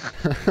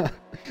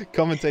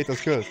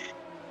 Commentator's curse.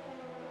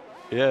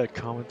 Yeah,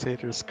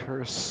 commentator's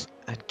curse.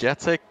 And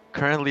Gatic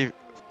currently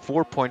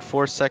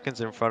 4.4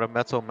 seconds in front of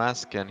Metal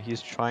Mask, and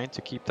he's trying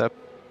to keep that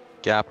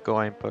gap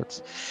going, but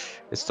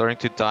it's starting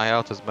to die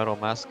out as Metal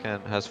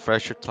Maskin has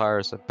fresher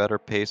tires and better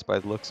pace by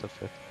the looks of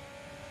it.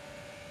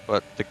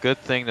 But the good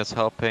thing that's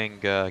helping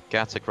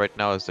Gatic right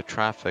now is the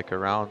traffic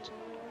around.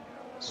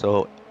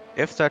 So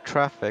if that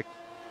traffic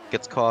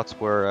gets caught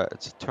where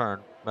it's a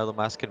turn, Metal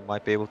Maskin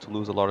might be able to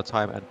lose a lot of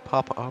time and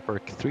pop up a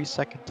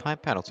 3-second time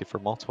penalty for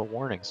multiple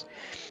warnings.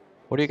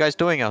 What are you guys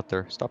doing out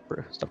there? Stop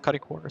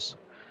cutting corners.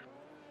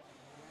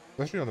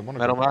 Especially on the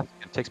Monaco. Metal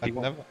Maskin takes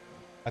people.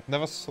 I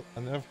never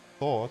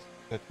thought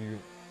that you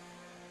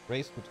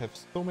race would have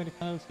so many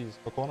penalties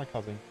for corner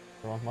cutting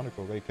around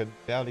Monaco, where you can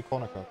barely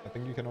corner cut. I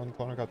think you can only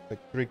corner cut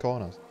like 3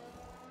 corners.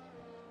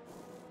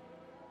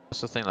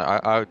 That's the thing.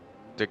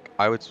 Like,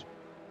 I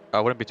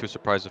wouldn't be too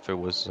surprised if it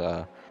was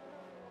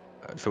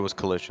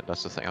collision.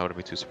 That's the thing. I wouldn't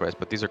be too surprised.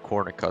 But these are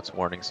corner cuts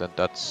warnings, and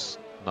that's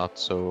not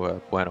so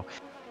bueno.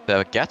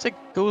 The Gatic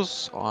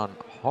goes on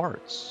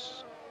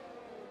hards.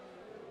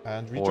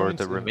 And for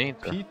the remainder.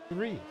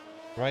 P3,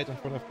 right in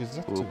front of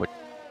Jisatsu.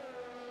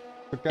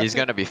 He's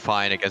gonna be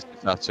fine against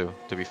Jisatsu,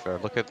 to be fair.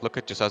 Look at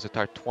Jisatsu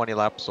tire, 20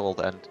 laps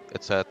old, and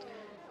it's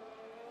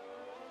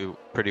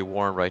pretty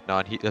worn right now.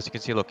 And as you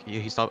can see, look,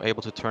 he's not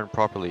able to turn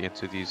properly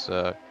into these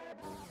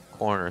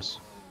corners.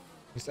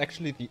 He's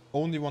actually the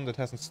only one that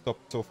hasn't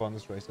stopped so far in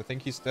this race. I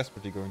think he's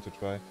desperately going to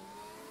try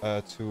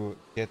to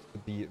get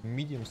the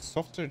medium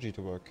soft strategy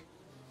to work.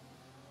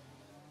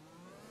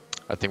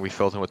 I think we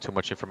filled him with too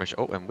much information.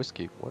 Oh, and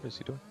Whiskey, what is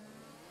he doing?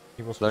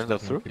 He was letting that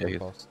through? Yeah,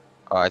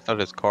 I thought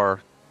his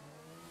car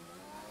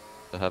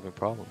was having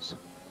problems.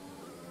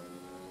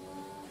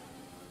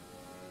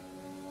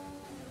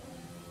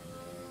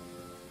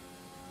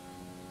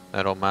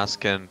 Metal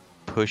Maskin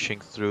pushing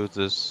through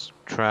this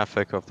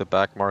traffic of the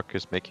back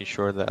markers, making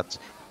sure that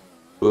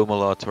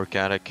Boomalot or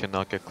Gattac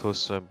cannot get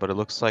close to him. But it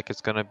looks like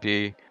it's gonna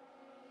be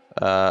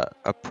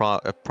a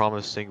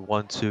promising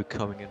 1-2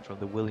 coming in from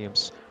the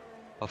Williams.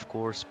 Of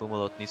course,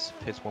 Boomalot needs to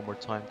pit one more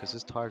time because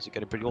his tires are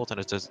getting pretty old,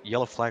 and there's a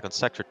yellow flag on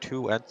sector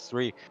 2 and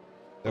 3.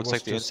 Looks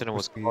like the incident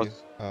was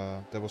caused.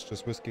 That was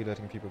just Whiskey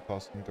letting people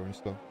pass and going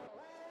slow.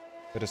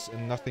 That is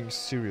nothing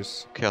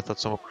serious. Okay, I thought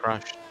someone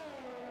crashed.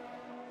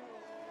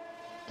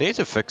 They need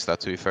to fix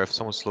that, to be fair. If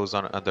someone slows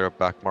down under a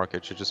back market,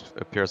 it should just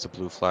appear as a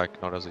blue flag,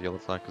 not as a yellow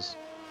flag. Cause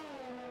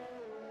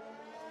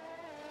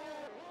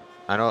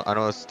I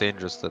know it's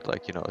dangerous that,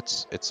 like, you know,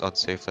 it's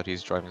unsafe that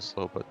he's driving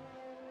slow, but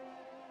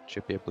it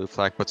should be a blue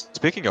flag. But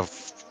speaking of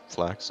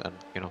flags and,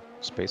 you know,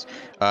 space,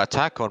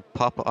 attack on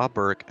Papa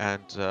Aberg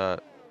and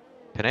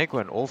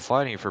Penguin all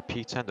fighting for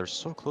P10. They're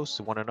so close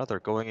to one another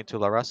going into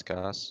La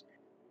Rascas,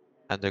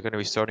 and they're going to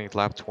be starting at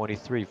lap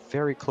 23.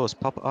 Very close.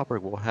 Papa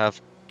Aberg will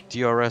have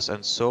DRS,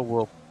 and so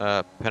will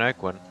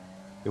Penguin.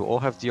 They will all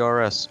have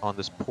DRS on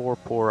this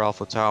poor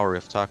Alpha Tower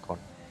of Takon.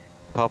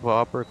 Papa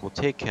Aberg will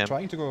take him.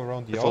 Trying to go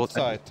around the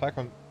outside.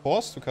 Takon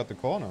forced to cut the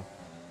corner.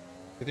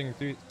 Getting a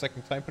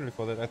 3-second time penalty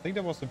for that. I think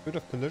there was a bit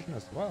of collision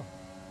as well.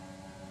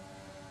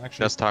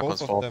 Actually, that's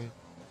Takon's fault.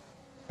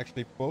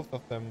 Actually, both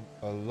of them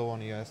are low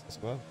on ES as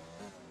well.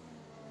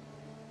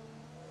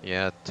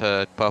 Yeah,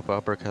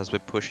 Papa Aberg has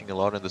been pushing a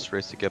lot in this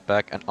race to get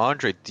back, and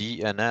Andre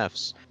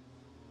DNFs.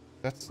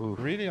 That's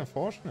really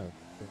unfortunate.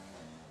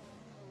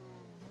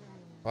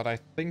 But I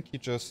think he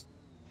just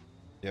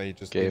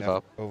gave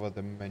up over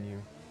the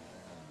menu.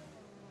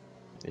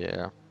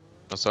 Yeah,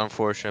 that's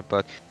unfortunate.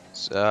 But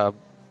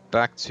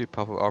back to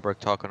Papa Aberg,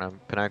 Takon,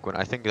 and Penguin.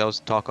 I think that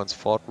was Takon's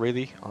fault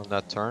really on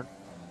that turn,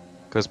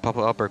 because Papa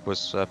Aberg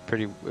was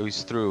he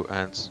was through,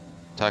 and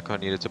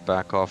Takon needed to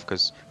back off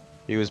because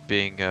he was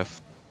being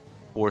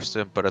forced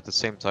in. But at the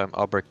same time,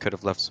 Aberg could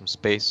have left some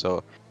space.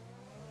 So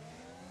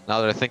now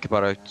that I think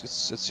about it,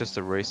 it's just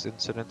a race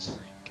incident.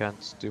 You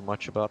can't do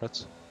much about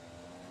it.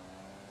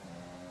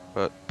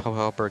 But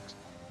Papa Aberg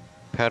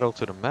pedal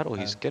to the metal.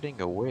 He's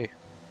getting away.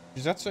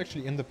 That's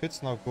actually in the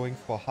pits now, going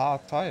for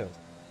hard tires.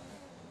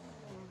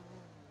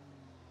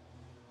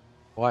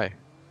 Why?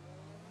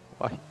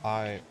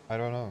 Why? I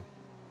don't know.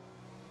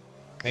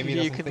 Maybe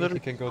he doesn't think he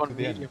can go to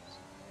the end.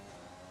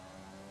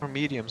 Or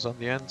mediums on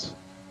the end.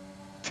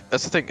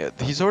 That's the thing.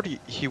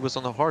 He was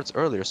on the hards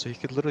earlier, so he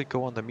could literally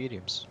go on the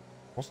mediums.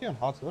 Was he on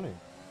hards earlier?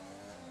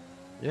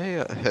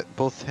 Yeah.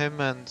 Both him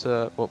and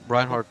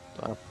Reinhardt.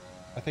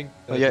 I think.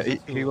 Yeah,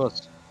 he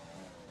was.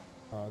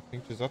 I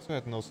think Gisotto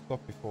had no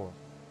stop before.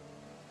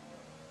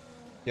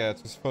 Yeah,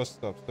 it's his first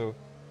stop, so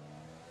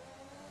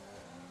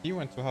he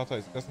went to hard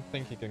tires. Doesn't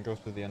think he can go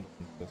to the end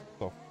of the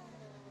stop.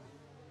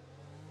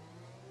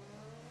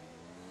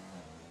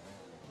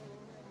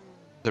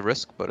 The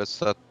risk, but it's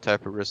that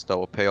type of risk that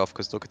will pay off,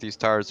 because look at these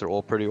tires, they're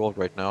all pretty old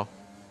right now.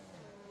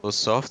 Those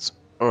softs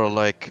are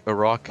like a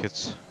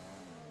rocket,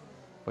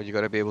 but you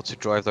gotta be able to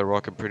drive that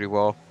rocket pretty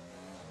well.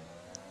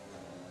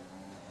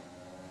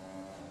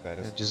 That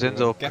is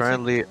Jacinto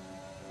currently...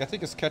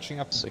 Gattac is catching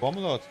up to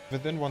Bommelot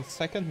within 1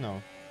 second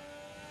now.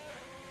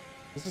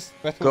 This is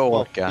battle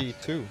Go for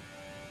P2.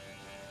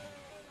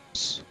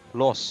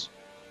 Loss.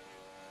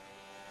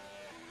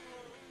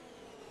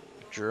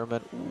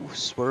 German,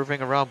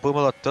 swerving around.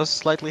 Boomalot does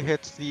slightly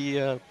hit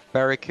the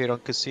barricade on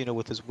Casino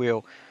with his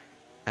wheel,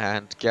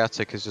 and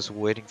Gattac is just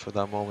waiting for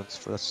that moment,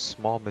 for a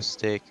small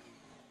mistake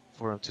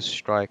for him to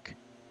strike.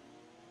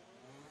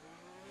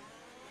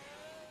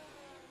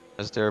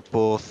 As they're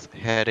both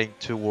heading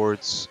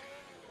towards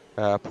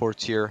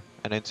Portier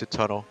and into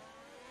tunnel.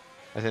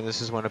 I think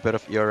this is when a bit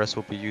of ERS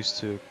will be used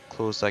to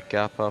close that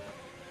gap up.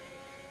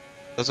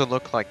 Doesn't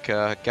look like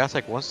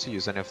Gattac wants to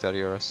use any of that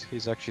ERS.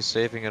 He's actually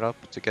saving it up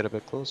to get a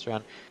bit closer,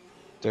 and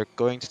they're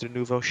going to the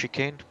Nouveau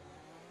chicane.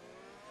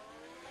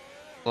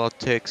 Lot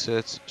takes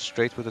it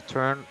straight with a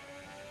turn.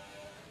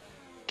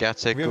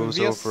 Gattac goes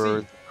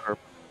over the curb.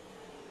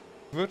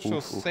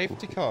 Virtual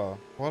safety car.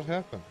 What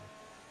happened?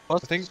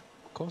 What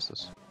caused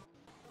this?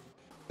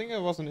 I think it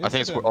was an incident. I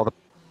think it's all the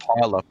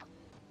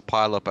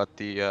pile up at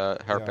the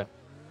hairpin.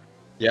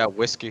 Yeah,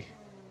 Whiskey.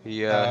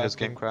 His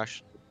game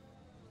crashed.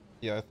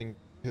 Yeah, I think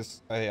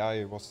his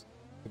AI was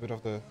a bit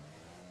of the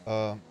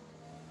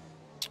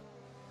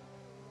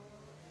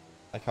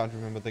I can't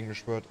remember the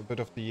English word. A bit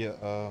of the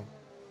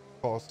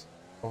cause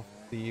of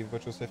the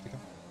virtual safety car.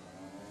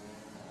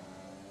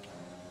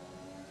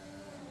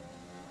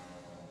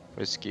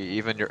 Whiskey,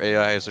 even your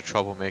AI is a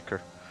troublemaker.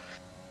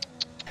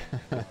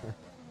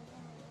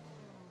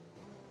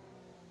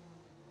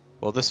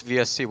 Well, this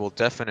VSC will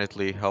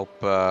definitely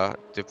help.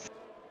 Actually,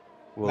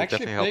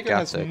 Plager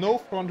has no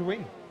front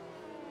wing.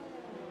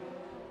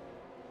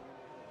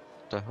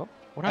 What the hell?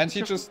 What and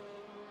he just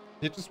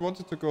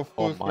wanted to go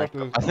full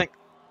throttle. I think.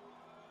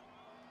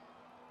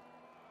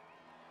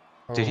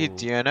 Did he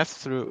DNF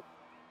through?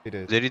 He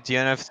did. Did he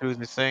DNF through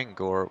the thing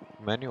or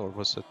menu, or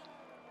was it?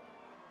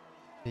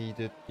 He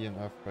did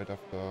DNF right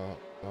after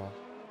the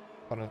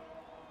tunnel.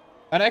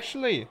 And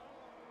actually,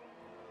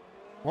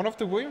 One of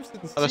the Williams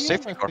didn't Oh, the see him,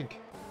 safety I car. think.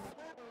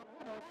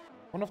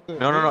 One of the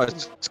No,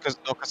 Williams it's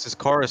because his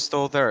car is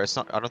still there. It's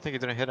not. I don't think he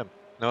didn't hit him.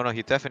 No,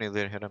 he definitely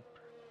didn't hit him.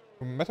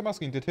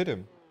 MetaMasking did hit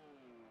him.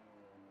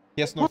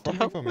 He has no What the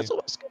throttling hell? for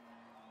me.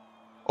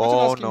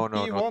 Oh MetaMasking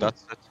no, P1.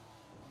 that's it.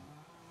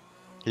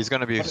 He's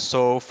gonna be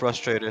so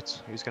frustrated.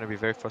 He's gonna be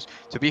very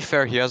frustrated. To be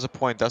fair, he has a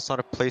point. That's not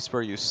a place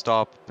where you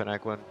stop,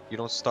 Penguin. You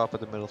don't stop at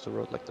the middle of the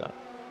road like that.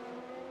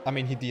 I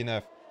mean, he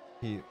DNF.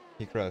 He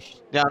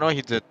crashed. Yeah, I know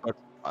he did, but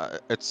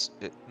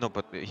no,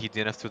 but he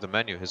DNF through the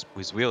menu. His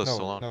wheel is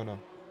still on. No.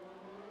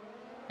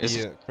 Is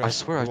He it? I crashed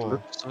swear I into the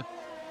wall. looked.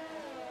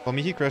 For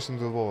me, he crashed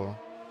into the wall.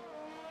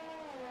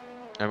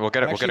 And we'll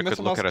get a Actually, good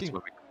look at it.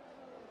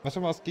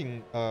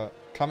 MetaMasking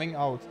coming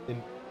out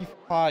in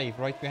P5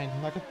 right behind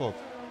Nugget Box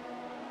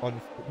on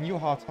new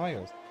hard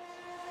tires.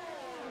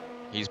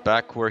 He's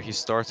back where he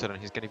started and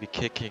he's going to be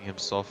kicking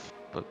himself,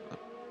 but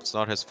it's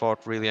not his fault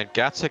really. And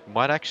Gatic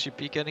might actually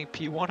be getting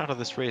P1 out of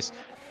this race.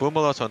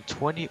 Boomalot on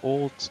 20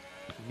 old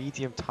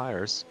medium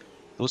tires.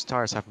 Those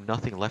tires have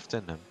nothing left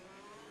in them.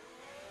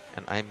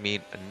 And I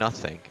mean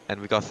nothing. And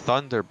we got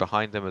Thunder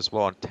behind them as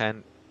well on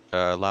 10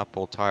 lap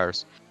old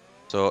tires.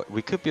 So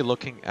we could be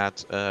looking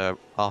at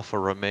Alfa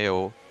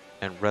Romeo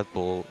and Red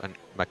Bull and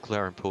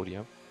McLaren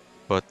podium.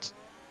 But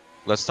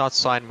let's not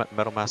sign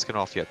MetaMasking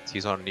off yet.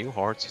 He's on new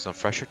hards, he's on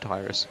fresher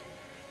tires,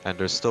 and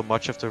there's still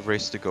much of the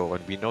race to go,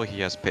 and we know he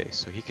has pace,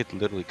 so he could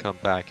literally come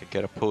back and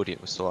get a podium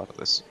still out of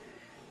this.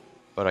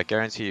 But I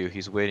guarantee you,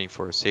 he's waiting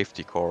for a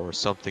safety car or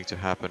something to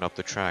happen up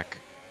the track,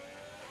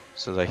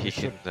 so that he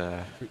can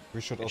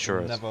we should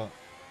ensure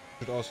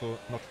also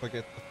not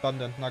forget the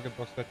Thunder and Nugget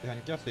Box right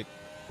behind Gatic,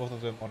 both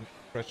of them on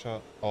fresher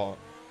or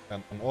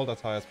on older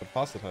tires but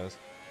faster tires.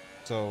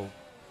 So.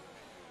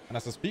 And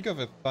as I speak of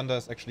it, Thunder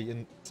is actually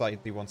inside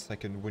the 1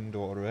 second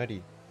window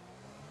already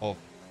of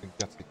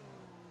Gatic.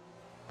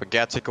 But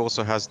Gatic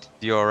also has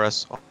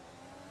DRS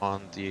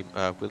on the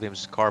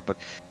Williams car, but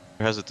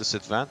he has a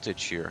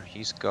disadvantage here.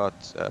 He's got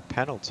a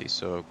penalty,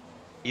 so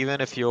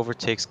even if he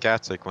overtakes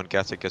Gatic when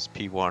Gatic gets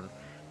P1,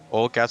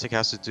 all Gatic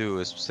has to do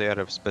is stay at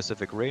a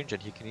specific range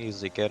and he can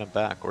easily get him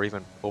back or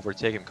even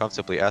overtake him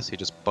comfortably as he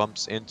just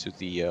bumps into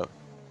the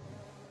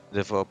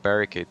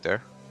barricade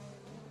there.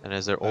 And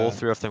as they're all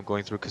three of them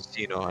going through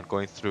Casino and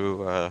going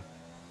through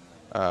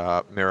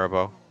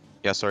Mirabeau.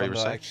 Yeah, sorry, you were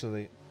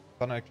saying?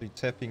 Thunder actually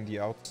tapping the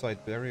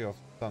outside barrier of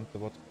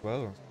Thunder as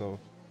well, so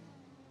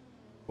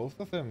both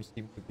of them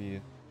seem to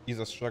be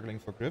either struggling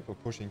for grip or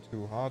pushing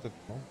too hard at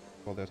the moment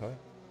for their tire.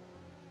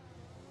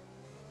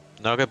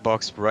 Nugget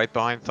Box right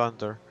behind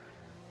Thunder.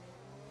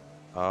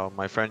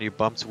 My friend, you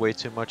bumped way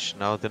too much,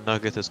 now the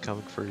Nugget is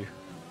coming for you.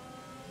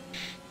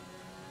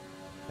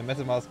 And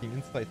MetaMasking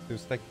inside 2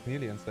 seconds,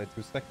 nearly inside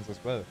 2 seconds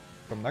as well,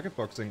 from Nugget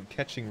Boxing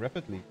catching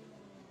rapidly.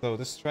 So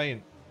this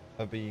train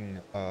being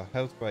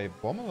held by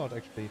Bomberlord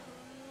actually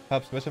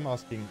helps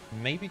MetaMasking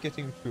maybe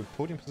getting to a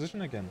podium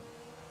position again.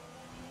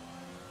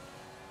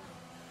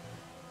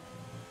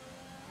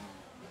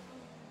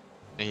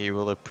 He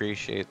will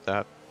appreciate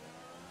that.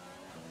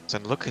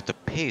 And look at the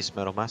pace,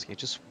 MetaMasking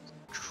just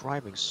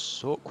driving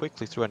so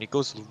quickly through, and he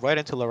goes right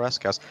into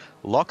Larescas,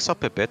 locks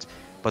up a bit,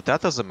 but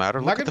that doesn't matter.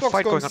 Look at the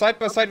fight going side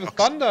by side with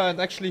Thunder and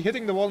actually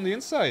hitting the wall on the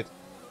inside.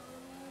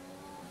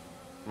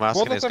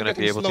 Masking is going to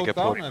be able to get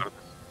podium.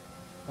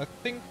 I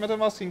think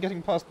MetaMasking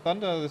getting past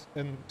Thunder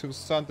into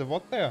Santa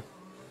What there.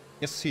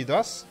 Yes, he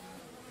does.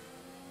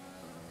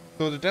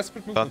 So the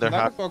desperate move of the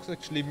Nugget Box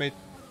actually made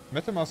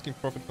MetaMasking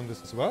profit from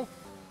this as well.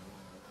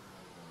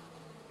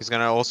 He's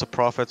going to also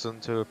profit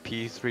into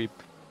P3.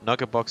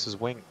 Nugget Box's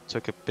wing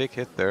took a big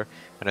hit there,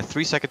 and a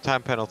 3-second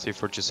time penalty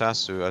for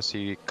Jisasu as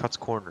he cuts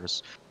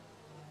corners.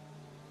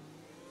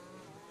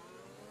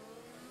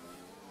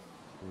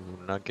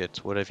 Ooh,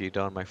 Nugget, what have you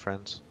done, my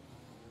friends?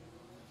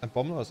 And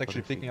Bomber is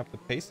actually picking up the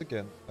pace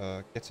again,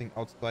 getting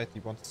outside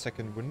the 1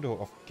 second window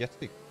of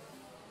Gatic.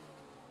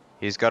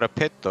 He's got a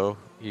pit though.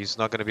 He's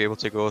not going to be able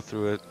to go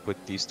through it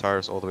with these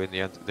tires all the way in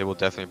the end. They will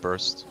definitely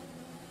burst.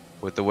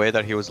 With the way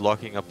that he was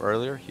locking up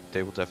earlier,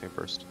 they will definitely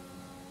burst.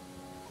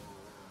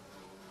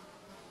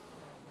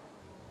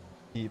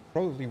 He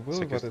probably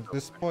will, but at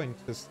this point,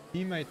 his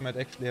teammate might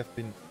actually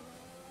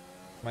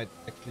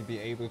be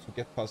able to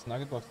get past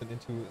Nugget Box and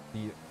into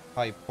the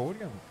high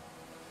podium.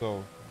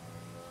 So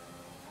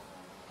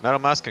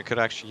MetaMasking could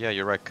actually, yeah,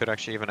 you're right, could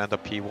actually even end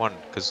up P1,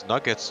 because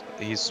Nuggets,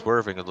 he's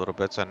swerving a little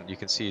bit, and you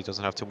can see he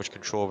doesn't have too much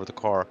control over the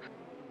car,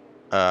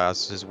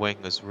 as his wing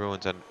is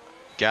ruined, and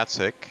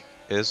Gatic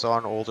is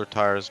on older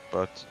tires,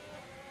 but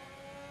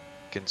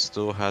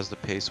still has the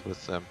pace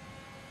with them.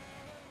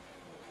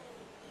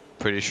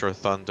 Pretty sure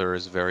Thunder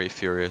is very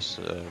furious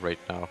right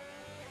now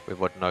with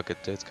what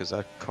Nugget did, because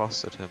that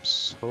costed him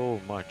so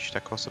much.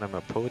 That costed him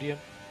a podium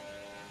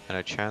and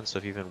a chance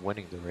of even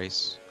winning the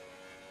race.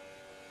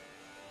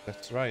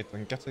 That's right,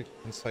 and Gatic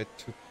inside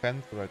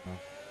 210th right now.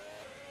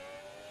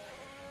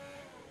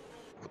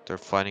 They're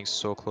fighting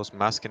so close.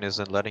 Maskin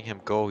isn't letting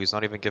him go. He's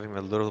not even giving him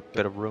a little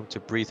bit of room to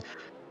breathe.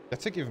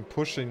 Gatic even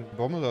pushing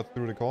Bommelot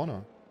through the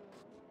corner.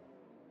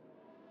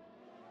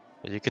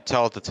 You could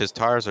tell that his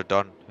tires are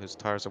done. His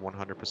tires are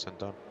 100%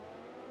 done.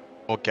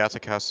 All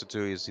Gatic has to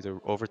do is either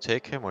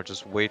overtake him or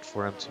just wait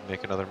for him to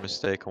make another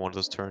mistake on one of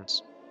those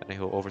turns, and then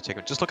he'll overtake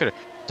him. Just look at it.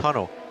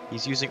 Tunnel.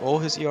 He's using all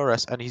his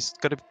ERS, and he's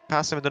gonna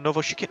pass him in the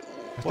Novo chicane.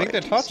 I think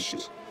they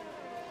touched.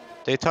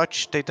 They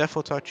touched. They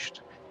defo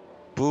touched.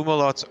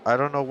 Boomalot. I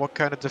don't know what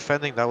kind of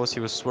defending that was. He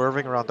was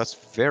swerving around. That's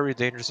very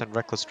dangerous and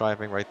reckless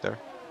driving right there.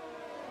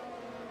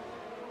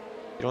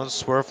 You don't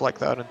swerve like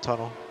that in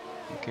tunnel.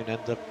 You can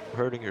end up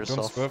hurting yourself.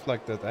 Don't swerve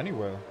like that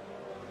anywhere.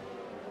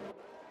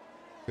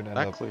 You can end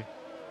Exactly. up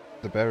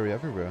the barrier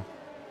everywhere.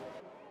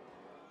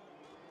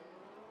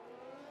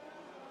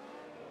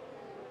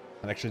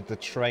 And actually the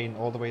train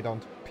all the way down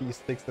to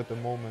P6 at the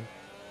moment.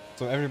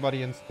 So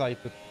everybody inside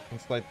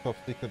top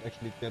 6 could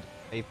actually get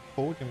a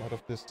podium out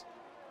of this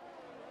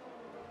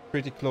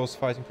pretty close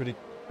fighting, pretty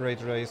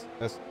great race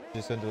as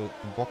just in the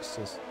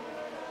boxes.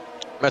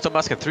 Metal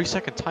Mask, a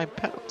 3-second time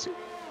penalty.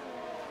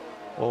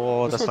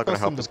 Oh, This that's could not gonna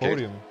cost him help the his case.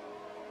 podium.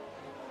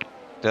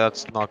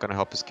 That's not gonna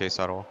help his case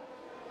at all.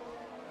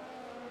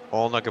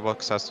 All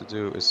Nuggetbox has to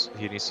do is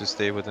he needs to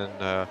stay within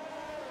the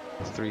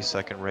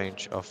 3-second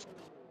range of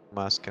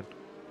Maskin.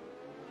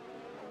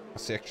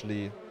 He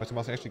actually,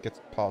 Master actually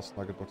gets past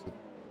Nuggetbox at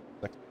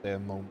like their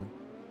moment.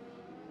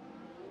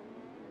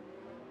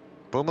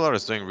 Boomalar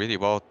is doing really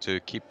well to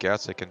keep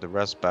Gatsik and the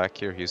rest back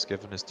here. He's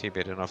given his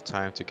teammate enough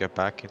time to get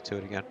back into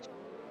it again.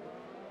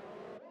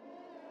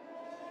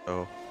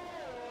 So,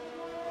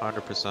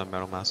 100%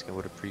 Metal Maskin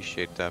would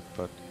appreciate that,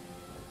 but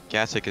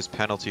Gatsik is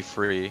penalty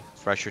free,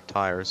 fresher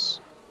tires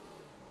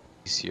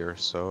easier,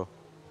 so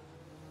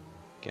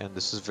again,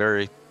 this is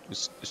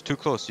it's too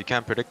close. You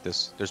can't predict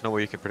this. There's no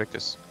way you can predict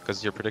this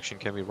because your prediction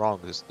can be wrong.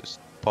 There's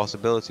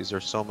possibilities are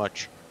so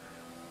much.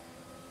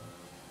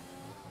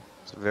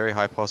 It's a very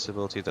high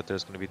possibility that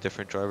there's going to be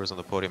different drivers on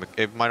the podium.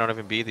 It might not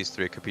even be these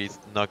three. It could be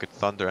Nugget,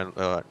 Thunder,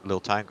 and Lil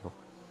Tango.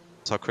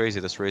 That's how crazy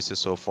this race is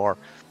so far.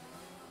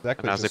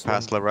 Exactly. And as they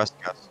pass the rest,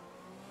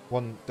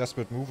 one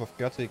desperate move of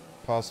Gatic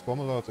past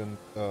Bommelot and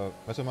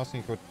Metal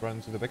Masking could run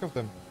into the back of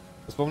them.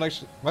 Metal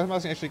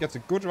Masking actually gets a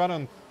good run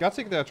on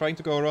Gatic there, trying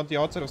to go around the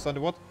outside of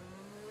Sandewatt.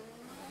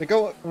 They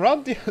go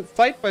around the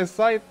side by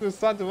side to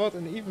Sandewatt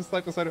and even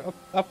side by side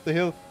up the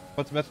hill,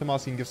 but Metal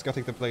Masking gives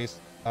Gatic the place.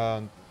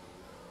 And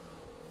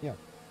yeah.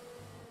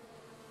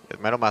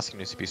 Metal Masking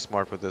needs to be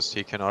smart with this.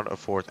 He cannot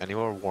afford any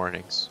more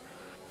warnings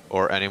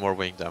or any more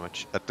wing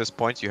damage. At this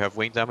point, you have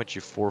wing damage,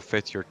 you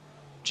forfeit your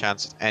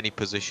chance at any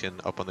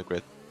position up on the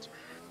grid.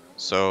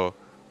 So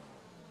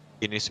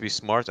he needs to be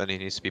smart and he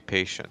needs to be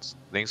patient.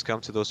 Things come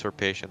to those who are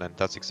patient, and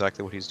that's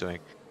exactly what he's doing.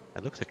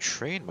 And look at the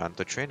train, man.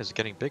 The train is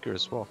getting bigger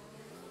as well.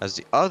 As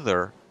the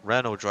other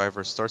Renault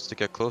driver starts to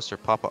get closer,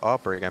 Papa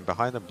Aubrey, and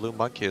behind them Blue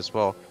Monkey as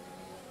well,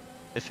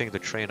 lifting the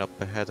train up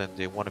ahead, and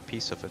they want a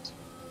piece of it.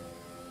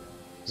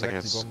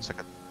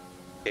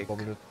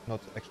 Bommelot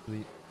not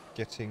actually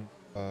getting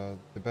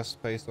the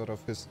best pace out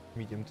of his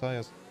medium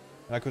tires.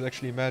 And I could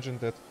actually imagine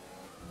that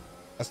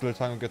as Lil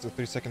Tango gets a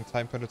 3-second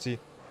time penalty,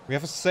 we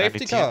have a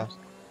safety car.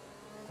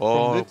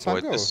 Oh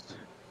boy,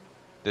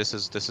 this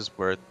is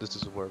where it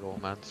all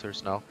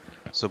matters now.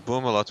 So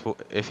Boomalot,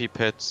 if he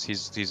pits,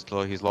 he's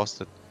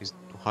lost it. He's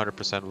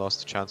 100% lost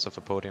the chance of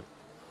a podium.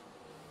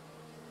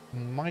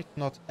 Might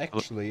not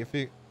actually. If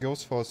he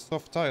goes for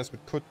soft tires,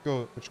 which could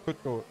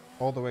go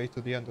all the way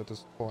to the end at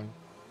this point.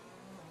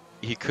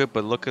 He could,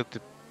 but look at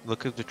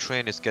the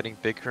train. It's getting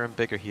bigger and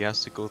bigger. He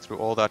has to go through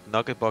all that.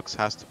 Nuggetbox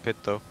has to pit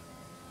though.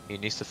 He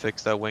needs to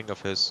fix that wing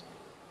of his.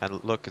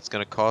 And look, it's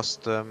gonna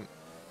cost them.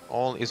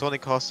 It's only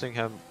costing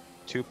him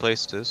 2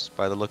 places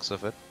by the looks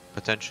of it.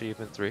 Potentially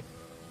even 3.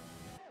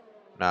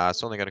 Nah,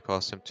 it's only gonna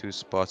cost him 2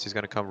 spots. He's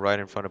gonna come right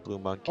in front of Blue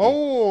Monkey.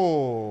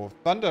 Oh!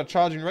 Thunder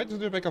charging right into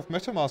the back of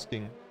Metal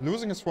Masking,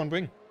 losing his front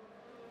wing.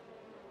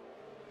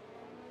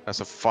 That's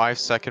a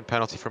 5-second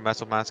penalty for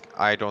Metal Mask.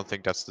 I don't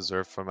think that's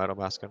deserved for Metal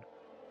Maskin.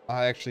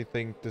 I actually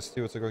think the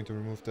stewards are going to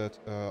remove that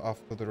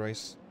after the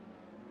race.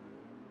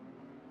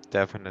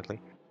 Definitely.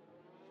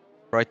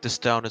 Write this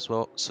down as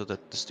well so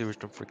that the stewards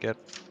don't forget.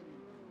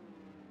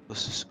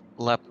 This is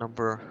lap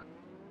number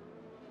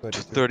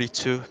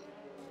 32.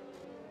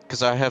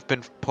 Because I have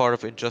been part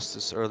of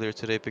Injustice earlier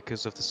today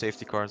because of the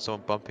safety car and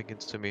someone bumping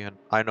into me, and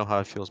I know how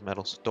it feels,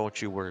 Metal, so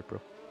don't you worry, bro.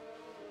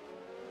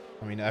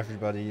 I mean,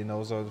 everybody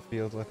knows how it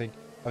feels. I think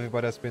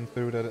everybody has been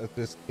through that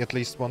at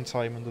least one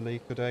time in the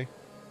league today.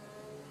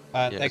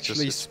 And yeah,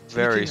 actually, it's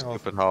very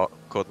stupid how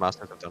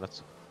Codemasters have done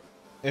it.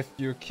 If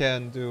you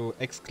can do !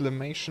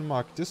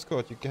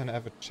 Discord, you can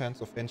have a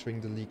chance of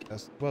entering the league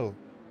as well.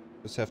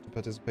 You just have to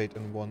participate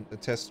in a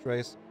test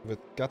race with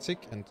Gatic,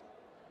 and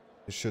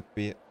you should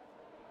be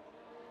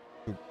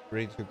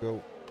ready to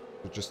go.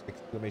 So just !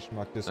 Discord if you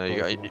want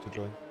to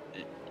join.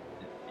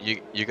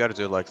 You gotta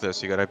do it like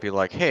this. You gotta be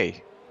like,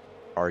 hey,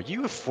 are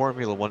you a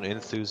Formula 1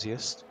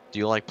 enthusiast? Do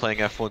you like playing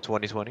F1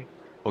 2020?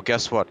 Well,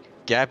 guess what?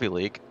 Gaby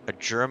League, a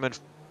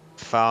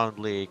German-found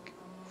league,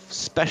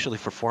 especially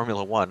for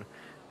Formula 1,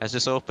 has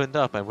just opened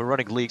up, and we're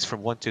running leagues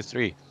from 1 to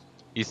 3.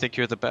 You think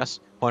you're the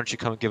best? Why don't you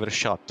come and give it a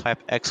shot? Type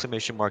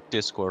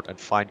 !Discord and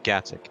find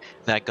Gatic.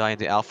 That guy in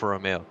the Alfa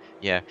Romeo.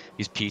 Yeah,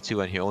 he's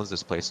P2 and he owns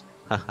this place.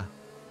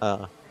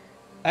 Haha.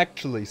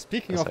 Actually,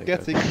 speaking That's of how you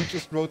do it. Gatic, he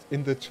just wrote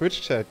in the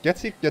Twitch chat,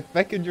 Gatic, get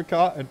back in your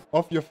car and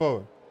off your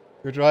phone.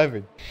 You're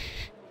driving.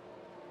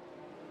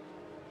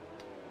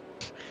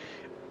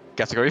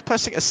 Gatic, are you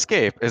pressing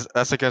escape?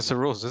 That's against the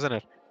rules, isn't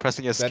it?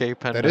 Pressing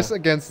escape and that is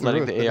against the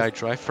letting rules. the AI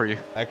drive for you.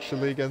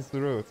 Actually against the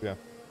rules, yeah.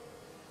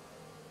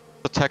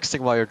 So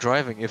texting while you're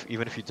driving,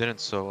 even if you didn't,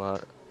 so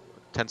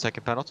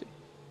 10-second penalty.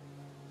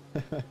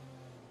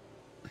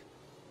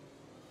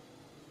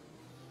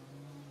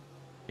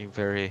 Being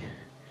very,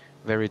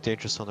 very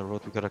dangerous on the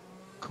road. We gotta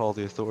call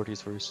the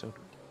authorities very soon.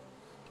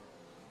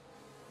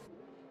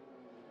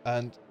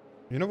 And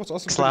you know what's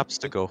also Slaps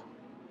to go.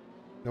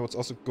 You know what's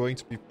also going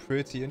to be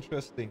pretty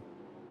interesting?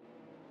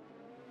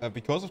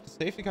 Because of the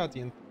safety car, the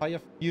entire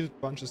field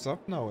bunches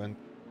up now, and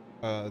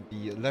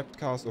the lap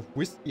cars of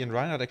Whiskey and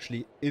Reinhardt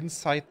actually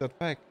inside that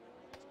pack.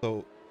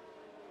 So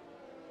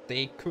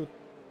they could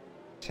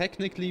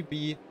technically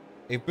be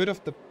a bit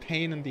of the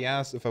pain in the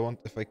ass, if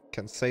I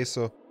can say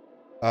so,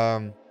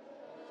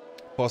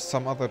 for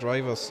some other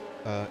drivers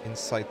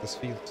inside this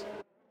field.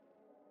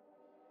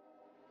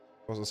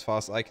 Because as far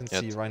as I can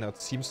see,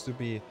 Reinhardt seems to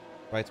be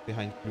right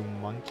behind Blue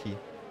Monkey.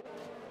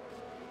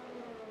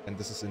 And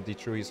this is indeed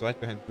true, he's right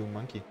behind Blue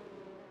Monkey.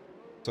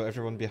 So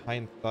everyone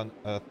behind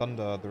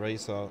Thunder, the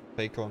Racer,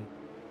 Bacon,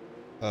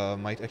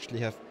 might actually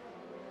have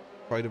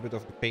quite a bit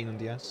of the pain in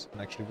the ass, and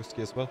actually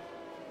Whiskey as well.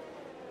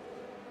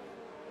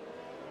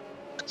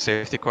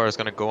 Safety car is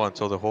gonna go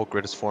until the whole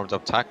grid is formed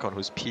up. Tacon,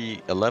 who's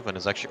P11,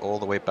 is actually all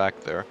the way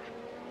back there.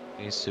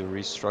 He needs to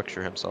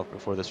restructure himself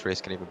before this race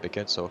can even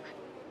begin, so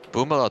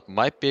Boomalot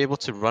might be able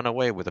to run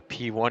away with a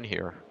P1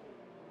 here.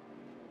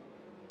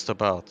 Just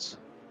about.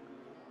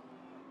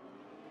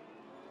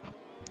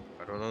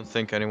 I don't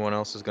think anyone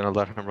else is gonna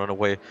let him run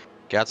away.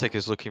 Gatic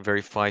is looking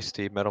very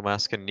feisty. Metal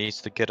Maskin needs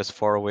to get as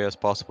far away as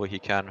possible he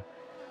can.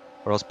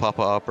 Or else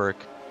Papa Auberg,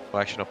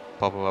 well actually no,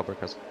 Papa Auberg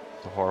has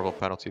a horrible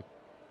penalty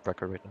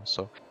record right now,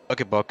 so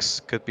Bucket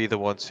Bucks could be the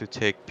ones who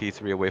take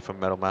P3 away from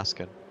Metal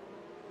Maskin.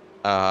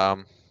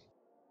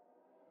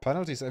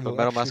 Penalties But will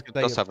Metal actually Maskin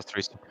does have a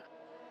 3-star.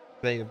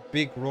 play a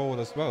big role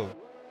as well.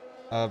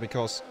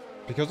 Because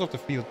of the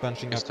field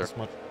bunching up this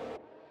much.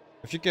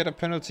 If you get a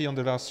penalty on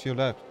the last few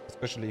laps,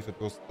 especially if it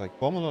was like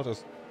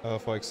Bommelot,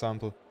 for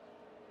example,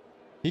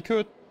 he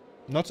could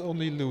not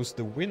only lose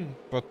the win,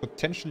 but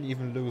potentially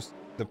even lose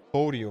the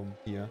podium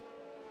here.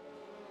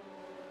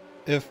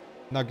 If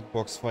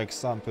Nuggetbox, for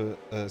example,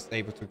 is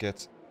able to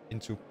get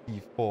into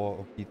P4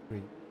 or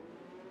P3.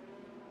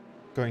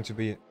 Going to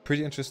be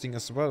pretty interesting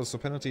as well, so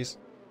penalties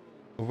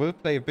will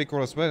play a big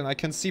role as well, and I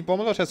can see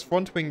Bommelot has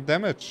front wing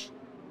damage.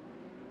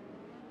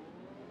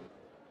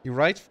 The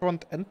right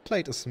front end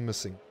plate is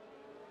missing.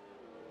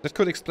 That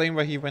could explain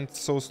why he went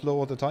so slow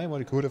all the time, or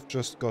he could have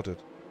just got it.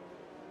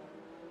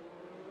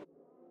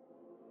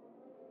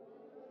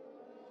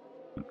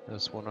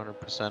 That's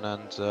 100%,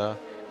 and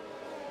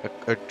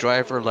a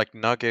driver like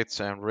Nuggets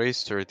and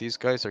Racer, these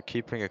guys are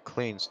keeping it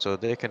clean, so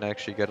they can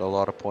actually get a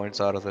lot of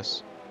points out of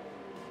this.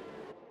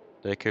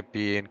 They could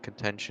be in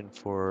contention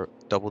for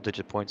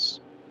double-digit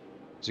points.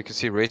 As you can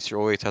see, Racer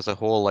 08 has a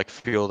whole like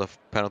field of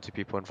penalty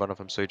people in front of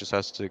him, so he just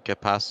has to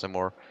get past them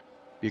or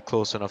be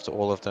close enough to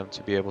all of them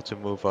to be able to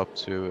move up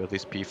to at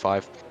least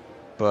P5.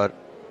 But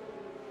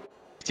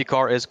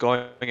T-Car is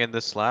going in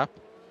this lap,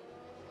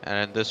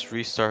 and in this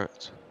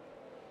restart,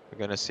 we're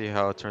gonna see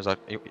how it turns out.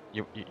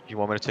 You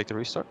want me to take the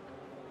restart?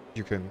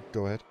 You can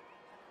go ahead.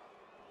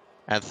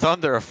 And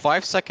Thunder, a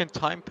 5-second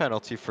time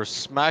penalty for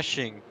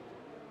smashing,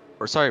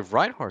 or sorry,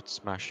 Reinhardt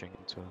smashing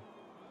into him.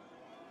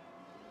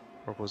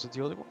 Or was it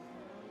the other one?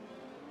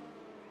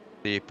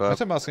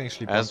 But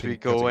as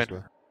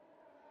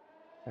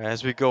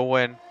we go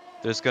in,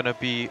 there's gonna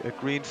be a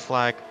green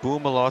flag.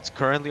 Boomalot's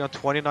currently on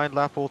 29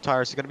 lap old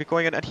tires. He's gonna be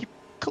going in, and he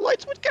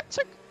collides with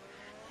Gatic.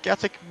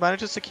 Gatic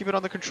manages to keep it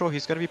under control.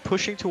 He's gonna be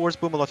pushing towards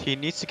Boomalot. He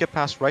needs to get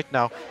past right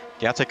now.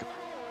 Gatic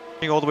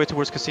all the way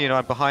towards Casino,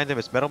 and behind him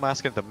is Metal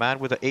Maskin, the man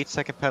with an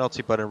 8-second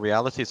penalty, but in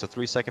reality it's a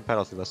 3-second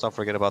penalty. Let's not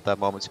forget about that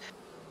moment.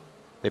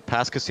 They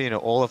pass Casino,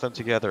 all of them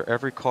together,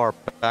 every car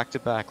back to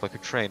back like a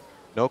train.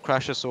 No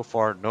crashes so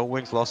far, no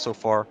wings lost so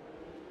far.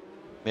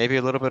 Maybe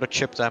a little bit of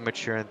chip damage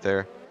here and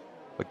there.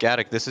 But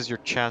Gatic, this is your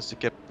chance to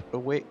get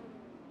away.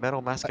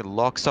 Metal Maskin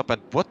locks up, and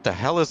what the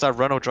hell is that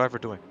Renault driver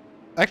doing?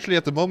 Actually,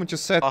 at the moment you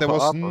said there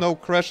was no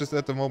crashes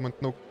at the moment,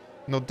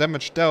 no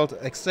damage dealt.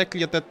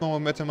 Exactly at that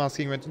moment, Metal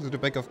Maskin went into the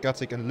back of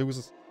Gatic and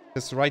loses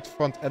his right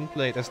front end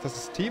plate, as does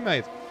his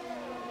teammate.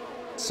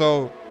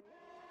 So,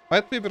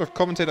 might be a bit of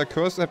commentator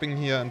curse happening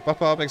here, and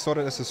Papa Auberg saw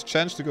that as his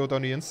chance to go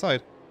down the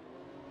inside.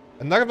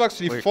 And Nugget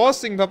actually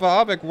forcing Papa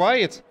Auberg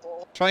wide,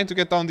 trying to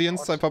get down the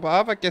inside. Papa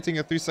Auberg getting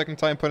a 3-second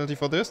time penalty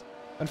for this.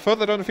 And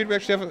further down the field, we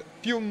actually have a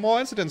few more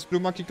incidents. Blue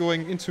Monkey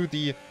going into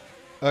the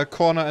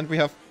corner, and we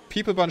have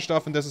people bunched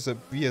off, and this is a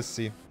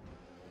VSC.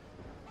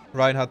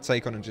 Reinhardt,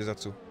 Taikon, and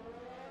Jizatsu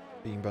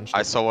being bunched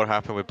I saw what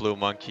happened with Blue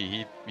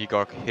Monkey. He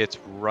got hit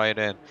right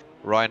in.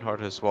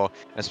 Reinhardt as well.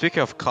 And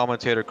speaking of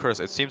commentator curse,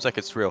 it seems like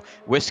it's real.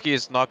 Whiskey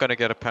is not gonna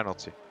get a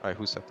penalty. Alright,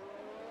 who said that?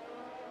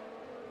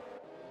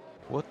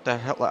 What the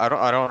hell?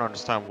 I don't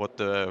understand what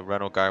the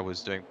Renault guy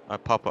was doing.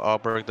 Papa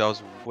Alberg, that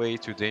was way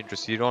too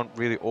dangerous. You don't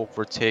really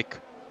overtake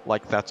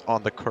like that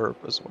on the curb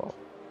as well.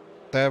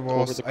 There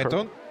was...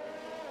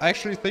 I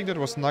actually think that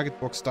was Nugget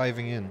Box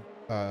diving in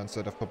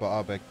instead of Papa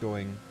Alberg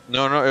going...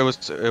 No, it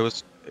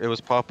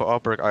was Papa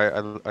Alberg.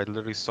 I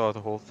literally saw the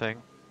whole thing.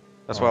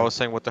 That's why I was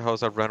saying, what the hell is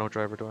that Renault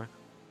driver doing?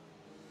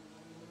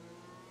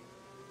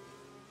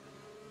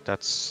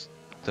 That's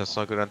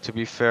not good. And to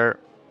be fair,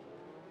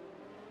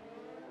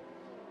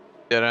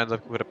 it ended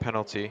up with a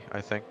penalty,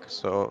 I think.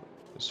 So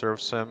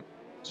serves him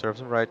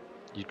right.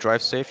 You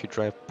drive safe, you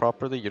drive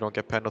properly, you don't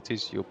get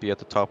penalties, you'll be at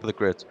the top of the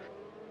grid.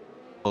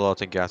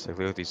 Mulot and Gassick,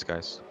 look at these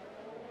guys.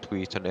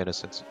 Tweet and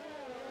innocent.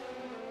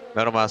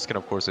 MetaMaskin,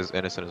 of course, is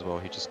innocent as well.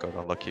 He just got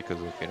unlucky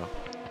because of, you know,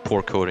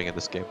 poor coding in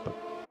this game. But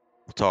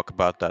we'll talk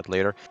about that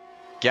later.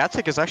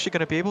 Gatic is actually going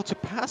to be able to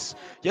pass.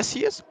 Yes,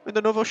 he is. In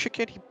the Novo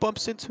chicane, he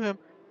bumps into him.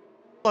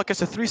 Look,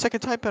 it's a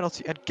 3-second time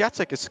penalty, and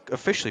Gatic is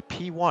officially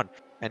P1,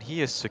 and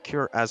he is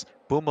secure as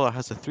Bumala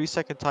has a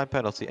 3-second time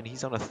penalty, and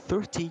he's on a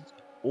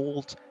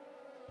 30-old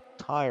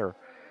tire.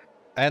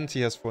 And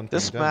he has front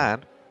wing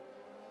damage.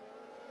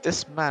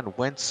 This man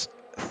went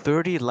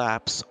 30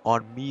 laps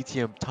on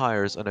medium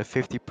tires on a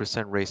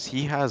 50% race.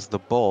 He has the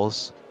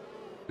balls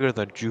bigger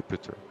than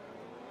Jupiter.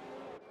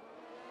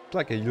 It's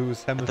like a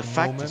Lewis Hamilton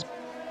moment.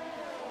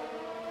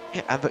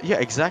 Yeah,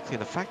 exactly.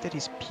 And the fact that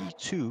he's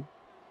P2,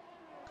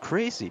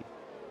 crazy.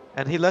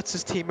 And he lets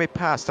his teammate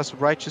pass. That's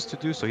righteous to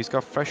do so. He's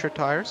got fresher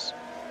tires,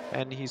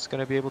 and he's going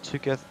to be able to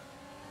get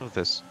out of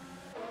this.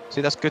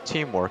 See, that's good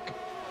teamwork.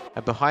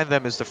 And behind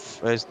them is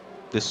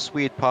the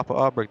Swede Papa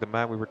Alberg, the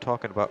man we were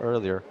talking about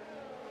earlier,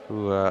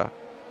 who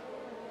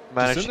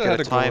managed to get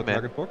a time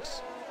in.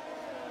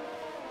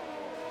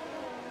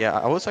 Yeah,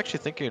 I was actually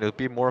thinking it would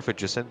be more of a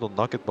Jacinto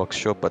Nugget Box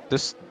show, but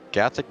this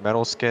Gatic,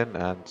 Metal Skin,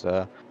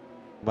 and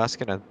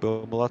Maskin and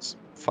Bumalot's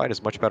fight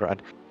is much better.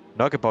 And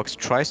Nugget Box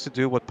tries to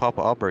do what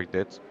Papa Alberg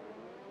did.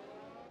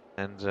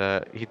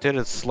 And he did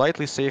it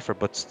slightly safer,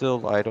 but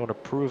still I don't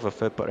approve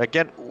of it. But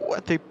again,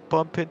 what they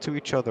bump into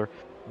each other.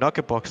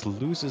 Nugget Box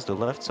loses the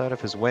left side of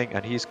his wing,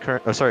 and he's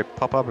Papa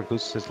Alberg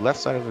loses his left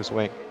side of his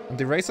wing. And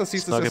the racer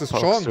sees this as a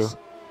chance.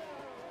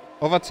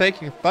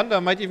 Overtaking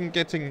Thunder might even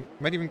get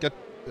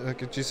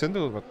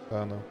Jacinto, but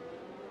no.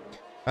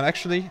 And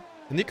actually,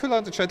 Nicola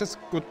in the chat has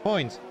a good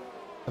point.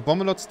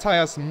 Bommelot's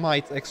tires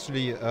might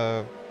actually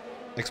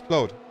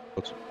explode.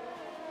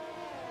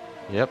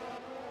 Yep.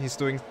 He's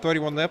doing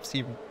 31 laps.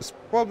 He is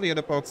probably at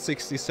about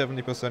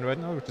 60-70% right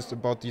now, which is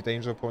about the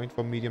danger point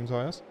for medium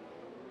tires.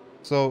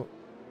 So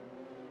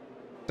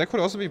that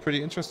could also be a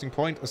pretty interesting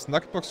point as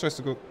Nuggetbox tries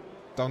to go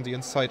down the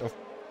inside of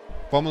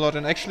Bommelot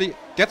and actually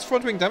gets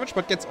front wing damage,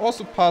 but gets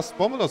also past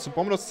Bommelot. So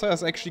Bommelot's tire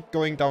is actually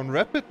going down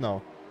rapid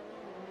now.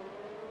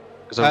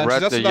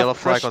 There's a yellow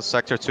flag on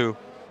sector 2.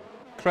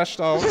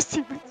 Crashed out.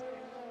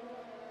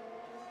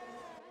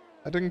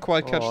 I didn't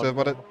quite catch that,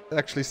 but it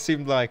actually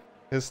seemed like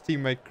his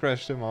teammate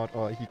crashed him out,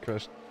 or he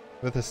crashed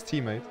with his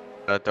teammate.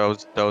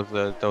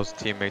 Those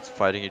teammates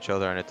fighting each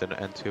other, and it didn't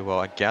end too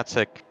well. And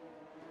Gatic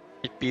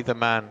might be the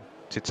man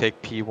to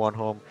take P1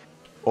 home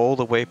all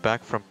the way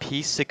back from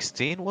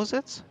P16, was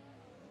it?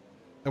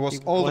 It was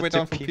all the way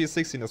down from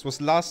P16. This was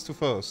last to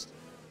first.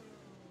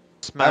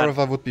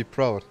 Arava would be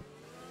proud.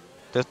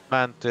 This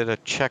man did a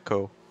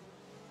Checo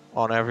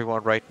on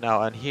everyone right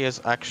now, and he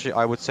is actually,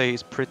 I would say,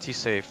 he's pretty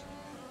safe.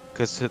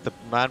 Because the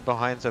man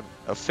behind him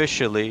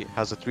officially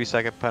has a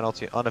 3-second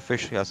penalty,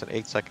 unofficially has an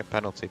 8-second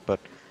penalty, but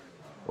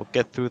we'll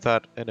get through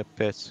that in a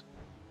bit.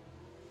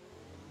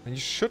 And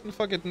you shouldn't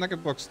forget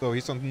Nuggetbox though,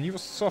 he's on new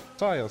soft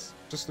tires,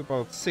 just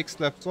about 6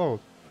 laps old.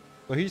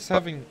 So he's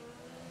having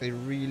a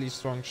really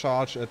strong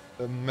charge at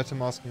metal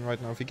masking right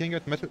now. If he can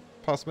get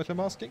past metal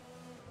masking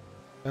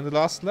in the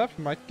last lap,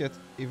 he might get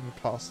even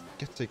past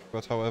Gatic,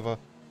 but however,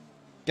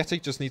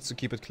 Gatic just needs to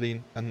keep it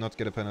clean and not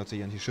get a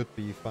penalty, and he should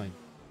be fine.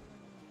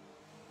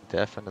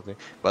 Definitely.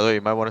 By the way,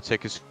 you might want to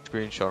take a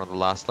screenshot on the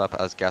last lap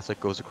as Gatic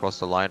goes across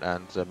the line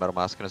and Metal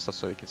Masking and stuff,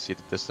 so you can see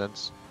the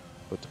distance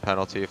with the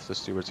penalty if the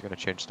stewards are going to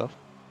change stuff.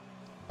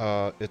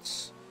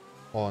 It's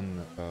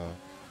on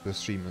the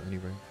stream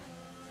anyway.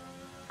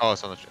 Oh,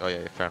 it's on the oh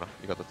yeah, fair enough.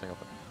 You got the thing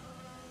open.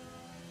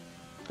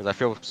 Because I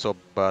feel so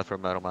bad for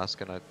Metal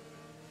Masking.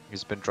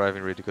 He's been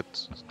driving really good.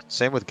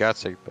 Same with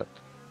Gatic, but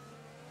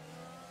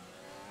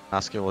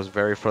Masking was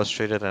very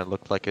frustrated and it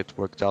looked like it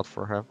worked out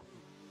for him.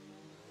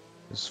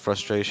 His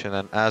frustration,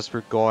 and as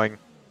we're going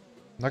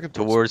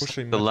towards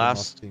the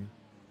last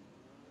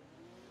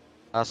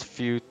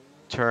few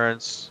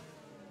turns,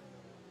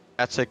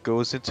 Gatic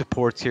goes into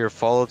Portier,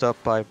 followed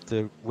up by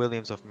the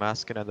Williams of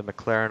Maskin and the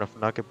McLaren of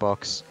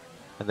Nuggetbox,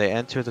 and they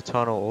enter the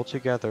tunnel all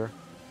together,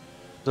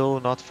 still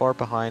not far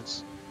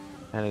behind,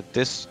 and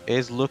this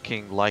is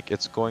looking like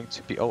it's going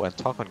to be. Oh, and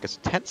Takon gets a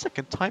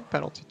 10-second time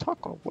penalty.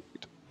 Takon, what?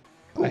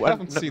 I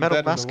haven't seen that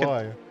in a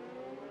while.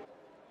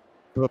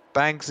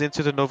 Bangs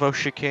into the Novo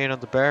chicane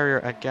on the barrier,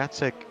 and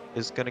Gatic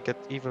is going to get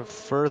even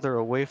further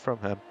away from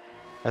him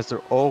as they're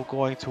all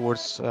going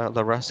towards La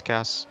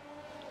Rascasse.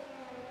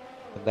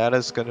 And that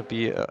is going to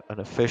be an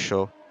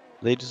official.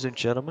 Ladies and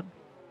gentlemen,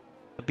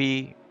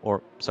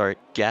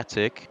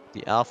 Gatik,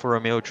 the Alfa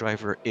Romeo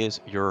driver,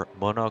 is your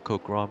Monaco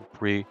Grand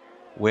Prix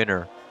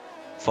winner,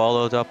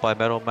 followed up by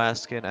Metal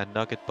Maskin and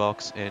Nugget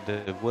Box in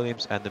the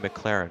Williams and the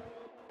McLaren.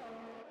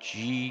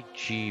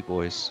 GG,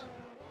 boys.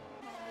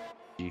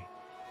 G.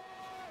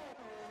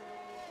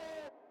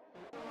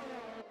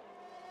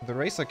 The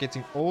race are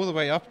getting all the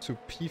way up to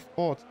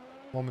P4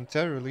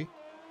 momentarily.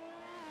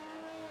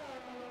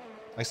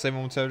 I say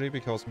momentarily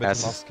because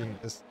Metal Masking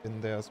is in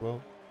there as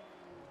well.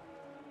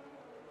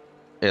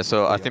 Yeah,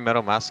 so I think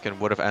Metal Maskin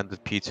would have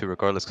ended P2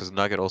 regardless because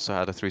Nugget also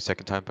had a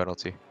 3-second time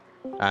penalty.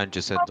 And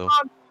Jacinto.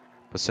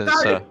 But since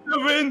Geil,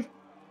 win!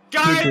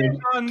 Geil,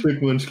 Mann!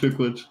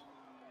 Glückwunsch.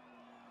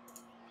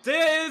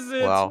 There is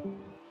it! Wow.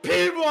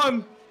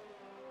 P1!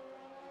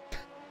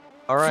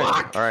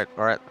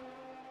 Alright.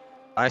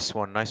 Nice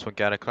one,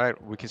 Gatik.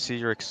 Right, we can see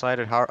you're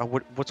excited. How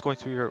what's going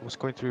through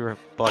your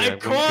body?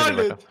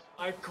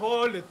 I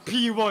call it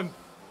P1.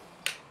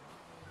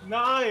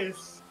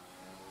 Nice.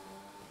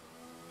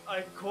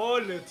 I call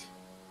it.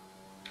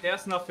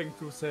 There's nothing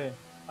to say.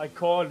 I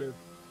call it.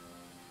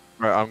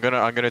 Right, I'm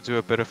gonna do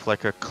a bit of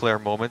like a clear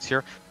moment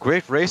here.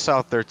 Great race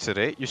out there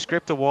today. You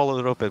scraped the wall a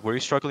little bit. Were you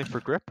struggling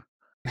for grip?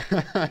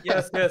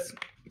 Yes.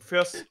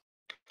 First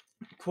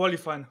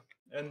qualifying,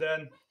 and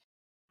then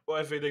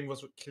everything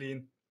was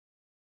clean.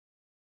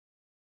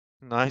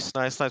 Nice.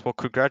 Well,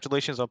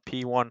 congratulations on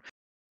P1.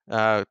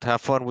 To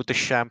have fun with the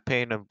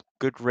champagne. A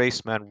good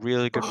race, man.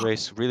 Really good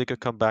race. Really good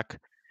comeback.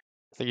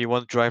 I think you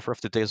won driver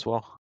of the day as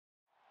well.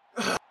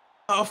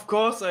 Of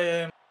course I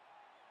am.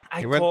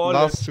 He went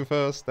last to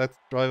first. That's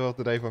driver of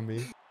the day for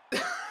me.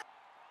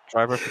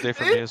 Driver of the day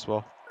for me as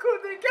well.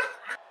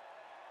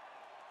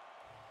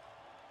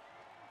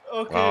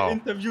 Okay, wow.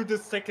 Interview the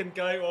second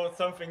guy or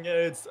something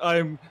else.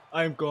 I'm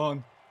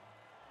gone.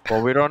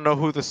 Well, we don't know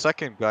who the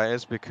second guy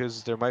is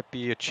because there might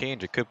be a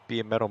change. It could be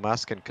a Metal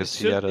Maskin because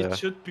he had a... It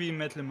should be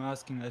Metal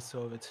Masking, I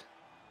saw it.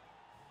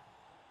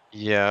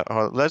 Yeah,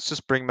 let's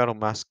just bring Metal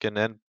Maskin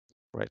in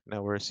right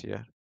now. Where is he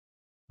at?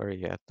 Where are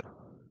you at though?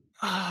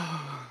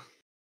 Oh,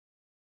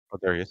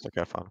 there he is.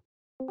 Okay, I found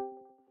him.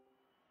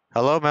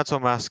 Hello, Metal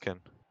Maskin.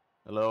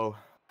 Hello.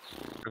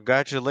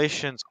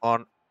 Congratulations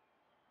on...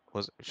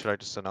 Should I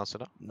just announce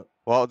it now? No.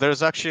 Well,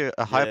 there's actually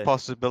a high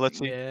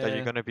possibility that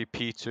you're gonna be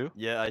P2.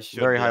 Yeah, I should.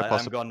 Very be. high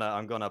possibility.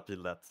 I'm gonna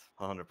appeal that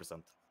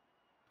 100%.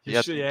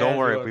 Yeah, don't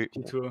worry.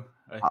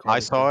 I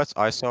saw it.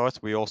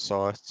 We all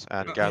saw it,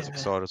 and Gazik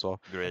saw it as well.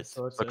 Great.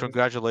 So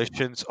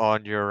congratulations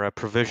on your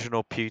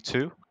provisional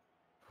P2.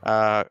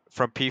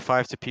 From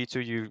P5 to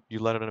P2, you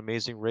led an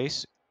amazing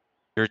race.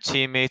 Your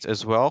teammate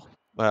as well,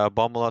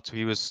 Bommelot,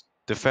 he was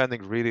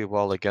defending really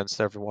well against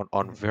everyone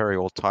on very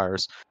old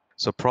tires.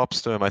 So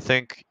props to him. I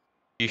think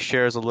he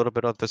shares a little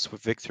bit of this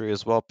victory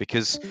as well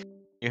because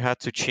you had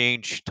to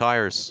change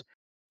tires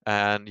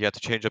and you had to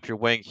change up your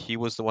wing. He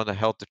was the one that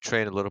held the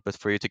train a little bit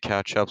for you to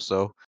catch up.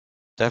 So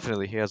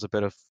definitely he has a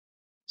bit of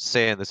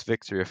say in this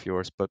victory of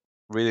yours. But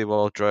really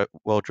well drove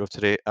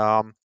today.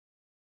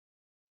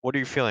 What are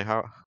you feeling?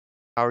 How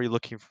are you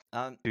looking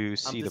to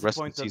see the rest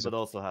of the season? I'm disappointed but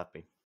also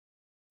happy.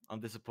 I'm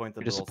disappointed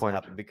but also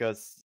happy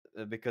because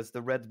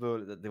the Red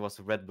Bull, there was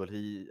a Red Bull,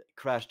 he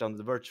crashed on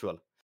the virtual.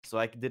 So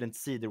I didn't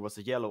see there was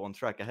a yellow on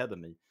track ahead of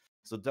me.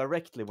 So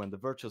directly when the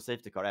virtual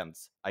safety car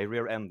ends, I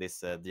rear end this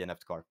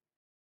DNF car.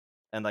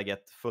 And I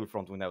get full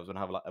front wing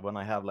when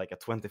I have like a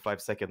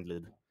 25-second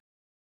lead.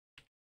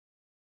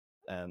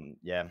 And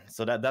yeah,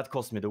 so that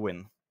cost me the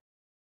win.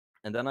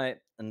 And then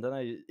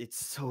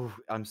it's so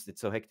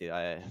hectic.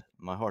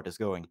 My heart is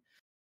going.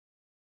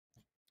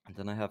 And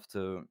then I have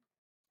to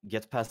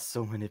get past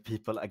so many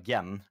people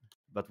again,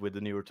 but with the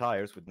newer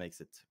tires, which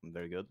makes it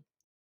very good.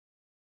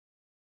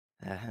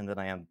 And then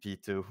I am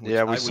P2. Which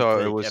yeah, we saw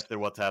it was after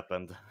what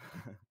happened.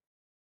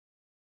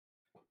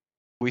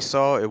 We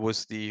saw it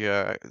was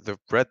the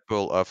Red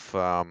Bull of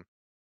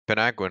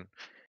Penguin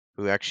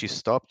who actually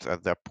stopped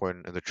at that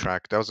point in the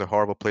track. That was a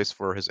horrible place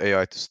for his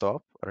AI to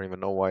stop. I don't even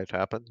know why it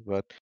happened,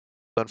 but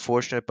it's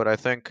unfortunate. But I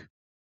think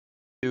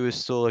 2 is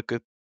still a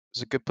good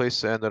place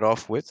to end it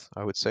off with,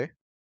 I would say.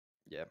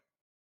 Yeah.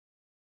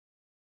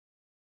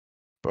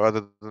 But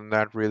other than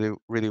that, really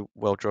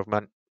well drove,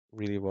 man.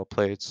 Really well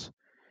played.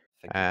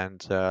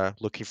 And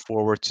looking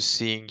forward to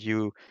seeing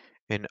you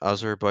in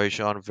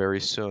Azerbaijan very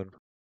soon.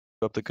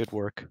 Keep up the good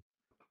work.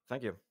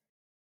 Thank you.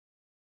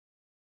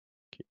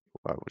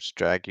 I will just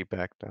drag you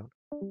back down.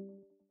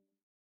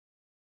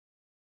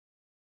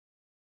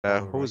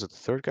 Who was it? The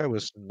third guy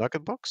was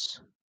Nugget Box?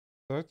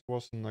 Third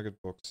was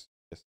Nugget Box,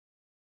 yes.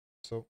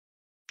 So.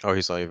 Oh,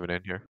 he's not even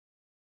in here.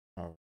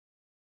 Oh.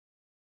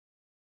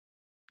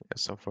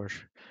 Yes,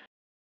 unfortunately.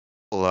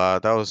 Well,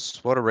 that was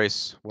what a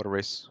race! What a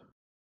race!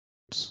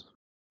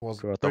 Was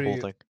throughout the whole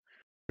thing.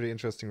 Pretty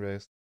interesting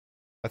race.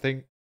 I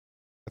think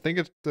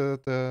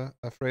the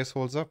phrase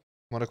holds up.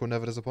 Monaco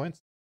never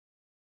disappoints.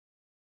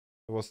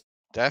 It was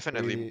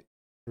definitely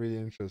really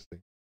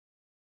interesting.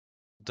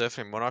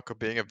 Definitely, Monaco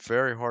being a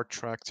very hard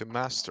track to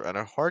master and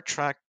a hard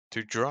track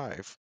to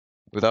drive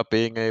without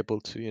being able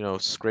to, you know,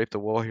 scrape the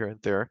wall here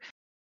and there.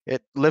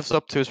 It lives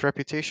up to its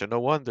reputation. No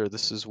wonder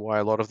this is why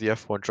a lot of the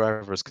F1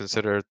 drivers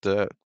consider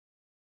the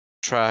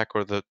track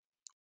or they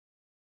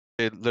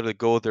literally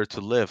go there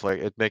to live. Like,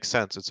 it makes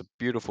sense. It's a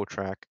beautiful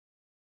track,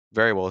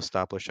 very well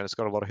established, and it's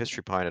got a lot of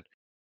history behind it.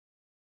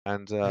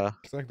 And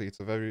exactly, it's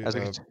a very as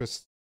we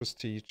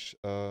prestige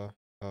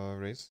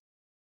race.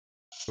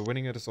 So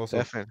winning it is also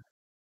definitely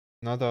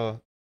another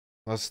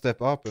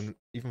step up, and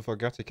even for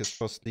Gattic, his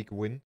first league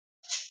win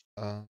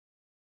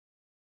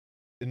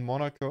in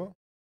Monaco,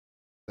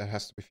 that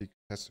has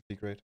to be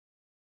great.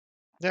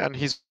 yeah, and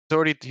he's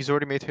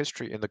already made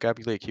history in the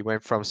Gaby League. He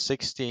went from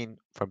 16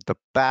 from the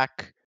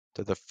back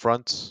to the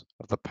front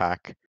of the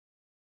pack,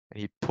 and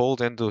he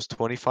pulled in those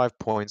 25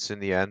 points in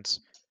the end.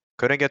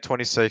 Couldn't get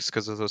 26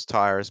 because of those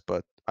tires,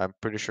 but I'm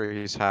pretty sure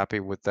he's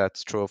happy with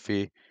that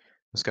trophy.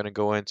 It's gonna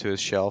go into his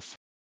shelf,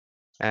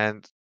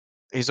 and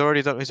he's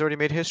already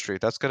made history.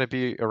 That's gonna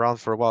be around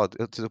for a while.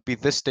 It'll be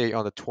this day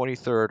on the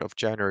 23rd of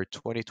January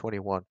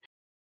 2021.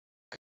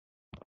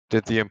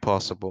 Did the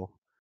impossible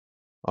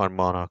on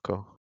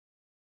Monaco.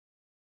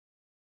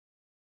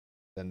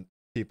 Then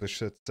people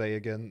should say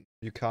again,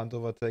 you can't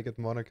overtake at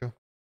Monaco.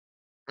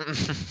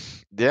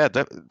 Yeah,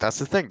 that's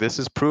the thing. This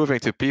is proving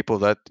to people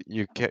that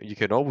you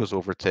can always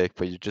overtake,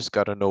 but you just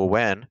gotta know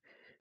when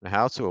and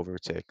how to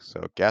overtake.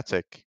 So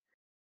Gatic,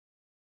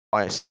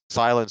 by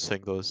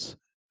silencing those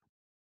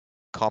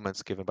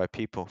comments given by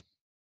people.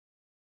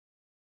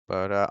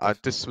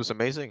 But this was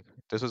amazing.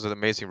 This was an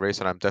amazing race,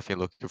 and I'm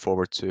definitely looking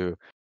forward to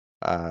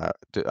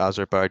the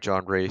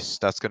Azerbaijan race.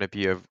 That's going to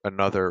be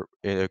another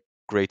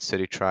great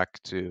city track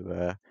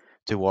to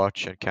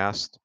watch and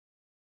cast.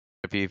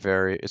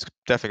 It's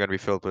definitely going to be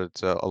filled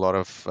with a lot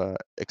of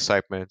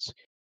excitement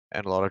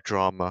and a lot of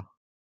drama.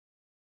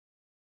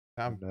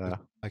 I'm And,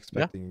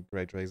 expecting a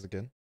great race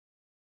again.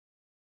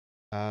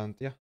 And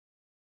yeah,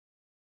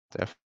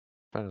 definitely.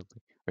 I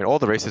mean, all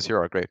the races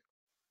here are great.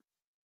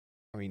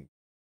 I mean,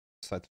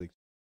 besides League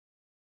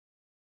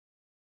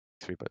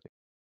 3, but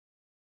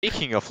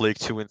speaking of League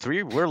 2 and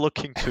 3, we're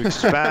looking to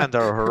expand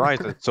our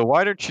horizon. So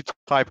why don't you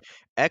type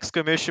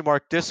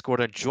 !Discord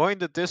and join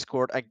the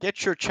Discord and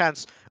get your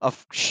chance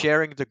of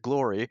sharing the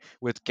glory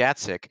with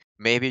Gatic.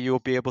 Maybe you'll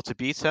be able to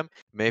beat him,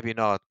 maybe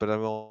not, but I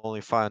will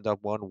only find out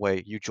one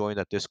way. You join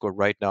that Discord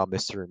right now,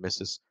 Mr. and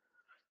Mrs.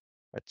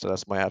 Right, so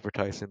that's my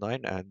advertising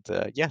line, and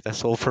yeah,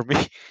 that's all for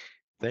me.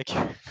 Thank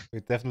you. We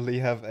definitely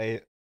have a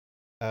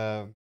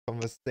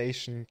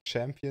conversation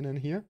champion in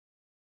here.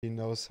 He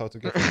knows how to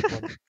get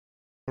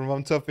from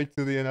one topic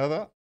to the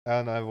another.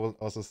 And I will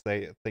also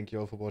say thank you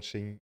all for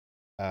watching.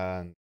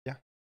 And yeah,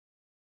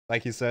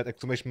 like he said,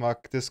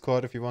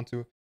 !Discord if you want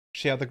to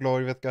share the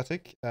glory with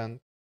Gatic. And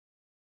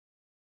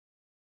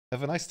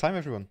have a nice time,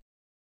 everyone.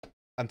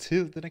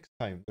 Until the next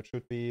time, which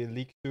should be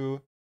League 2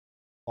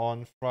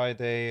 on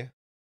Friday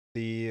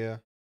the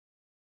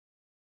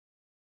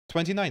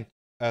 29th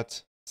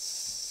at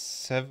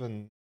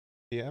 7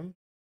 p.m.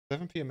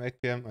 7 p.m.,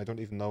 8 p.m. I don't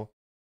even know.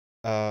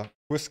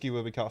 Whiskey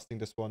will be casting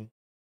this one.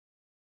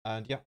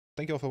 And yeah,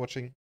 thank you all for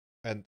watching,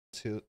 and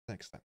till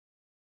next time.